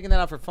 That's Yeah. you're taking that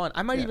out for fun.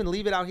 I might even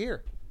leave it out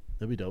here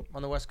That'd be dope.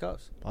 on the West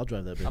Coast. I'll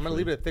drive that. Bitch I'm gonna for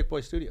leave you. it at Thick Boy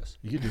Studios.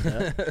 You could do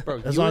that.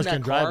 Bro, As you long in as that you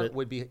can drive car it.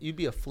 would be you'd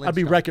be a Flintstone. I'd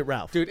be Wreck-It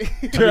Ralph. dude.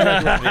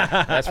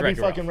 That's I'd right.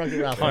 be fucking Wreck-It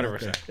Ralph.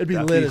 100%. It'd be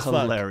That'd lit be as fuck.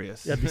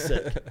 hilarious. That'd be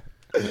sick.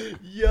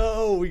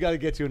 Yo, we got to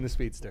get you in the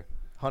Speedster.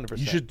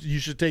 100%. You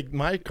should take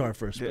my car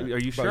first. Are man.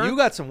 you Bro, sure? you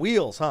got some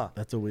wheels, huh?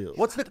 That's a wheel.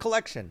 What's the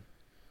collection?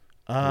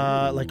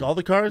 Like all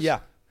the cars? Yeah.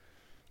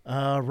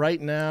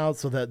 Right now,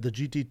 so that the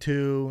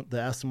GT2,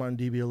 the Aston Martin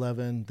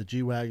DB11, the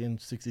G-Wagon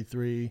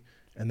 63,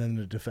 and then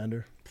the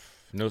Defender.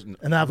 No,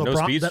 And I have a no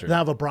speedster. I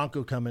have a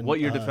Bronco coming. What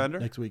year Defender?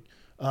 Next week.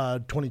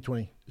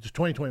 2020. It's a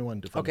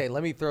 2021 Defender. Okay,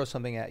 let me throw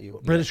something at you.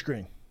 British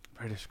green.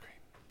 British green.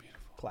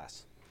 Beautiful.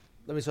 Class.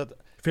 Let me start.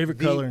 Favorite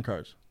The- color in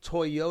cars.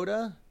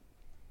 Toyota.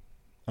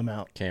 I'm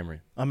out. Camry.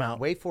 I'm out.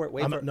 Wait for it.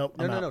 Wait I'm for out. it. Nope,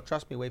 no, I'm no, out. no.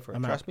 Trust me. Wait for it.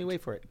 I'm Trust out. me.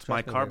 Wait for it. It's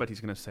my Trust me, car, wait but for it.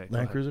 he's going to say it. Go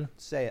Land ahead. Cruiser.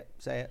 Say it.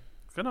 Say it.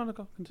 Go on,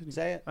 go. Continue.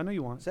 Say it. I know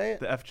you want it. Say it.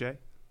 The FJ.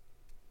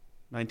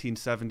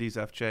 1970s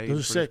FJ. Those are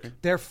British sick. green.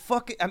 They're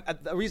fucking.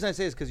 The reason I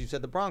say is because you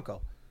said the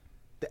Bronco.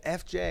 The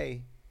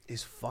FJ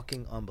is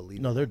fucking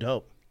unbelievable. No, they're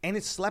dope. And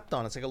it's slept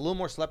on. It's like a little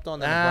more slept on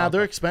than the Ah, Bronco.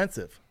 they're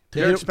expensive. To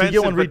They're get- expensive, to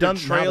get one but they're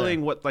redone, now trailing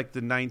they're- what like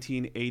the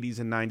 1980s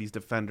and 90s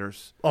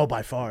Defenders. Oh,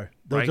 by far.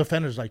 Those Right?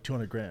 Defenders like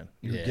 $200,000.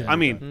 You're Yeah. getting I it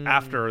mean, done.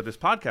 after this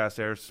podcast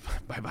airs,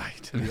 bye-bye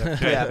to the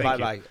FJ. Yeah, Thank bye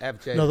you. bye.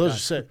 FJ. no, those done. are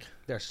sick.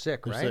 They're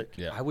sick, They're right? sick.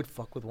 Yeah. I would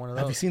fuck with one of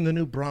those. Have you seen the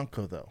new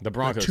Bronco though? The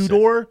Bronco's two sick.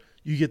 door.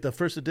 You get the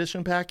first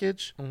edition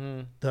package.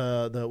 Mm-hmm.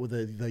 The with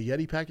the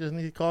Yeti package, I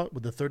think they call it,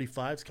 with the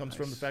 35s comes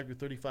from the factory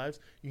 35s.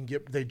 You can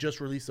get. They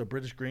just released a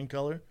British green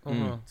color.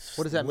 Uh-huh.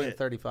 What does that mean? Lit.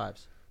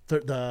 35s.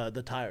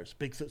 The tires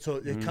big, so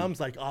it comes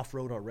like off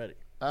road already,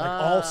 like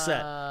all set.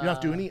 You don't have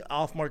to do any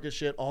off market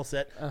shit. All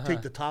set.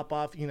 Take the top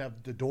off. You can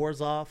have the doors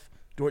off.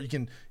 You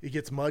can. It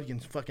gets mud. You can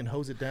fucking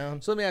hose it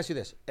down. So let me ask you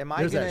this: Am I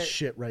There's gonna that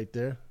shit right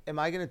there. am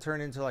I gonna turn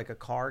into like a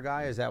car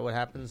guy? Is that what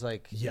happens?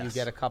 Like you Yes.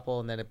 get a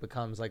couple, and then it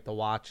becomes like the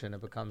watch, and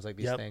it becomes like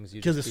these Yep. things.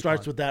 Because it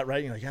starts with that,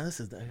 right? You're like, yeah,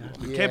 this is that.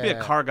 You can't be a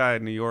Yeah. car guy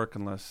in New York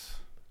unless.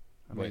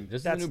 I mean, Wait, this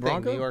is That's the new the thing.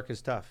 Bronco? New York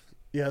is tough.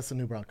 Yeah, it's a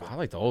new Bronco. I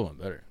like the old one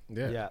better.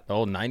 Yeah. The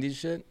old '90s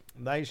shit.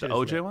 Now you The should.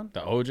 OJ one?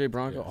 The OJ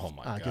Bronco. Oh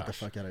my god. Get the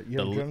fuck out of it. You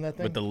The ever li- driven that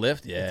thing? with the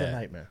lift. Yeah. It's a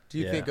nightmare. Do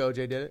you think OJ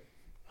did it?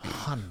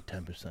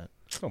 110%.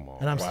 Come on.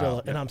 And I'm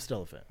Wow.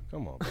 still a fan.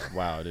 Come on, bro.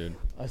 Wow, dude.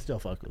 I still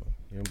fuck with him.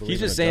 You don't believe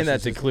He's in just the saying that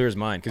justice to system? clear his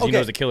mind because he Okay.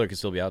 knows the killer could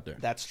still be out there.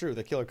 That's true.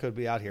 The killer could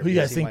be out here. Who do you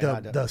because guys he think might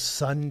not do the it.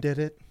 son did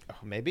it? Oh,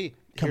 maybe.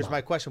 Come Here's on.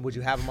 my question: would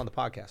you have him on the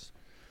podcast?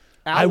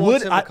 I Al wants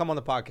would- him I- to come on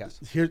the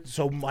podcast. Here,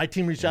 so my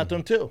team reached out to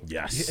him too.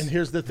 Yes. And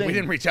here's the thing. We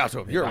didn't reach out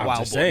to him. You're a I'm wild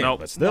just boy. saying, Nope.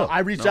 but still. No, I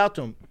reached out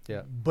to him.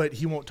 Yeah. But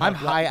he won't talk. I'm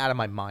high out of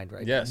my mind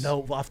right Yes.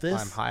 No, off this. now.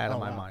 I'm high out of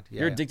Oh, my wow. mind. Yeah,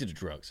 You're yeah. addicted to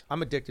drugs.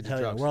 I'm addicted to Hell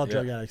yeah, drugs. we're all Yeah.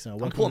 drug addicts now.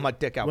 I'm pulling my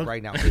dick out welcome-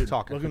 right now. Keep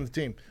talking. Welcome to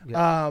the team.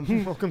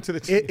 Welcome to the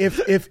team.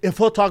 If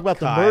he'll talk about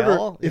the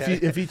Kyle? murder,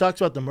 if he talks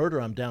about the murder,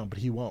 I'm down. But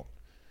he won't.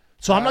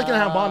 So I'm not gonna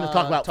have him on to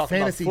talk about talking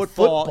about fantasy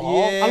football.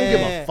 football. I don't give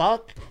Yeah. a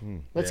fuck.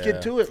 Let's Yeah.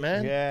 get to it,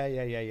 man.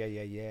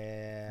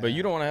 Yeah. But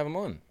you don't want to have him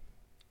on.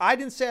 I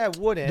didn't say I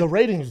wouldn't. The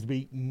ratings would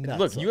be nuts.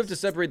 Look, you have to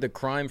separate the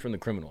crime from the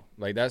criminal.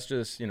 Like that's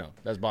just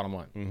that's bottom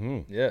line. Mm-hmm.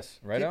 Yes,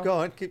 right.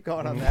 Al? Keep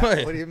going on that.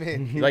 What? What do you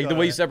mean? Keep Like the going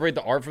way on you that. separate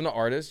the art from the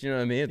artist. You know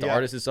what I mean? If the Yeah.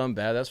 artist is something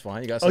bad, that's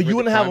fine. You got. Oh, you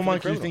wouldn't have him on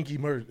because you think he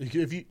murdered.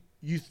 If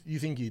you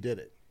think he did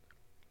it.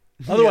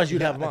 Otherwise,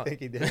 you'd have him I on. think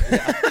he did.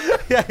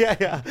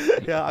 Yeah.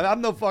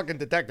 I'm no fucking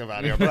detective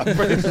out here, but I'm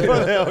pretty sure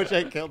that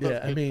OJ killed him. Yeah,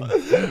 I mean,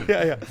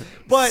 Yeah.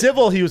 But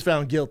civil, he was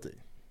found guilty.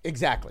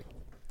 exactly.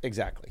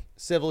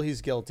 Civil,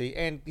 he's guilty,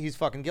 and he's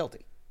fucking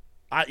guilty.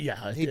 He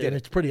did it.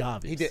 It's pretty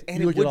obvious. He did, and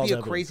You it look at would all be the a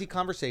evidence. crazy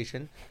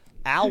conversation.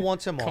 Al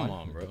wants him Come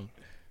on, bro.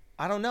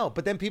 I don't know,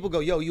 but then people go,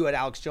 "Yo, you had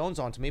Alex Jones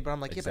on to me," but I'm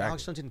like, "Yeah, but Exactly.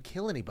 Alex Jones didn't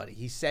kill anybody.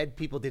 He said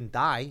people didn't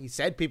die. He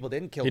said people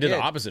didn't kill. He did the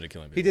kids. opposite of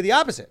killing people. He did the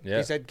opposite. Yeah.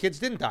 He said kids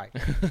didn't die.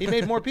 He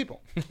made more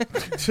people.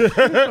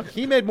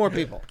 He made more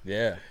people.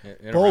 Yeah.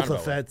 in a Both roundabout way.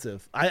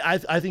 offensive.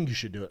 I think you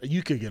should do it.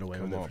 You could get away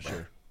Come with on, it for bro.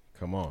 sure.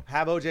 Come on.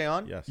 Have OJ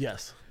on? Yes.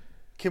 Yes.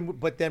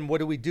 But then what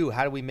do we do?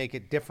 How do we make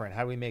it different?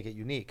 How do we make it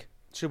unique?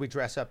 Should we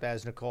dress up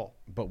as Nicole?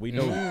 But we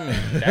know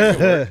That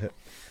could work.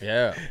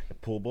 Yeah.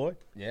 pool boy.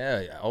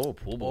 Yeah. Oh,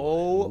 pool boy.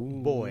 Oh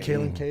boy.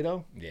 Kaylin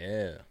Cato,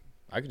 Yeah.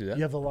 I could do that.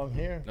 you have the long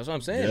hair. That's what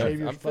I'm saying.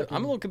 Yeah. I'm a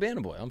little cabana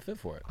boy. I'm fit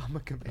for it. I'm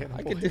a cabana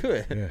I boy. could do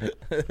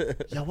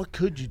it. Yeah, what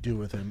could you do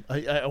with him?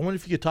 I wonder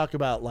if you could talk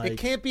about like. It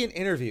can't be an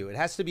interview. It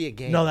has to be a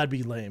game. No, that'd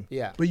be lame.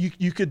 Yeah. But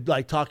you could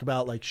like talk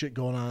about like shit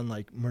going on,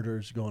 like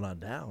murders going on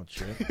now and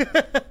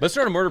shit, Let's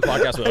start a murder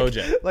podcast with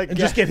OJ. like and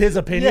just get his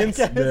opinions.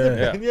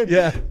 Yeah.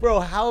 Yeah. Bro,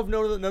 how have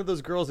none of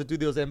those girls that do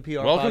those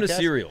NPR Welcome to podcasts-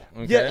 Serial.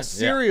 Okay? Yeah,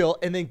 Serial,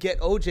 and then get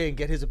OJ and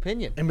get his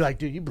opinion. And be like,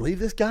 dude, you believe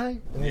this guy?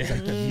 And he's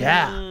like,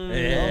 yeah.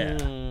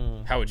 Yeah.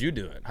 How would you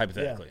do it, Yeah.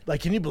 hypothetically?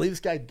 Like, can you believe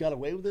this guy got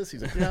away with this?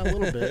 He's like, yeah, a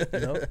little bit. You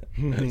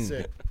know, pretty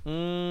sick.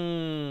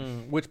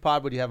 Which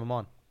pod would you have him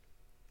on?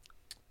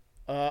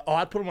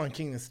 I'd put him on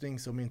King and Sting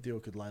so me and Theo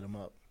could light him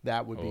up.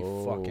 That would be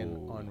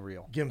fucking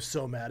unreal. Get him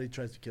so mad he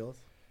tries to kill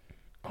us.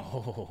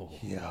 Oh.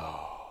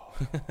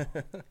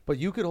 But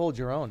you could hold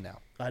your own now.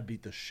 I'd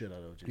beat the shit out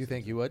of OJ. Do you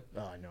think you would?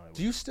 Oh, I know I would.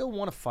 Do you still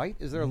want to fight?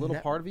 Is there a little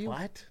part of you?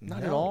 What?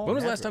 Not No. at all. When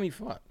was the Never. last time you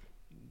fought?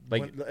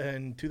 Like,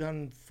 In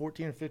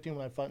 2014 or 15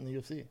 when I fought in the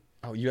UFC.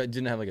 oh, you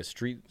didn't have like a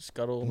street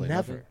scuttle? Like,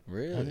 Never. nothing?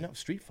 Really? No,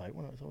 street fight.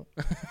 When I was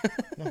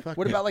no, fuck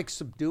What no. about like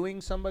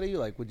subduing somebody?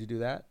 Like, would you do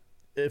that?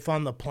 if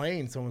on the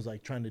plane someone's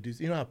like trying to do,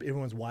 you know how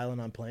everyone's wiling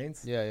on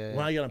planes? Yeah. When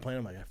I get on a plane,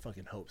 I'm like, I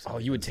fucking hope so. Oh,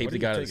 you would tape What the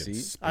do you guy to the take it?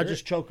 seat? I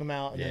just choke him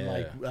out and then Yeah.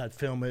 like I'd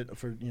film it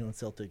for and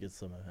sell tickets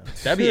somehow.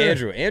 That'd be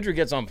Andrew. Andrew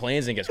gets on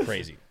planes and gets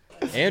crazy.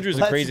 Andrew's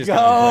the Let's craziest guy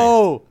on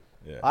planes.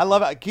 go. Yeah. I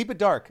love it. Keep it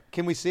dark.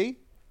 Can we see?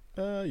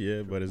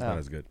 Yeah, but it's not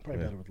as good.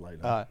 Probably Yeah. better with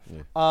light.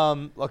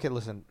 On. Okay,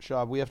 listen,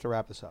 Shab, we have to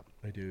wrap this up.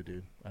 I do,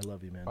 dude. I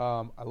love you, man.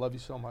 I love you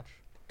so much.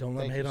 Don't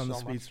let thank me hate you on the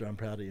so much. speedster. I'm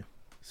proud of you,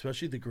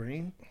 especially the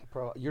green.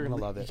 Bro, you're going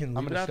to love You it. can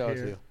I'm leave going it to out show it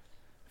here. to you.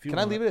 If you Can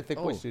I want- leave it at Thick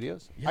Boy Oh,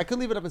 Studios? yeah. I could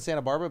leave it up in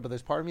Santa Barbara, but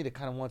there's part of me that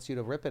kind of wants you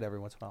to rip it every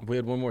once in a while. We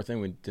had one more thing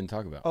we didn't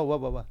talk about. Oh,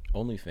 what?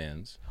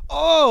 OnlyFans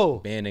Oh!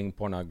 banning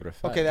pornography.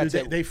 Okay, Dude, that's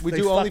it. We they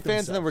do fuck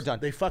OnlyFans and then we're themselves. done.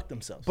 They fuck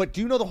themselves. But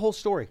do you know the whole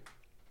story?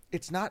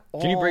 It's not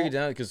all... Can you break it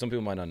down? Because some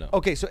people might not know.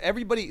 Okay, so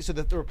everybody... So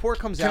the report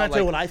comes Can out I tell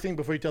you like... what I think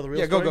before you tell the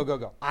real Yeah, story?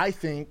 go. I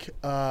think,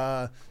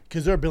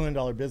 because they're a $1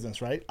 billion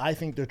business, right? I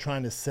think they're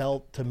trying to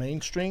sell to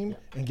mainstream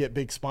and get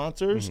big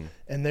sponsors.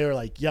 And they're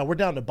like, yeah, we're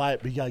down to buy it,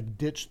 but you got to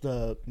ditch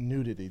the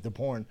nudity, the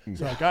porn.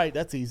 So like, all right,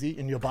 that's easy.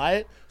 And you'll buy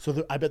it.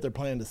 So I bet they're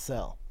planning to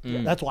sell.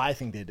 That's why I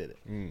think they did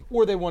it.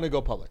 Or they want to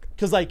go public.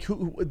 Because like,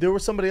 there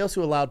was somebody else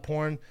who allowed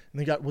porn,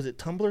 and they got, was it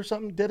Tumblr or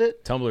something did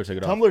it? Tumblr took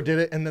it off. Tumblr did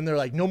it, and then they're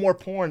like, no more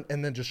porn,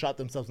 and then just shot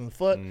themselves in the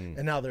foot,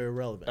 and now they're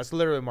irrelevant. That's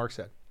literally what Mark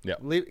said. Yeah.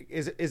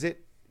 Is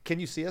it... Can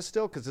you see us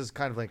still? Because this is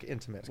kind of like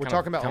intimate. We're Kind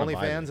talking of- about kind of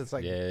OnlyFans. vibey. It's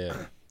like...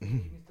 Yeah.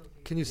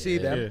 Can you see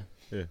them?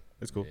 Yeah,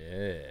 it's cool.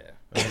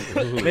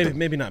 Yeah.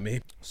 Maybe not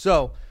me.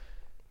 So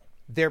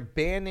they're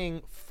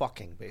banning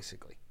fucking,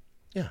 basically.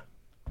 Yeah.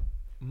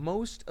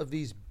 Most of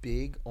these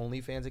big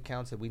OnlyFans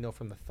accounts that we know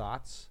from the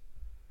Thoughts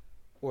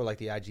or like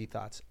the IG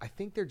Thoughts, I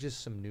think they're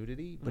just some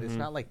nudity, but it's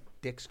not like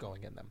dicks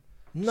going in them.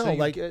 No, So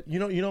like get- you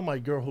know, my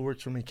girl who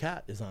works for me,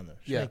 Kat, is on there.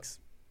 She Yeah. makes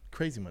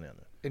crazy money on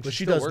there, and but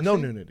she still does works no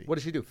for you? nudity. What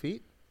does she do?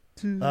 Feet?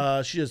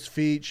 She does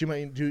feet. She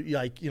might do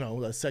like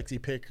a sexy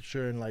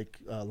picture in like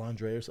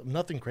lingerie or something.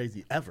 Nothing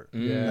crazy ever.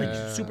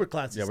 Like super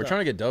classy. Yeah, we're stuff. trying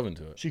to get Dove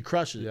into it. She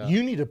crushes Yeah. it.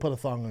 You need to put a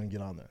thong on and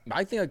get on there.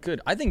 I think I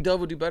could. I think Dove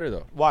would do better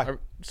though. Why?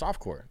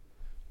 Softcore.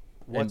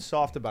 What's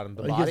soft about him?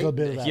 The He gets body? a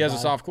bit of that He has a vibe.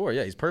 soft core.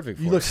 Yeah, he's perfect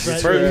for You it. look He's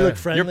friendly. perfect. You look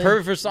friendly. You're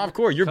perfect for soft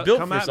core. You're built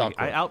Come for at me. soft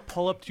core. I out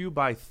pull up to you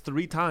by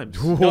 3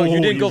 times. No,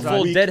 you didn't go you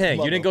full weak dead hang.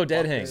 You didn't go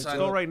dead hang. Let's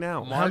go right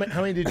now. How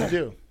many did you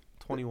do?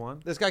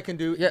 21. This guy can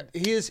do. Yeah.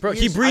 He is. Bro,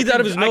 he he is- breathed I out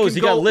can- of his I nose. can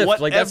He got go lift.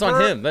 Like that's on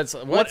whatever- him. That's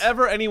what?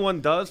 Whatever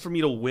anyone does for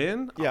me to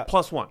win, Yeah.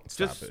 +1.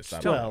 Stop Just it.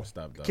 Stop tell well, me.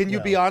 Stop. Can you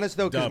be honest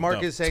though? Because Dub, Mark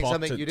Dub, is saying talk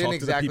something to- you talk didn't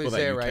to the exactly people that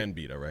say it you right. can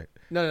beat, all right?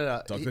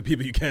 No. Talk to the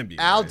people you can beat.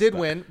 Al all right? did Stop.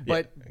 win,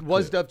 Yeah, but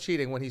was cool. Dove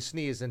cheating when he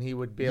sneezed and he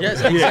would be able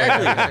Yes, to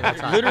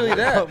exactly. Literally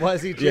that.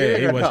 Was he cheating? Yeah,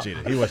 he or was no?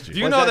 cheating. He was cheating. Do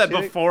you Was know that that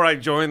cheating? before I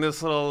joined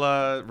this little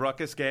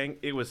ruckus gang,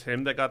 it was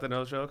him that got the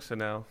nose jokes, and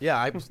now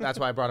Yeah, that's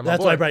why I brought him. That's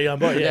on why I board. brought you on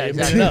board. Yeah, Yeah, you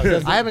exactly. brought it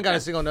up. I haven't got a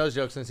single nose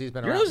joke since he's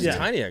been Your around. nose is Yeah.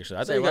 tiny, actually.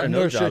 I Say thought you got what? a No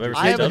nose job shit. ever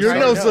I since haven't you Your tried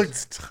started. nose it.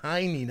 looks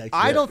tiny next to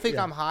I it. don't think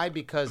Yeah. I'm high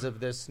because of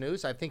this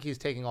snooze. I think he's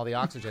taking all the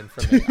oxygen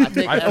from me. I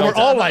think I And we're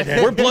all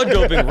lightheaded. We're blood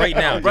doping right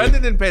now. dude.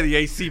 Brendan didn't pay the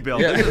AC bill.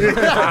 This is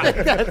hot.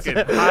 It's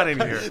fucking hot in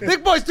here.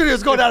 Big Boy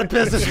Studios going out of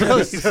business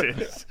really soon.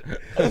 Jesus.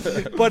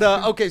 But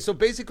okay, so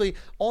basically,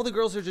 all the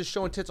girls are just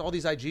showing tits, all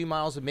these IG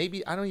miles, and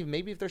maybe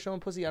if they're showing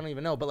pussy, I don't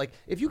even know. But like,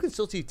 if you can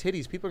still see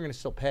titties, people are gonna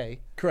still pay.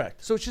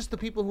 Correct. So it's just the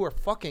people who are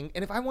fucking,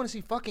 and if I want to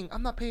see fucking,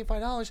 I'm not paying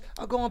 $5.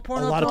 I'll go on A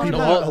Pornhub. lot of Pornhub.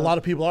 people. A lot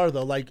of people are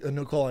though. Like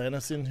Nicole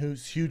Aniston,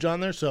 who's huge on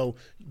there. So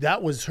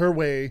that was her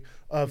way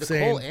of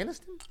Nicole saying,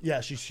 Aniston.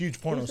 yeah, she's a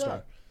huge porno Who's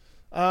star.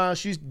 that?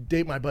 She's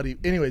date my buddy.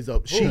 Anyways,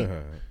 though,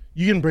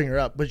 you can bring her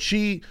up, but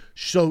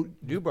so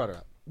You brought her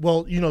up.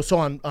 well, so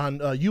on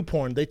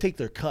YouPorn they take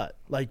their cut,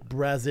 like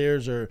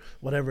Brazzers or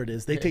whatever it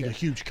is. They take a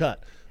huge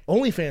cut.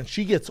 OnlyFans,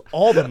 she gets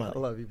all the money. I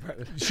love you,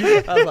 Brendan.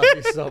 I love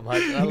you so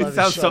much. I love It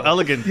sounds you so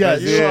elegant. Yeah,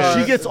 are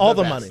she gets all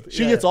the best. money.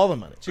 She Yeah. gets all the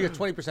money. She gets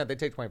 20%. They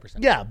take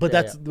 20%. Yeah, but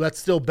Yeah, that's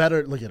still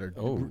better. Look at her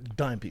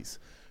dime piece.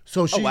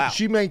 So she wow.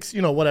 she makes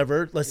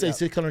whatever. Let's say Yeah.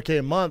 $600K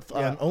a month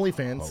on Yeah.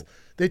 OnlyFans.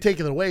 They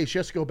take it away. She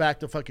has to go back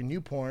to fucking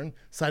YouPorn,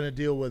 sign a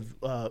deal with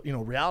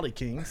Reality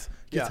Kings,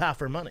 gets Yeah. half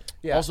her money.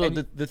 Yeah, Also, and,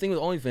 the thing with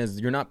OnlyFans is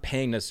you're not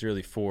paying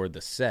necessarily for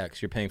the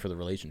sex. You're paying for the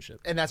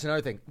relationship. and that's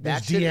another thing. There's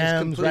That shit is DMs,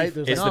 complete. right?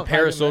 There's It's like the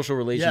parasocial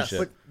relationship.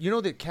 But you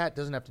know that Kat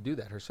doesn't have to do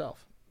that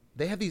herself.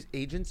 They have these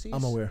agencies.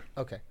 I'm aware.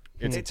 Okay.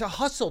 It's a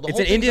hustle. The It's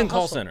whole an thing's Indian a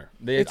call hustle. center.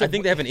 I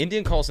think they have an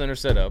Indian call center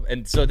set up,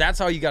 and so that's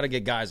how you got to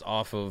get guys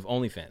off of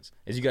OnlyFans.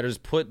 Is you got to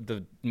just put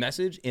the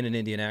message in an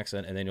Indian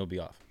accent, and then you'll be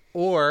off.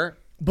 Or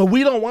But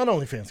we don't want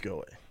OnlyFans to go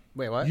away.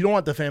 wait, what? You don't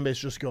want the fan base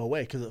to just go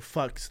away because it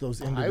fucks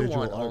those I individual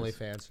want artists.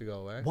 OnlyFans to go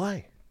away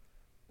Why?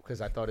 because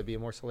I thought it'd be a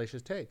more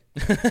salacious take.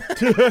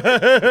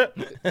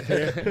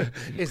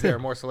 Is there a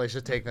more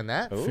salacious take than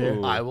that?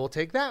 Ooh. I will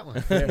take that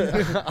one.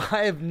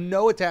 I have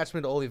no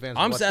attachment to OnlyFans.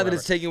 I'm sad that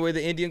it's whatsoever. taking away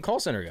the Indian call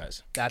center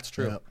guys. That's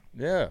true. Yep.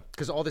 Yeah,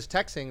 Because all this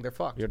texting, they're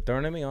fucked. you're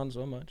turning me on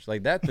so much,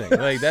 like that thing.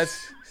 Like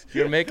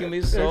you're making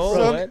me so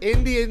Some wet.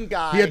 Indian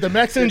guy. He had the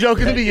Mexican joke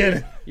in the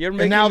beginning. You're and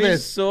making now me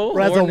this. so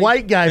As a horny.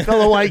 white guy,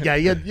 fellow white guy,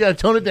 you gotta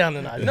tone it down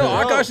tonight. No,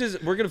 Akash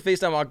is. We're gonna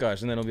FaceTime Akash,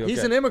 and then it'll be okay.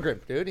 He's an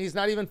immigrant, dude. He's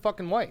not even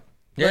fucking white.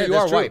 Yeah, No, you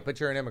that's are true. white, but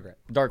you're an immigrant.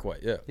 Dark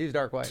white. Yeah, He's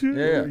dark white.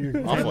 yeah. Your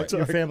Off family, white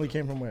your family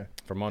came from where?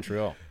 from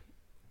Montreal.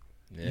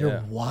 Yeah. You're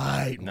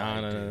white.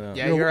 No.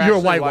 Yeah, You're you're a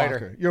actually white whiter.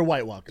 walker. You're a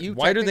white walker. You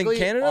Whiter than technically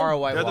Canada? Are a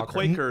white They're the walker.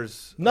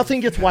 Quakers. Nothing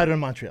gets whiter in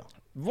Montreal.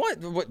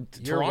 What? You're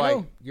Toronto?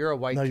 white. You're a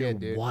white No, kid, you're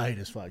dude. white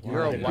as fuck.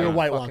 You're a You're a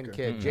white fucking walker.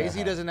 kid. Jay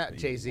Z doesn't have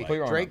Jay-Z. Put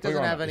your arm Drake up. Put your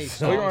doesn't arm have up. any Put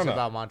your songs arm up.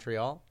 about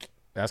Montreal.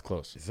 That's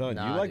close. Son,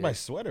 Nah, you like dude. my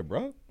sweater,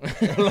 bro? Like,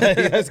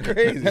 that's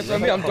crazy. That's what I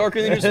mean. I'm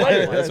darker than your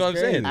sweater. That's what I'm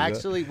saying.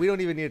 Actually, we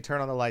don't even need to turn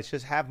on the lights.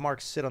 Just have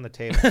Mark sit on the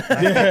table. I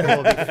think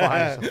it'll be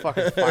fine. It's a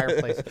fucking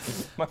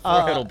fireplace. My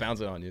forehead will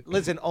bounce it on you.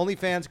 Listen,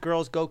 OnlyFans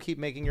girls, go keep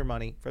making your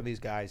money from these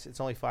guys.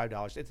 It's only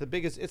 $5. It's the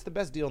biggest. It's the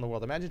best deal in the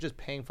world. Imagine just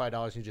paying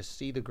 $5 and you just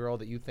see the girl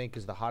that you think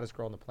is the hottest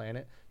girl on the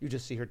planet. You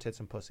just see her tits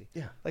and pussy.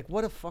 Yeah. Like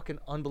what a fucking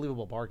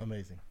unbelievable bargain.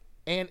 Amazing.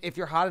 And if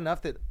you're hot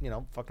enough that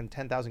fucking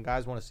 10,000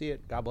 guys want to see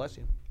it, God bless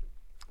you.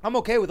 I'm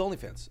okay with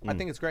OnlyFans. I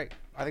think it's great.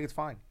 I think it's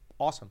fine.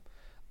 Awesome.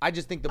 I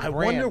just think the I brand.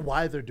 wonder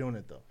why they're doing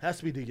it though. Has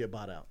to be to get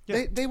bought out.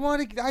 They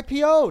want to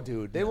IPO,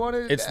 dude. They want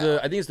to. It's the.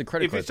 I think it's the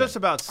credit If card. it's just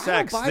thing. about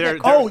sex, buy they're,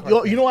 that they're-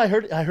 Oh, you know, I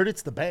heard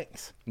it's the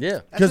banks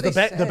yeah, because what the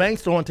they the said.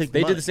 banks don't want to take. they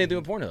the did money. the same thing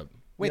with Pornhub.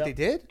 Wait, Yeah. they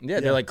did? Yeah,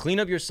 they're like clean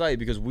up your site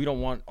because we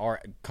don't want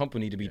our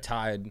company to be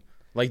tied.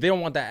 Like they don't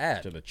want that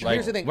ad. the Like, child.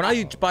 Here's the thing. when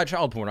I buy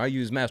child porn, I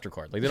use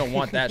Mastercard. Like they don't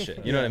want that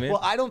shit. You know what I mean? Well,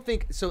 I don't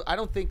think so. I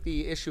don't think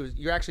the issue is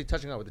you're actually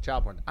touching on it with the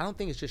child porn. I don't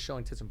think it's just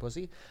showing tits and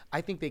pussy.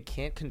 I think they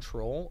can't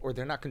control or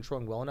they're not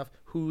controlling well enough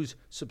who's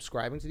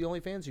subscribing to the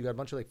OnlyFans. You got a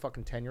bunch of like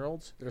fucking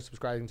 10-year-olds that are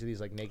subscribing to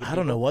these like naked. I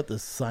don't know people. what the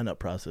sign up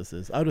process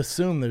is. I would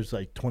assume there's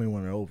like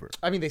 21 or over.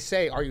 I mean, they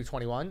say, "Are you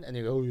 21?" And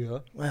you go, "Oh yeah,"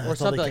 Well, or that's all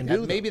something they like can that.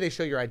 do, though. Maybe they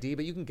show your ID,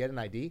 but you can get an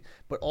ID.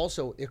 But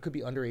also, it could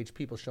be underage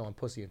people showing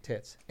pussy and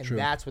tits, and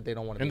that's what they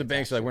don't want to. and the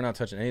banks are like, we're not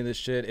touching any of this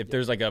shit. If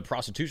there's like a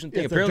prostitution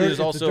thing, It's the apparently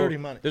dirt- it's the dirty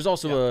money. there's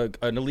also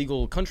an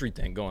illegal country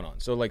thing going on.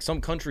 So like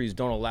some countries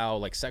don't allow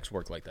like sex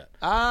work like that.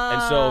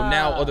 And so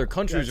now other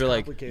countries That's are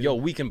like, complicated. yo,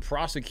 we can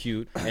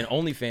prosecute, and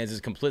OnlyFans is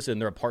complicit and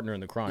they're a partner in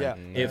the crime Yeah.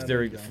 if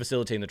they're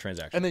facilitating the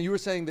transaction. And then you were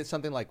saying that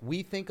something like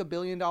we think $1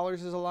 billion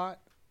is a lot.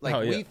 Like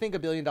Oh, yeah. we think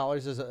 $1 billion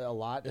is a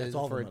lot. That's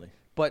all the money.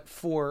 But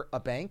for a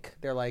bank,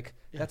 they're like,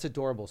 that's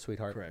adorable,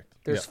 sweetheart. Correct.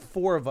 There's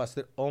 4 of us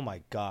that. Oh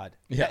my god.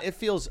 Yeah. It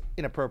feels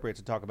inappropriate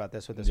to talk about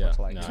this with this Yeah. much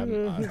light.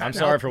 No, I'm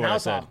sorry for what now I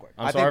it's said. awkward.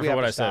 I'm I think sorry we for have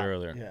what to I said stop.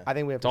 earlier. Yeah. I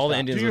think we have To all the stop.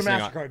 Indians Do your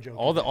listening, MasterCard joke.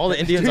 all the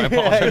Indians, I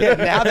apologize. Yeah,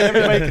 now that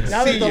everybody can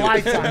Now see that the you.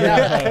 lights on,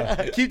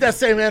 yeah. Keep that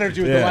same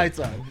energy with the Yeah. lights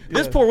on.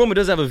 This poor woman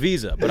doesn't have a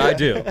visa, but I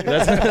do.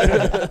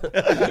 That's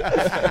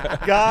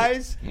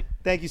Guys,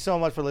 thank you so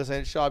much for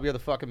listening. Shab, you're the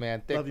fucking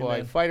man. Thick Love you, boy,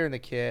 man. fighter and the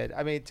kid.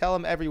 I mean, tell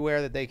them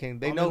everywhere that they can.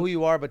 They know who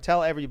you are, but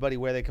tell everybody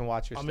where they can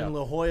watch your I'm stuff. in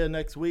La Jolla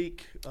next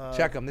week.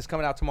 Check them. This is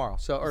coming out tomorrow,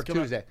 or It's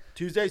coming out Tuesday.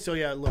 Tuesday, so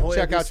yeah, La Jolla.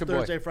 Check out this your boy.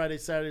 Thursday, Friday,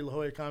 Saturday, La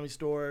Jolla Comedy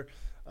Store.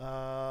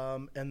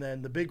 And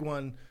then the big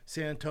one,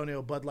 San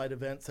Antonio Bud Light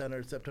Event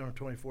Center, September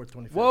 24th,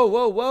 25th. Whoa,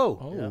 whoa, whoa!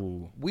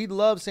 oh. We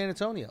love San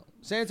Antonio.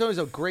 San Antonio's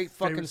a great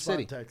fucking Favorite spot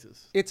city. in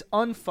Texas. It's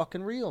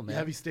unfucking real, man.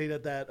 Have you stayed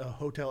at that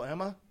Hotel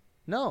Emma?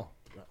 No.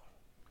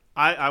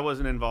 I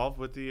wasn't involved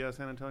with the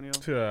San Antonio.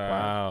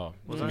 Wow.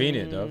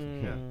 Convenient, Dove.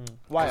 Yeah.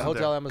 Why? Wasn't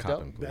Hotel there. Emma's dope.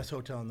 Cotton. Best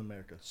hotel in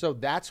America. So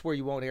that's where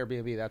you won't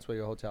Airbnb. That's where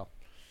your hotel.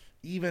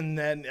 Even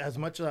then, as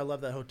much as I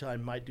love that hotel, I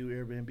might do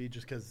Airbnb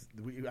just because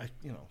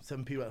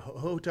 7 people at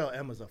Hotel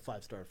Emma's a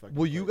 5-star fucking.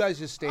 Will you place. guys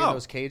just stay in Oh.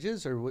 those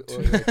cages, or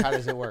like, how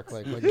does it work?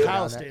 Like, when you're Kyle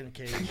down stay there? in a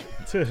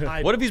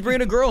cage. What if he's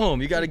bringing a girl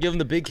home? You got to give him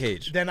the big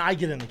cage. Then I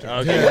get in the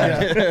cage.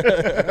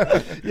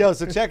 Okay. Yo,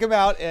 so check him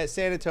out at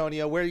San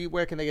Antonio.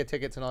 Where can they get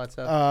tickets and all that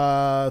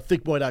stuff?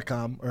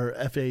 Thickboy.com or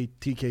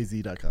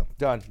FATKZ.com.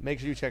 Done. Make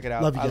sure you check it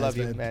out. Love you I guys, love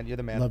you, man. man. You're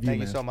the man. Love you, Thank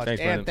you man. so much.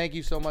 Thanks, and Brandon. thank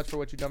you so much for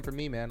what you've done for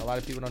me, man. A lot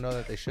of people don't know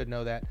that. They should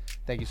know that.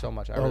 Thank you so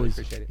much. I really Always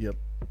appreciate it. Yep.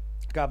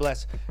 God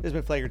bless. This has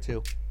been Flagrant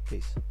 2.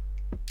 Peace.